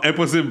 yo, non,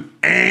 impossible.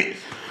 Ben,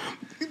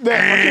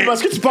 ok,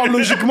 parce que tu parles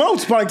logiquement ou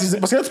tu parles avec tes...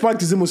 Parce que là, tu parles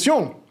avec tes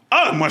émotions.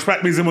 Ah, moi, je parle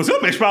avec mes émotions,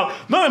 mais je parle...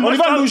 Non, mais moi, On y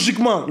va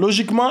logiquement.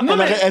 Logiquement,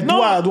 elle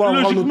doit avoir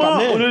notre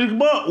partenaire.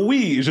 Logiquement,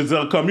 oui. Je veux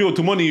dire, comme, yo,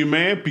 tout le monde est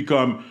humain, puis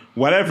comme,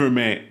 whatever,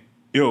 mais,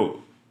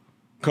 yo,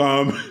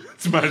 comme...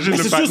 T'imagines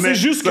le partenaire, c'est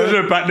juste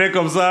que... un partenaire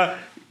comme ça.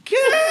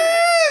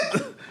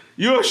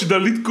 Yo, je suis dans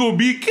le lit de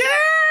Kobe.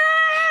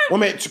 Ouais,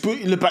 mais tu peux...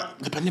 Le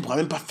partenaire pourra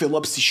même pas fill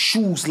up ses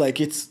shoes. Like,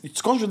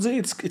 tu comprends ce que je veux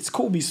dire? It's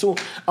Kobe. So,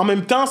 en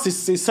même temps,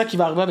 c'est ça qui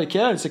va arriver avec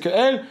elle. C'est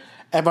qu'elle,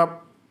 elle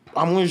va...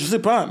 À moins, je sais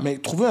pas, mais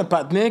trouver un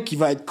partenaire qui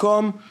va être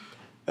comme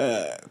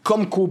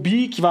Kobe,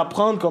 qui va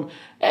prendre comme...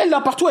 Elle,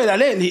 là, partout, elle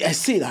allait, elle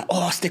sait, là,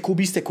 oh, c'était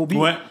Kobe.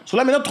 Ouais. So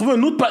là, maintenant, trouver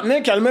un autre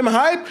partenaire qui a le même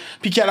hype,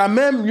 puis qui a la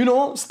même,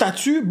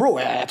 statut, bro,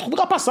 elle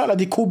trouvera pas ça, là,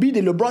 des Kobe,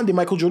 des LeBron, des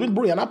Michael Jordan,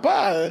 bro, il y en a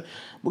pas.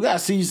 Regarde,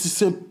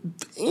 c'est un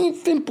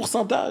infime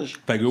pourcentage.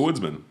 Tiger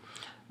Woods, man.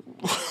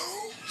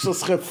 Ça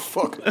serait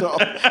fucked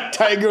up.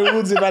 Tiger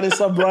Woods et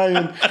Vanessa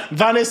Bryant.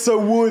 Vanessa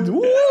Wood.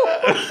 Woo!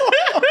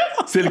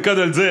 C'est le cas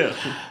de le dire.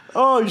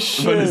 Oh,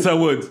 shit. Vanessa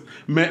Woods.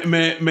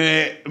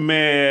 Mais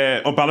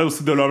on parlait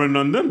aussi de Lauren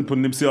London pour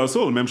Nipsey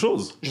Hussle, même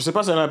chose. Je sais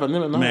pas si elle a un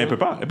partenaire maintenant. Mais elle peut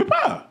pas.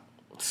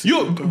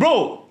 Yo,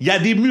 bro, il y a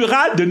des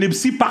murales de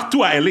Nipsey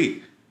partout à LA.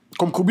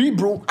 Comme Kobe,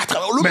 bro, à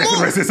travers le monde.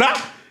 Mais c'est ça.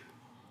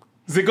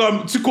 C'est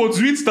comme, tu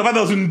conduis, tu t'en vas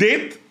dans une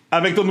date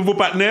avec ton nouveau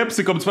partenaire, puis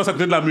c'est comme tu passes à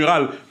côté de la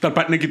murale. T'as le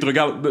partenaire qui te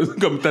regarde,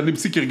 comme t'as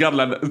Nipsey qui regarde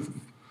la...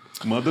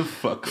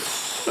 Motherfucker.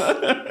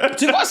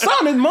 Tu vois, ça,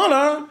 honnêtement,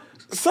 là,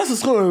 ça, ce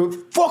serait un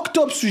fucked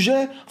up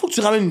sujet. Faut que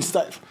tu ramènes une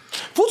staff.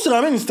 Faut que tu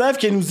ramènes une staff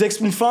qui nous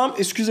explique, une femme,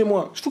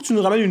 excusez-moi, faut que tu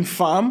nous ramènes une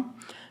femme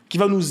qui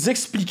va nous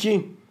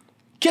expliquer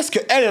qu'est-ce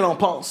qu'elle en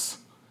pense.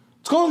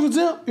 Tu comprends ce que je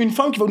veux dire? Une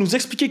femme qui va nous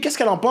expliquer qu'est-ce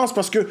qu'elle en pense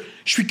parce que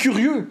je suis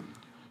curieux.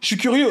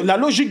 La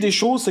logique des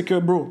choses, c'est que,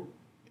 bro,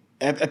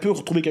 elle peut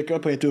retrouver quelqu'un,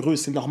 peut être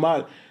heureuse, c'est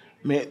normal.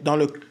 Mais dans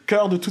le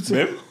cœur de toutes ces...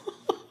 Même?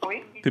 Oui.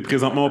 T'es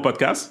présentement au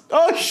podcast?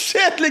 Oh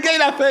shit, les gars,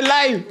 il a fait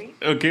live!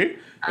 OK.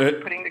 I'm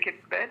putting the kids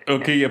to bed.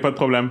 OK, il n'y a pas de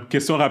problème.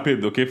 Question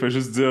rapide, OK? Fais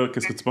juste dire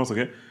qu'est-ce que tu penses, OK?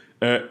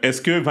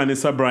 Est-ce que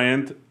Vanessa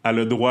Bryant a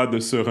le droit de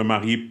se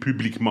remarier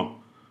publiquement?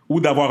 Ou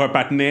d'avoir un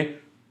partenaire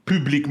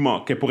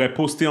publiquement, qu'elle pourrait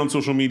poster en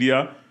social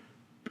media,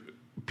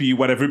 puis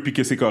whatever, puis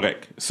que c'est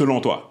correct,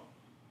 selon toi?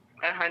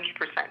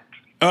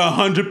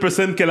 100%.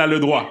 100% qu'elle a le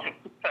droit.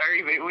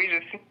 Sorry, mais oui, je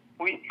sais.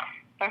 Oui,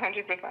 100%.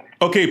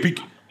 OK, puis...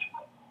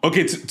 OK,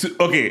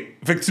 OK.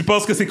 Fait que tu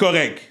penses que c'est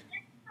correct?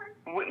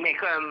 Oui, mais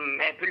comme,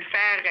 elle peut le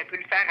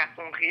faire à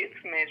son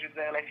rythme, mais je veux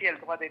dire, la fille a le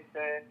droit d'être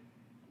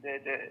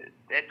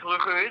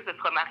heureuse, de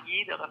se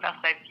remarier, de refaire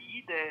sa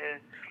vie,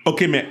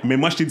 OK, mais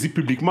moi, je t'ai dit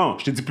publiquement.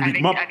 avec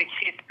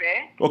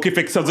respect. OK,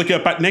 fait que ça veut dire qu'il y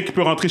a un partenaire qui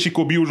peut rentrer chez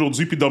Kobe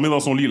aujourd'hui puis dormir dans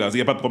son lit, là. Il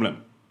n'y a pas de problème.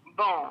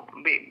 Bon,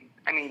 mais,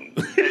 I mean...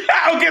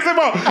 OK, c'est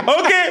bon.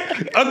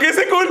 OK,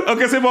 c'est cool.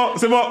 OK, c'est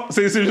bon.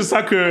 C'est juste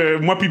ça que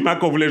moi puis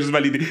Mac, on voulait juste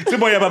valider. C'est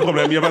bon, il n'y a pas de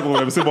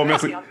problème. C'est bon,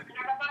 merci.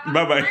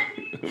 Bye-bye.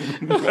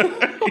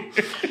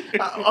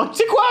 Oh, tu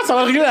sais quoi? Ça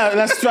va régler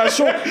la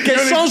situation. Qu'elle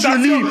change le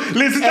lit.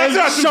 Elle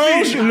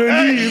change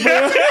le lit.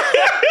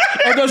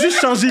 Elle doit juste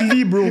changer le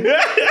lit, bro.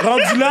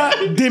 Rendu là,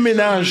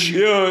 déménage.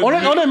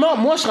 Honnêtement,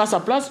 moi, je serais à sa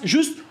place.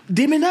 Juste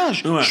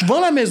déménage. Ouais. Je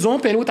vends la maison,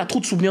 puis t'as trop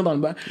de souvenirs dans le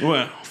bain.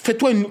 Ouais.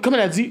 Fais-toi comme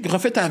elle a dit,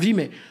 refais ta vie,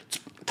 mais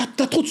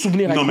t'as trop de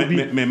souvenirs avec Non,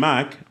 Kobe. mais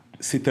Mac,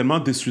 c'est tellement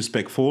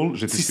disrespectful.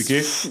 Je vais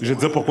t'expliquer. Je vais te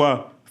dire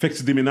pourquoi. Fait que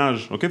tu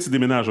déménages. OK? Tu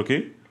déménages, OK?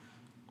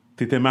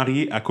 T'étais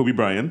marié à Kobe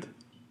Bryant.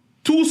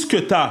 Tout ce que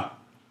t'as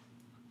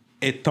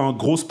est en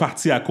grosse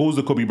partie à cause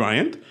de Kobe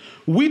Bryant.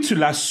 Oui, tu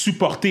l'as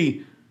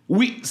supporté.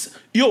 Oui.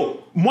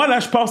 Yo, moi, là,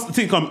 je pense... Tu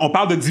sais, comme on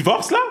parle de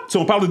divorce, là. Tu sais,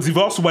 on parle de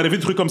divorce ou whatever,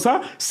 des trucs comme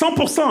ça.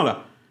 100%,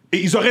 là. Et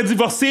ils auraient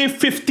divorcé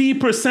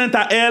 50%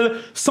 à elle,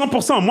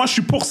 100%. Moi, je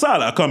suis pour ça,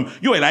 là. Comme,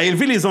 yo, elle a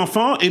élevé les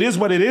enfants. It is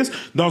what it is.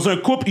 Dans un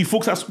couple, il faut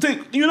que ça...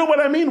 You know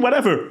what I mean?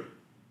 Whatever.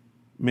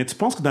 Mais tu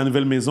penses que dans la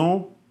nouvelle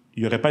maison,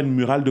 il n'y aurait pas une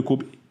murale de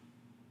Kobe?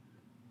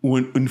 Ou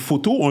une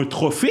photo, un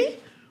trophée?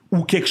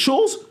 Ou quelque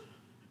chose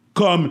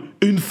comme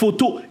une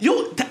photo. Yo,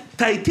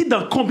 t'as été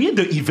dans combien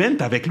de events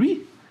avec lui?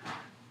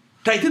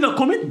 T'as été dans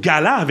combien de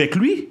galas avec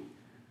lui?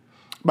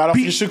 Ben alors,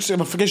 Puis- c'est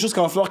quelque chose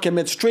qu'il va falloir qu'elle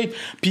mette straight.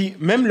 Puis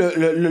même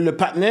le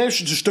partenaire,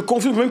 je te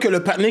confirme même que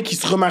le partenaire qui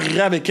se remarierait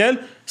avec elle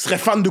serait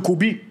fan de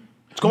Kobe. Tu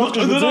comprends ce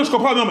que je veux dire? Non, je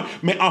comprends. Non,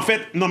 mais en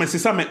fait, non, mais c'est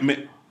ça.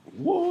 Mais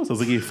wow, ça veut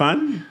dire qu'il est fan.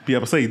 Puis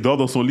après ça, il dort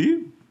dans son lit.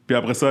 Puis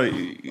après ça,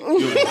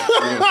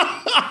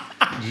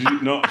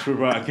 non, je peux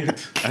pas.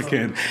 I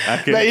can't.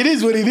 Ben, it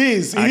is what it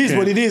is. I It is can't.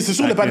 what it is. C'est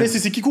sûr, I le partenaire, can't.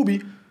 c'est qui Kobe?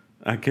 I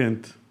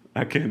can't.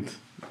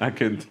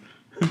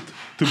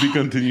 To be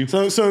continued.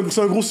 C'est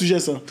un gros sujet,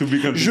 ça. To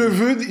be continued.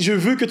 Je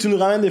veux que tu nous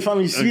ramènes des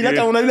femmes ici. Ok.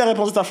 Là, on a eu la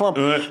réponse de ta femme.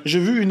 Ouais. Je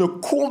veux une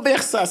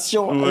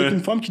conversation Ouais. avec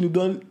une femme qui nous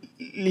donne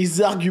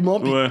les arguments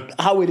puis Ouais.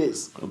 how it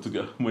is. En tout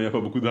cas, moi, il n'y a pas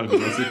beaucoup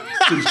d'arguments.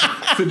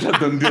 C'est déjà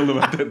done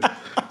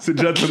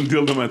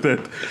deal dans ma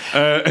tête.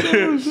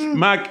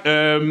 Mac,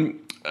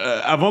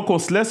 avant qu'on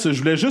se laisse, je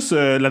voulais juste...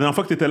 la dernière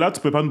fois que tu étais là,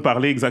 tu peux pas nous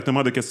parler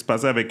exactement de ce qui se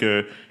passait avec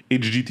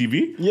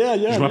HGTV. Yeah,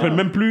 Je me rappelle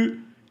même plus...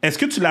 Est-ce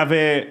que tu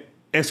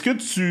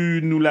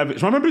nous l'avais...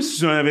 Je me rappelle plus si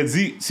tu m'avais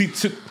dit...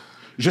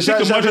 Je sais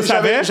que moi, je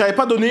savais. J'avais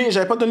pas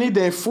donné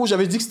d'infos.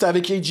 J'avais dit que c'était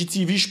avec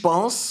AGTV, je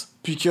pense.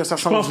 Puis que ça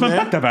s'en venait. pense même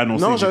pas que t'avais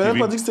annoncé Non, j'avais même AGTV.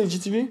 pas dit que c'était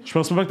AGTV. Je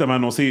pense même pas que tu avais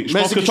annoncé. Je Mais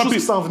pense c'est que quelque chose qui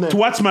s'en venait.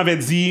 toi, tu m'avais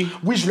dit...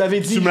 Oui, je l'avais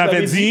dit. Tu me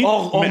l'avais dit,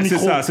 hors mais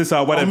micro. c'est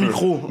ça, whatever.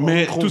 Hors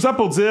Mais micro. tout ça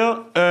pour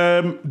dire,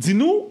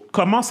 dis-nous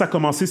comment ça a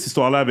commencé cette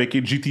histoire-là avec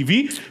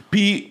HGTV,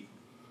 puis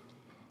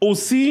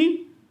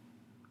aussi...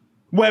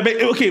 Ouais, ben,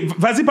 OK,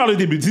 vas-y par le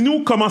début.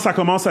 Dis-nous comment ça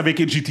commence avec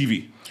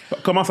HGTV.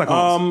 Comment ça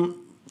commence?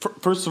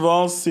 First of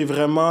all, c'est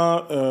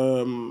vraiment...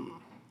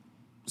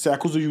 c'est à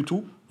cause de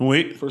YouTube,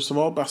 Oui. first of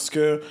all, parce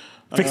que...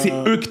 Fait que c'est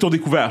eux qui t'ont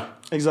découvert.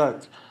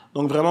 Exact.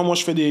 Donc vraiment, moi,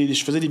 je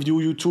faisais des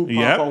vidéos YouTube par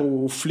Yep. rapport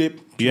au flip.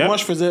 Puis Yep. moi,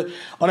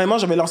 honnêtement,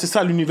 j'avais lancé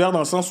ça à l'univers dans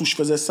le sens où je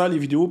faisais ça, les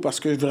vidéos, parce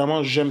que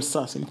vraiment, j'aime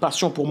ça. C'est une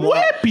passion pour moi.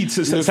 Ouais, puis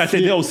ça Le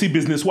t'aidait flip. aussi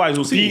business-wise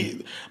aussi.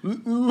 Puis,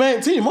 mais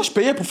tu sais, moi, je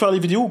payais pour faire les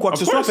vidéos ou quoi que Of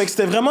ce soit. course. Fait que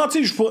c'était vraiment,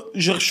 tu sais,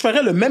 je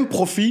ferais le même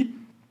profit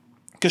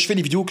que je fais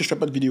des vidéos que je fais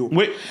pas de vidéos.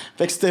 Oui.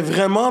 Fait que c'était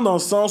vraiment dans le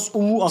sens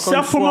où, encore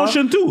une fois...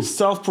 Self-promotion too.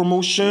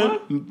 Self-promotion,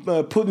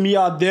 put me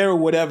out there or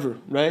whatever,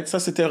 right? Ça,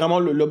 c'était vraiment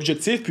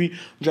l'objectif. Puis,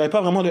 j'avais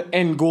pas vraiment de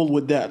end goal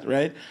with that,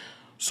 right?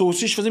 So,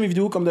 aussi, je faisais mes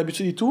vidéos comme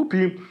d'habitude et tout.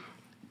 Puis,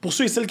 pour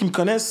ceux et celles qui me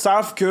connaissent,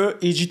 savent que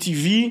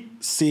AGTV,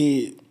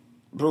 c'est...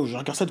 Bro, je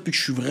regarde ça depuis que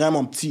je suis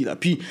vraiment petit, là.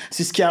 Puis,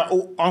 c'est ce qui a...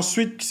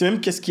 Ensuite, c'est même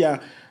qu'est-ce qui a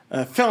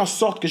fait en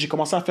sorte que j'ai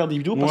commencé à faire des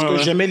vidéos parce Ouais, que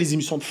ouais. j'aimais les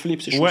émissions de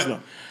flip, ces Ouais. choses-là.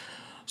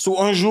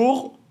 So, un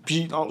jour,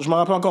 puis je me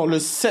rappelle encore, le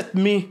 7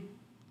 mai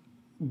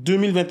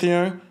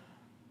 2021,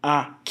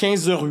 à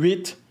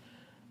 15h08,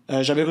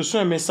 j'avais reçu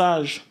un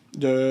message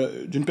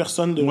d'une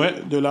personne Ouais.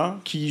 de là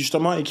qui,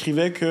 justement,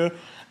 écrivait qu'elle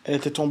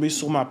était tombée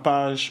sur ma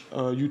page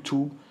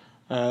YouTube,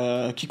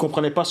 qui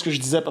comprenait pas ce que je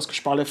disais parce que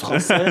je parlais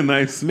français,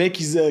 Nice. mais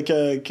qu'ils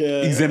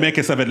Ils aimaient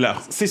que ça avait de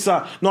l'art. c'est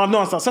ça.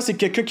 Non, ça c'est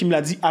quelqu'un qui me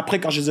l'a dit après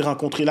quand je les ai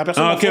rencontrés. La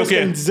personne, Ah, en fait, ok. ce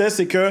qu'elle me disait,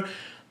 c'est que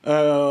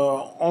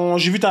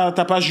J'ai vu ta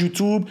page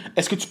YouTube,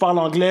 est-ce que tu parles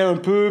anglais un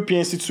peu, puis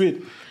ainsi de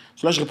suite.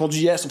 So là, j'ai répondu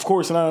yes, of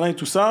course, et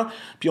tout ça.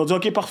 Puis on dit,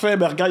 ok, parfait,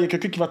 ben regarde, il y a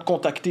quelqu'un qui va te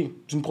contacter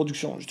d'une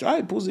production. Je dis, ah,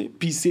 posez.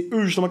 Puis c'est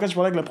eux, justement, quand je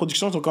parlais avec la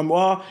production, ils sont comme,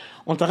 on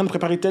est en train de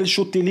préparer tel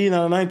show de télé,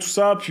 et tout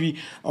ça. Puis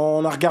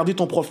on a regardé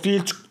ton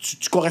profil,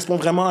 tu corresponds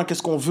vraiment à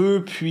ce qu'on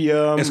veut. Puis.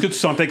 Est-ce que tu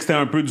sentais que c'était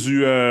un peu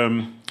du.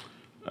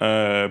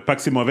 Pas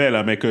que c'est mauvais,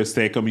 là, mais que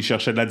c'était comme ils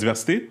cherchaient de la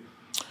diversité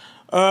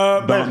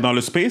dans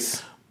le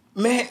space?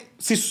 Mais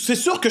c'est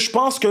sûr que je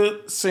pense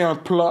que c'est un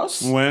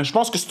plus. Ouais. Je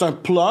pense que c'est un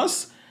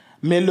plus.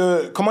 Mais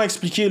comment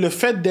expliquer, le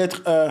fait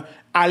d'être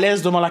à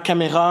l'aise devant la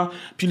caméra,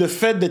 puis le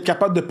fait d'être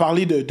capable de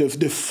parler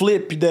de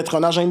flip, puis d'être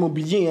un agent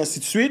immobilier et ainsi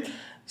de suite,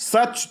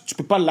 ça, tu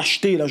peux pas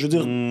l'acheter, là. Je veux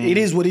dire, it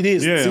is what it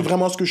is. Yeah. C'est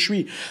vraiment ce que je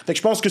suis. Fait que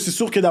je pense que c'est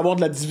sûr que d'avoir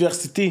de la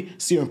diversité,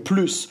 c'est un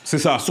plus. C'est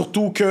ça.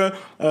 Surtout que,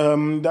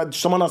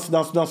 justement, dans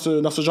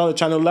ce genre de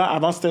channel-là,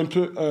 avant, c'était un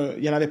peu...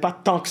 il y en avait pas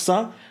tant que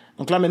ça.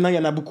 Donc là, maintenant, il y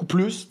en a beaucoup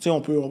plus. Tu sais,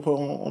 on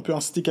peut en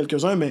citer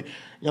quelques-uns, mais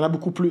il y en a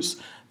beaucoup plus.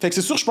 Fait que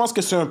c'est sûr, je pense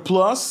que c'est un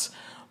plus.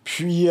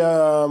 Puis,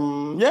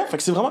 fait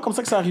que c'est vraiment comme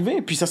ça que c'est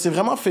arrivé. Puis ça s'est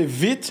vraiment fait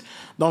vite,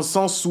 dans le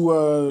sens où...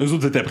 Eux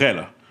autres étaient prêts,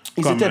 là.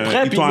 Ils étaient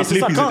prêts. Ils t'ont appelé,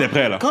 puis ils étaient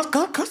prêts, là.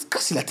 Quand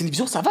c'est la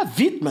télévision, ça va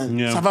vite, man.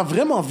 Yeah. Ça va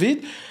vraiment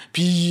vite.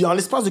 Puis, en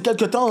l'espace de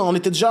quelques temps, on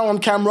était déjà on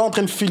camera en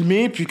train de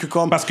filmer. Puis que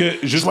comme... Parce que...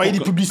 Je voyais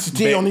des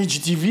publicités en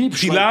HGTV.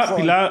 Puis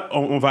là,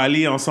 on va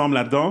aller ensemble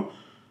là-dedans.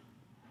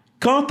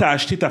 Quand t'as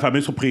acheté ta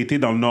fameuse propriété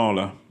dans le Nord,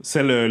 là,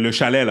 c'est le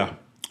chalet, là,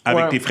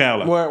 avec tes frères,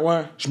 là.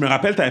 Ouais. Je me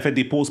rappelle, t'avais fait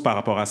des pauses par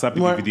rapport à ça,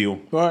 puis des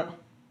vidéos. Ouais.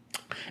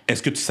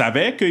 Est-ce que tu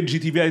savais que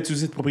GTV a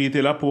utilisé cette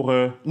propriété-là pour...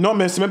 Non,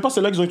 mais c'est même pas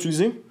celle-là qu'ils ont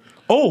utilisée.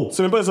 Oh!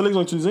 C'est même pas celle-là qu'ils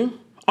ont utilisée.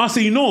 Ah,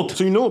 c'est une autre!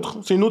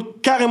 C'est une autre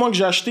carrément que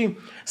j'ai achetée.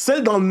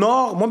 Celle dans le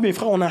Nord, moi et mes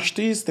frères, on a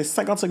acheté, c'était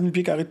 55 000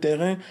 pieds carrés de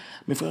terrain,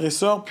 mes frères et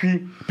sœurs,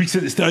 puis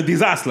c'était un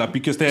désastre, là,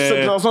 puis que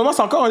c'était... en ce moment,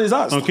 c'est encore un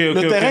désastre.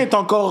 Le terrain est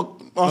encore...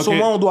 En ce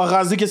moment, on doit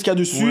raser qu'est-ce qu'il y a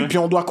dessus, puis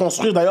on doit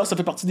construire. D'ailleurs, ça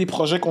fait partie des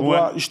projets qu'on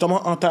doit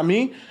justement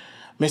entamer,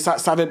 mais ça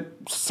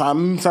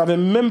avait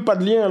même pas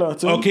de lien, là.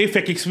 T'sais. OK,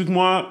 fait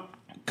qu'explique-moi,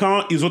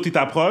 quand les autres, ils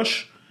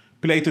t'approchent,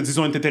 puis là, ils te disent,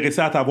 on est intéressés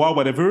à t'avoir,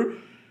 whatever...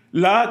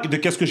 Là, de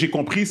qu'est-ce que j'ai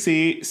compris,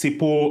 c'est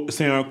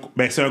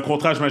un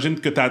contrat, j'imagine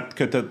que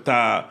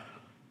t'as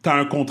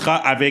un contrat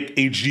avec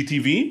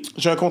HGTV.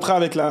 J'ai un contrat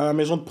avec la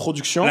maison de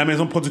production. La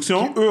maison de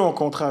production. Puis eux ont un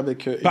contrat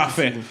avec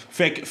Parfait.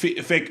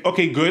 HGTV. Fait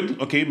OK, good.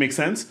 OK, make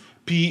sense.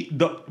 Puis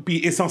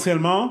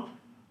essentiellement,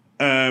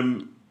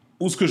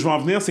 où ce que je veux en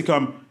venir, c'est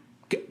comme,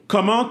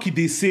 comment qu'ils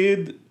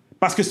décident...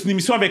 Parce que c'est une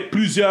émission avec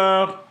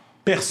plusieurs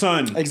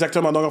personnes.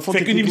 Exactement. Donc, en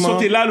fait, qu'une émission,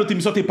 t'es là, l'autre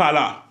émission, t'es pas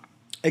là.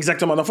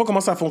 Exactement. Dans le fond,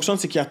 comment ça fonctionne,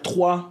 c'est qu'il y a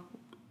 3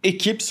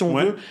 équipes, si on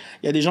veut.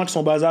 Il y a des gens qui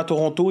sont basés à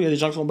Toronto, il y a des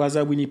gens qui sont basés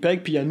à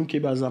Winnipeg, puis il y a nous qui est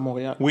basés à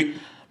Montréal. Oui.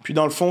 Puis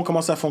dans le fond,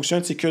 comment ça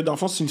fonctionne, c'est que dans le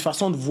fond, c'est une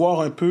façon de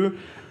voir un peu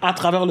à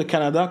travers le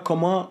Canada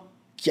comment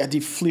il y a des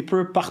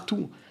flippers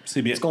partout.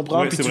 C'est bien. Tu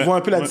comprends? Ouais, puis tu vrai. vois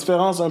un peu la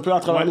différence un peu à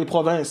travers les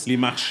provinces. Les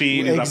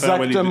marchés, les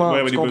Exactement.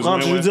 affaires. Tu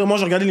comprends? Je veux dire, moi,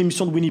 j'ai regardé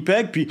l'émission de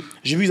Winnipeg, puis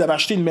j'ai vu, ils avaient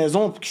acheté une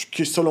maison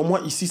que selon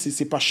moi, ici,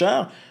 c'est pas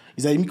cher.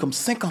 Ils avaient mis comme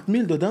 50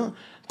 000 dedans.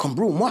 Comme,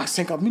 bro, moi, à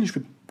 50 000, je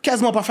peux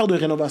quasiment pas faire de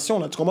rénovation,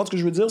 là. Tu comprends ce que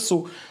je veux dire?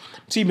 So,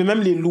 tu sais, mais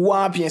même les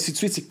lois, puis ainsi de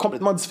suite, c'est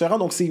complètement différent.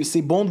 Donc,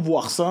 c'est bon de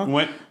voir ça.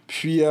 Ouais.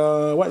 Puis,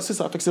 c'est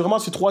ça. Fait que c'est vraiment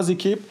ces 3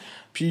 équipes.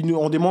 Puis, nous,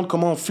 on démontre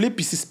comment on flippe.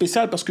 Puis, c'est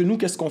spécial parce que nous,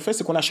 qu'est-ce qu'on fait?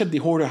 C'est qu'on achète des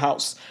hoarder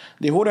house.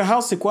 Des hoarder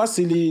house, c'est quoi?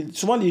 C'est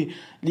souvent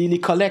les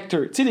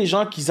collectors. Tu sais, les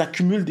gens qui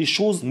accumulent des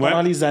choses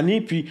pendant les années.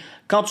 Puis,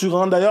 quand tu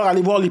rentres, d'ailleurs,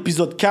 allez voir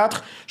l'épisode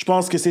 4. Je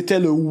pense que c'était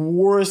le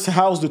worst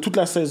house de toute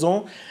la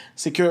saison.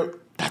 C'est que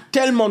t'as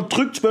tellement de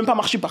trucs, tu peux même pas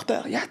marcher par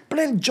terre. Il y a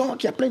plein de junk,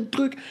 il y a plein de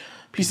trucs.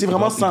 Puis c'est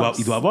vraiment ça.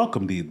 Il doit y avoir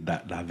comme de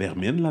la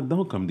vermine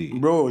là-dedans, comme des...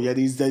 Bro, il y a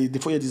des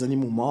fois, il y a des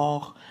animaux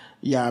morts.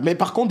 Mais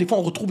par contre, des fois,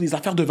 on retrouve des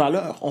affaires de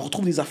valeur. On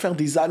retrouve des affaires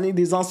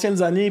des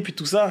anciennes années, puis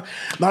tout ça.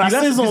 Dans la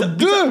saison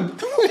 2,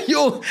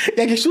 yo, il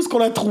y a quelque chose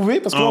qu'on a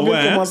trouvé, parce qu'on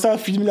vient de commencer à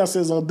filmer la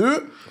saison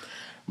 2.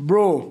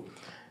 Bro,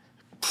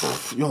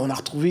 on a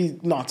retrouvé...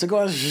 Non, tu sais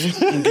quoi?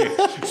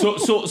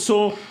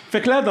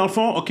 Fait que là, dans le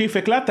fond, OK,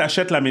 fait que là,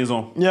 t'achètes la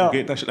maison. Yeah.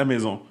 OK, t'achètes la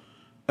maison.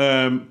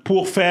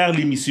 Pour faire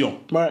l'émission.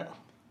 Ouais.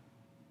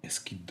 Est-ce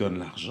qu'ils te donnent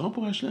l'argent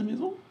pour acheter la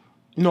maison?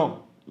 Non.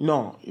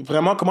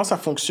 Vraiment, comment ça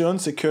fonctionne,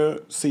 c'est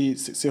que c'est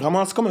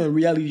vraiment... C'est comme un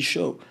reality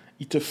show.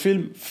 Ils te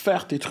filment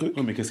faire tes trucs.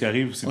 Oui, mais qu'est-ce qui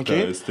arrive si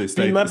Okay.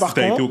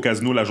 t'as été au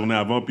casino la journée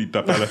avant puis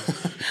t'as pas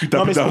plus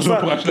d'argent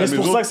pour acheter la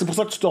maison? C'est pour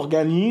ça que tu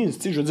t'organises.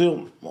 Tu sais, je veux dire,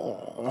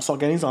 on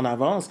s'organise en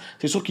avance.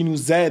 C'est sûr qu'ils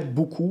nous aident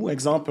beaucoup.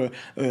 Exemple,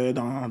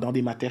 dans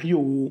des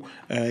matériaux.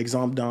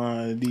 Exemple,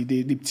 dans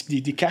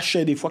des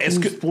cachets, des fois,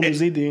 pour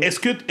nous aider. Est-ce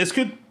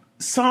que,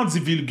 sans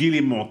divulguer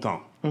les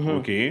montants,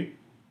 OK,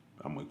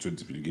 à moins que tu aies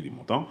divulgué les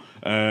montants,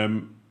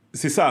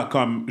 c'est ça,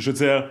 comme, je veux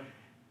dire,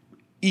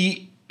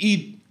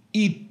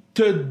 il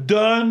te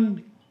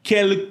donne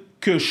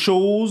quelque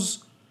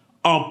chose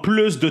en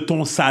plus de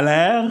ton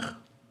salaire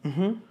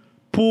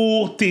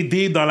pour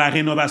t'aider dans la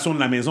rénovation de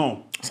la maison.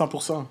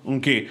 100%.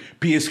 OK.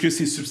 Puis est-ce que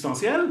c'est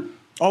substantiel?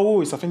 Oh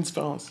oui, ça fait une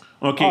différence.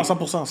 OK.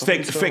 100%.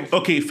 Fait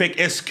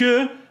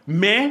que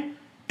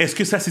est-ce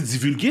que ça s'est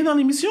divulgué dans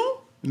l'émission?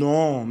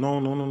 Non.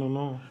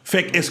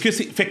 Fait que, est-ce que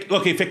c'est... Fait que,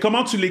 OK, fait que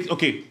comment tu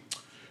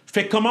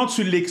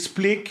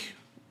l'expliques...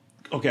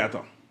 OK,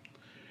 attends.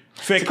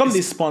 Fait C'est comme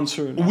des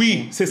sponsors.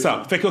 Oui, c'est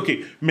ça. Fait que, OK.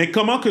 Mais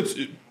comment que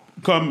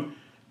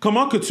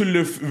tu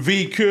le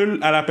véhicules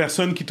à la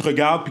personne qui te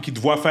regarde puis qui te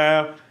voit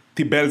faire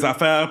tes belles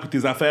affaires puis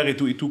tes affaires et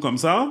tout comme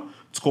ça?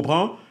 Tu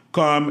comprends?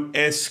 Comme,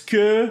 est-ce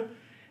que...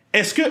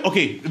 OK,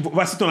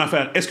 voici ton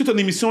affaire. Est-ce que ton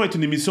émission est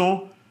une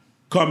émission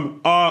comme,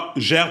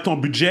 gère ton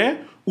budget,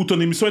 ou ton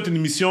émission est une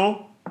émission,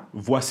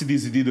 voici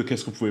des idées de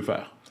qu'est-ce que vous pouvez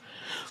faire?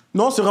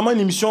 Non, c'est vraiment une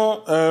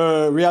émission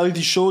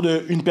reality show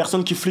d'une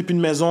personne qui flippe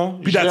une maison.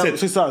 Puis that's it.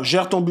 C'est ça.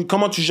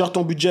 Comment tu gères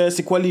ton budget?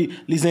 C'est quoi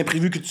les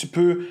imprévus que tu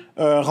peux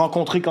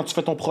rencontrer quand tu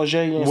fais ton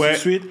projet et ainsi de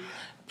suite.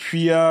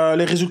 Puis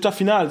les résultats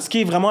finaux. Ce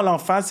qui est vraiment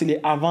l'emphase, c'est les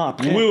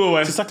avant-après. Oui.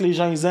 C'est ça que les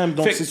gens ils aiment.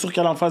 Donc c'est sûr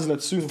qu'il y a l'emphase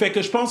là-dessus. Fait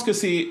que je pense que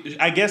c'est...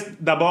 I guess,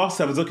 d'abord,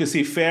 ça veut dire que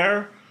c'est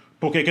fair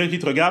pour quelqu'un qui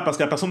te regarde, parce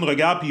que la personne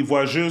regarde puis il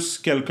voit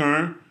juste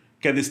quelqu'un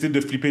qui a décidé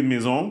de flipper une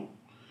maison.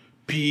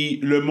 Puis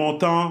le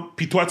montant...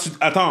 Puis toi,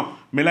 attends,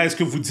 mais là, est-ce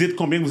que vous dites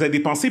combien vous avez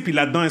dépensé? Puis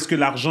là-dedans, est-ce que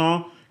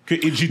l'argent que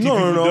HGTV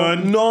vous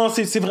donne... Non,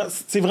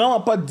 c'est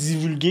vraiment pas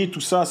divulgué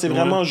tout ça. C'est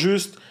vraiment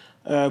juste...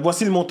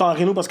 voici le montant en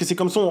Réno, parce que c'est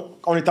comme ça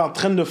on est en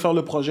train de faire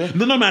le projet.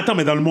 Non, mais attends,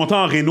 mais dans le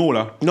montant en Réno,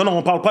 là... Non,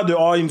 on parle pas de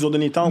ils nous ont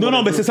donné tant.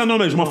 Non, mais c'est ça,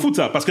 mais je m'en fous de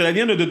ça. Parce que la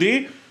ligne de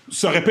 2D,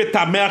 ça aurait pu être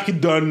ta mère qui te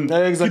donne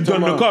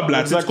le cob,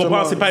 là. Tu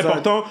comprends? C'est pas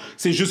important.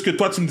 C'est juste que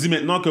toi, tu me dis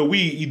maintenant que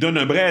oui, il donne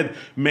un bread,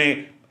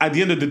 mais à the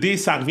end of the day,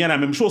 ça revient à la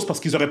même chose parce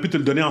qu'ils auraient pu te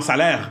le donner en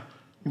salaire.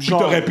 Puis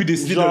t'aurais pu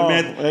décider de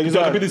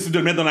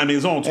le mettre dans la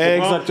maison. Tu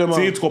comprends? Exactement.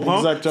 Tu comprends?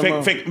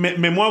 Exactement.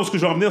 Mais moi, où ce que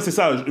je veux en venir, c'est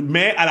ça.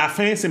 Mais à la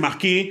fin, c'est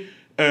marqué...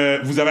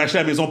 vous avez acheté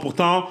la maison pour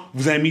tant,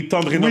 vous avez mis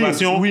tant de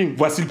rénovation,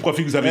 voici le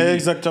profit que vous avez mis.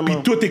 Exactement. Puis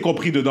tout est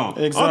compris dedans.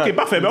 Exact. OK,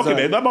 parfait. Exact.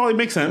 OK, d'abord, it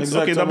makes sense.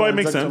 Exactement. OK, d'abord, it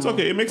makes Exactement. sense. OK,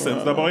 it makes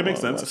sense. D'abord, it makes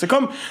sense. C'est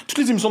comme toutes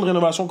les émissions de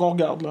rénovation qu'on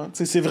regarde, là.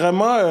 T'sais, c'est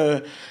vraiment...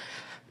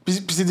 Puis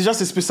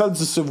c'est spécial de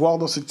se voir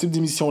dans ce type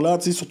d'émission-là,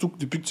 surtout que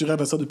depuis que tu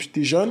rêves à ça depuis que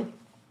t'es jeune.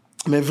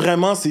 Mais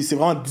vraiment, c'est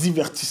vraiment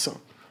divertissant.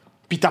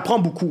 Puis t'apprends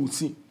beaucoup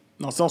aussi.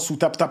 Dans le sens où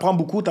t'apprends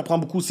beaucoup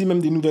aussi, même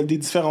des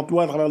différentes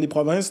lois à travers les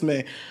provinces.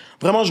 Mais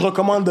vraiment, je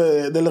recommande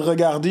de le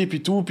regarder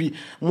puis tout. Puis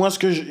moi, ce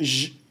que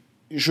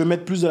je veux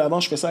mettre plus de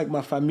l'avant, je fais ça avec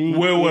ma famille,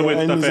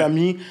 et mes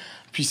amis.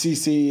 Puis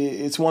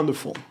it's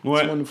wonderful. Ouais.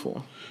 It's wonderful.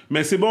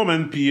 Mais c'est bon,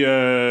 man. Puis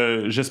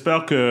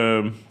j'espère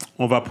que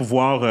on va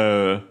pouvoir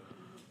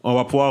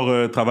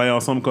travailler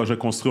ensemble quand je vais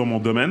construire mon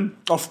domaine.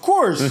 Of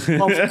course. You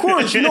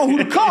know who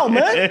to call,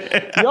 man.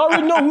 You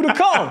already know who to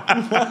call.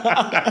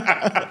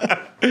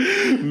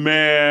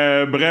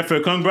 Mais bref,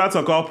 congrats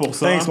encore pour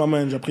ça. Thanks, my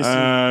man, j'apprécie.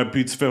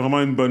 Puis tu fais vraiment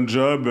une bonne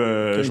job.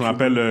 Je me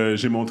rappelle,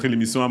 j'ai montré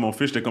l'émission à mon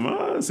fils. J'étais comme,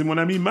 c'est mon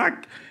ami Mac.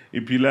 Et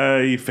puis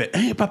là, il fait,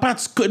 hey, papa,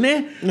 tu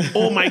connais?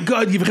 Oh my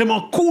God, il est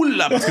vraiment cool,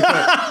 là.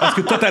 Parce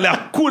que toi, t'as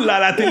l'air cool, là, à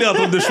la télé, en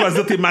train de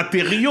choisir tes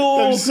matériaux.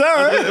 Comme ça,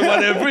 hein?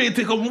 Whatever. Et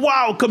t'es comme,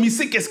 wow, comme il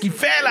sait qu'est-ce qu'il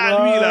fait,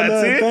 là, lui,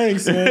 là, tu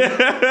sais.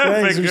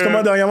 Thanks.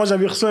 Justement, dernièrement,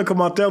 j'avais reçu un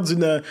commentaire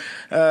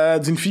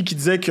d'une fille qui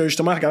disait que,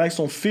 justement, elle regardait avec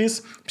son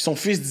fils, puis son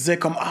fils disait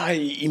comme,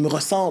 il me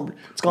ressemble.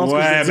 Tu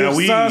comprends ce que je veux dire?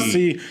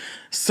 Oui.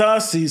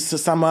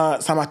 Ça m'a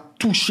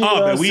touché.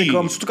 Ben oui. C'est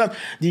comme, surtout quand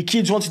des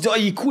kids, tu dis,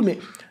 il est cool, mais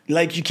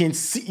like you can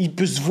see, il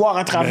peut se voir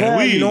à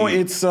travers, you know,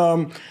 ça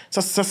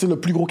c'est le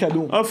plus gros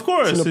cadeau. Of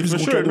course, c'est le plus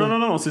gros cadeau.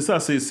 Non, c'est ça,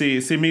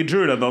 c'est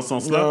major là dans ce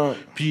sens-là.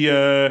 Puis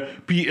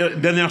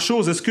dernière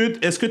chose, est-ce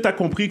que tu as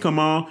compris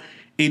comment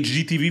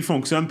HGTV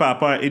fonctionne par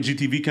rapport à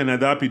HGTV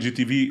Canada puis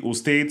HGTV aux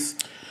States?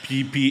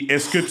 Puis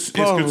est-ce que tu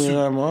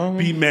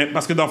puis mais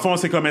parce que dans le fond,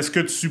 c'est comme est-ce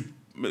que tu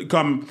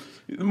comme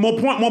mon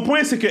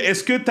point c'est que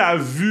est-ce que tu as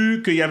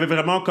vu qu'il y avait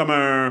vraiment comme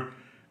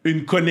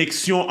une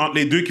connexion entre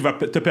les deux qui va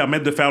te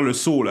permettre de faire le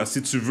saut, là,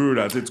 si tu veux,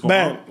 là, tu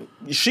comprends?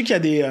 Je sais qu'il y a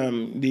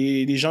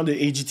des gens de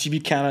HGTV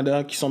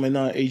Canada qui sont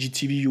maintenant à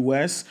HGTV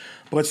US.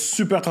 Pour être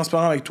super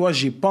transparent avec toi,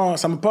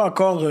 ça m'a pas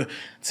encore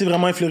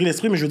vraiment effleuré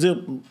l'esprit, mais je veux dire,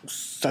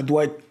 ça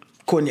doit être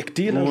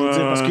connecté, là, je veux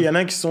dire, parce qu'il y en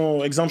a qui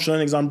sont, je te donne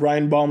un exemple,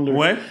 Brian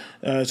Baumler.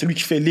 Celui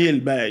qui fait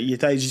Lille, il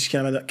était à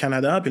HGTV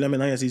Canada, puis là,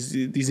 maintenant, il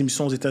y a des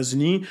émissions aux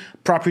États-Unis.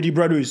 Property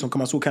Brothers, ils ont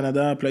commencé au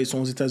Canada, puis là, ils sont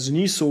aux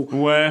États-Unis.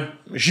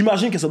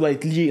 J'imagine que ça doit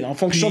être lié, là, en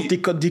fonction de tes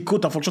codes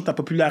d'écoute, en fonction de ta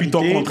popularité. Puis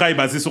ton contrat est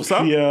basé sur ça?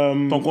 Puis,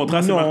 ton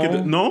contrat, c'est marqué...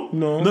 Non,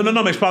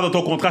 mais je parle de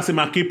ton contrat, c'est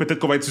marqué, peut-être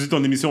qu'on va utiliser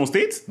ton émission aux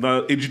States,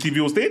 dans HGTV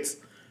aux States?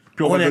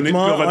 Puis on va donner des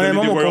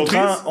royalties?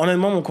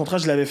 Honnêtement, mon contrat,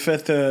 je l'avais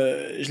fait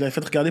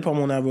regarder par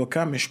mon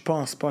avocat, mais je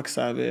pense pas que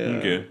ça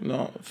avait...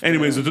 non.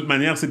 Anyways, de toute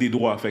manière, c'est des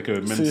droits. Fait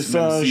que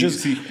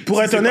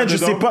pour être honnête, je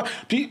sais pas.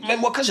 Puis même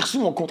moi, quand j'ai reçu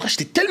mon contrat,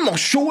 j'étais tellement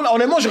chaud. Là.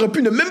 Honnêtement, j'aurais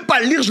pu ne même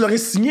pas le lire, je l'aurais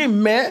signé,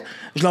 mais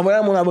je l'ai envoyé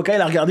à mon avocat,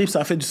 il a regardé, puis ça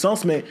a fait du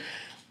sens, mais...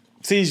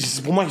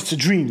 pour moi, c'est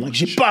dream. Like,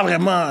 j'ai pas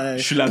vraiment...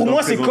 pour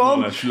moi, c'est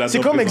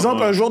comme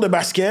exemple, un joueur de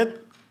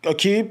basket.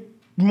 OK?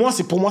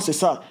 Pour moi, c'est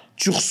ça.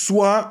 Tu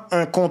reçois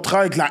un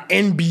contrat avec la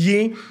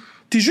NBA,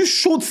 t'es juste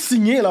chaud de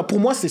signer, là. Pour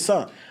moi, c'est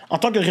ça. En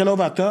tant que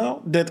rénovateur,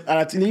 d'être à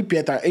la télé puis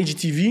être à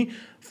HGTV,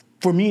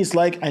 for me, it's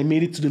like I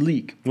made it to the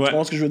league. Tu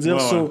vois ce que je veux dire?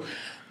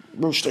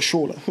 Bro, j'étais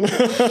chaud, là.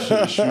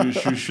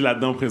 Je suis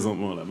là-dedans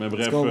présentement, là. Mais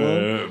bref,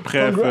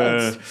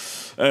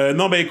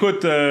 non, ben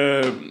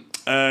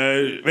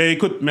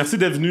écoute, merci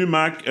d'être venu,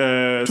 Mac.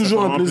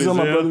 Toujours un plaisir,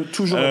 ma belle.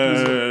 Toujours un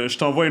plaisir. Je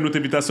t'envoie une autre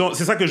invitation.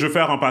 C'est ça que je vais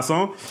faire en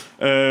passant.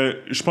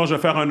 Je pense que je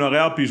vais faire un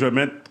horaire, puis je vais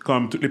mettre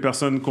comme toutes les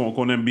personnes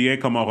qu'on aime bien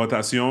comme en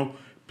rotation.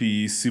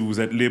 Puis si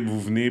vous êtes libre, vous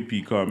venez.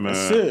 Puis comme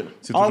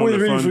c'est toujours le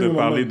fun de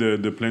parler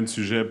de plein de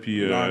sujets.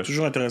 Puis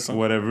toujours intéressant.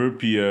 Whatever.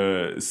 Puis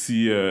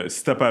si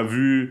t'as pas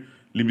vu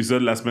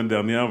l'épisode de la semaine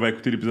dernière, va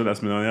écouter l'épisode de la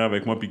semaine dernière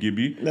avec moi puis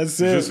Gaby.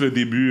 Juste le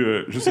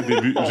début,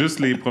 juste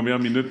les premières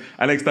minutes.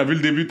 Alex, t'as vu le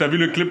début, t'as vu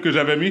le clip que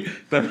j'avais mis,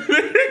 t'as vu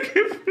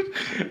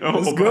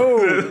Let's go.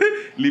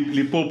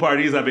 les pool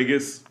parties à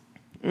Vegas.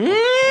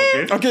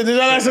 Ok,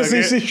 déjà là, ça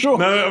c'est chaud. On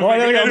va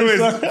aller regarder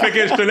ça. Fait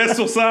que je te laisse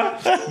sur ça.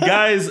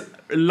 Guys,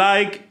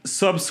 like,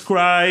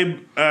 subscribe,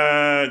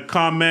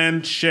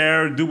 comment,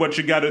 share, do what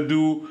you gotta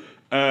do.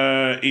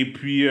 Et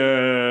puis,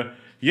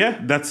 yeah,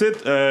 that's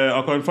it.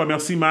 Encore une fois,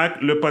 merci,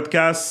 Mac. Le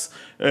podcast,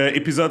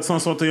 épisode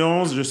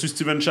 171. Je suis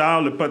Steven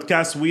Charles. Le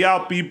podcast We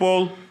Out,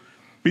 people.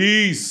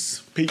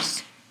 Peace.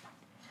 Peace.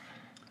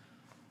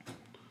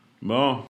 Bon.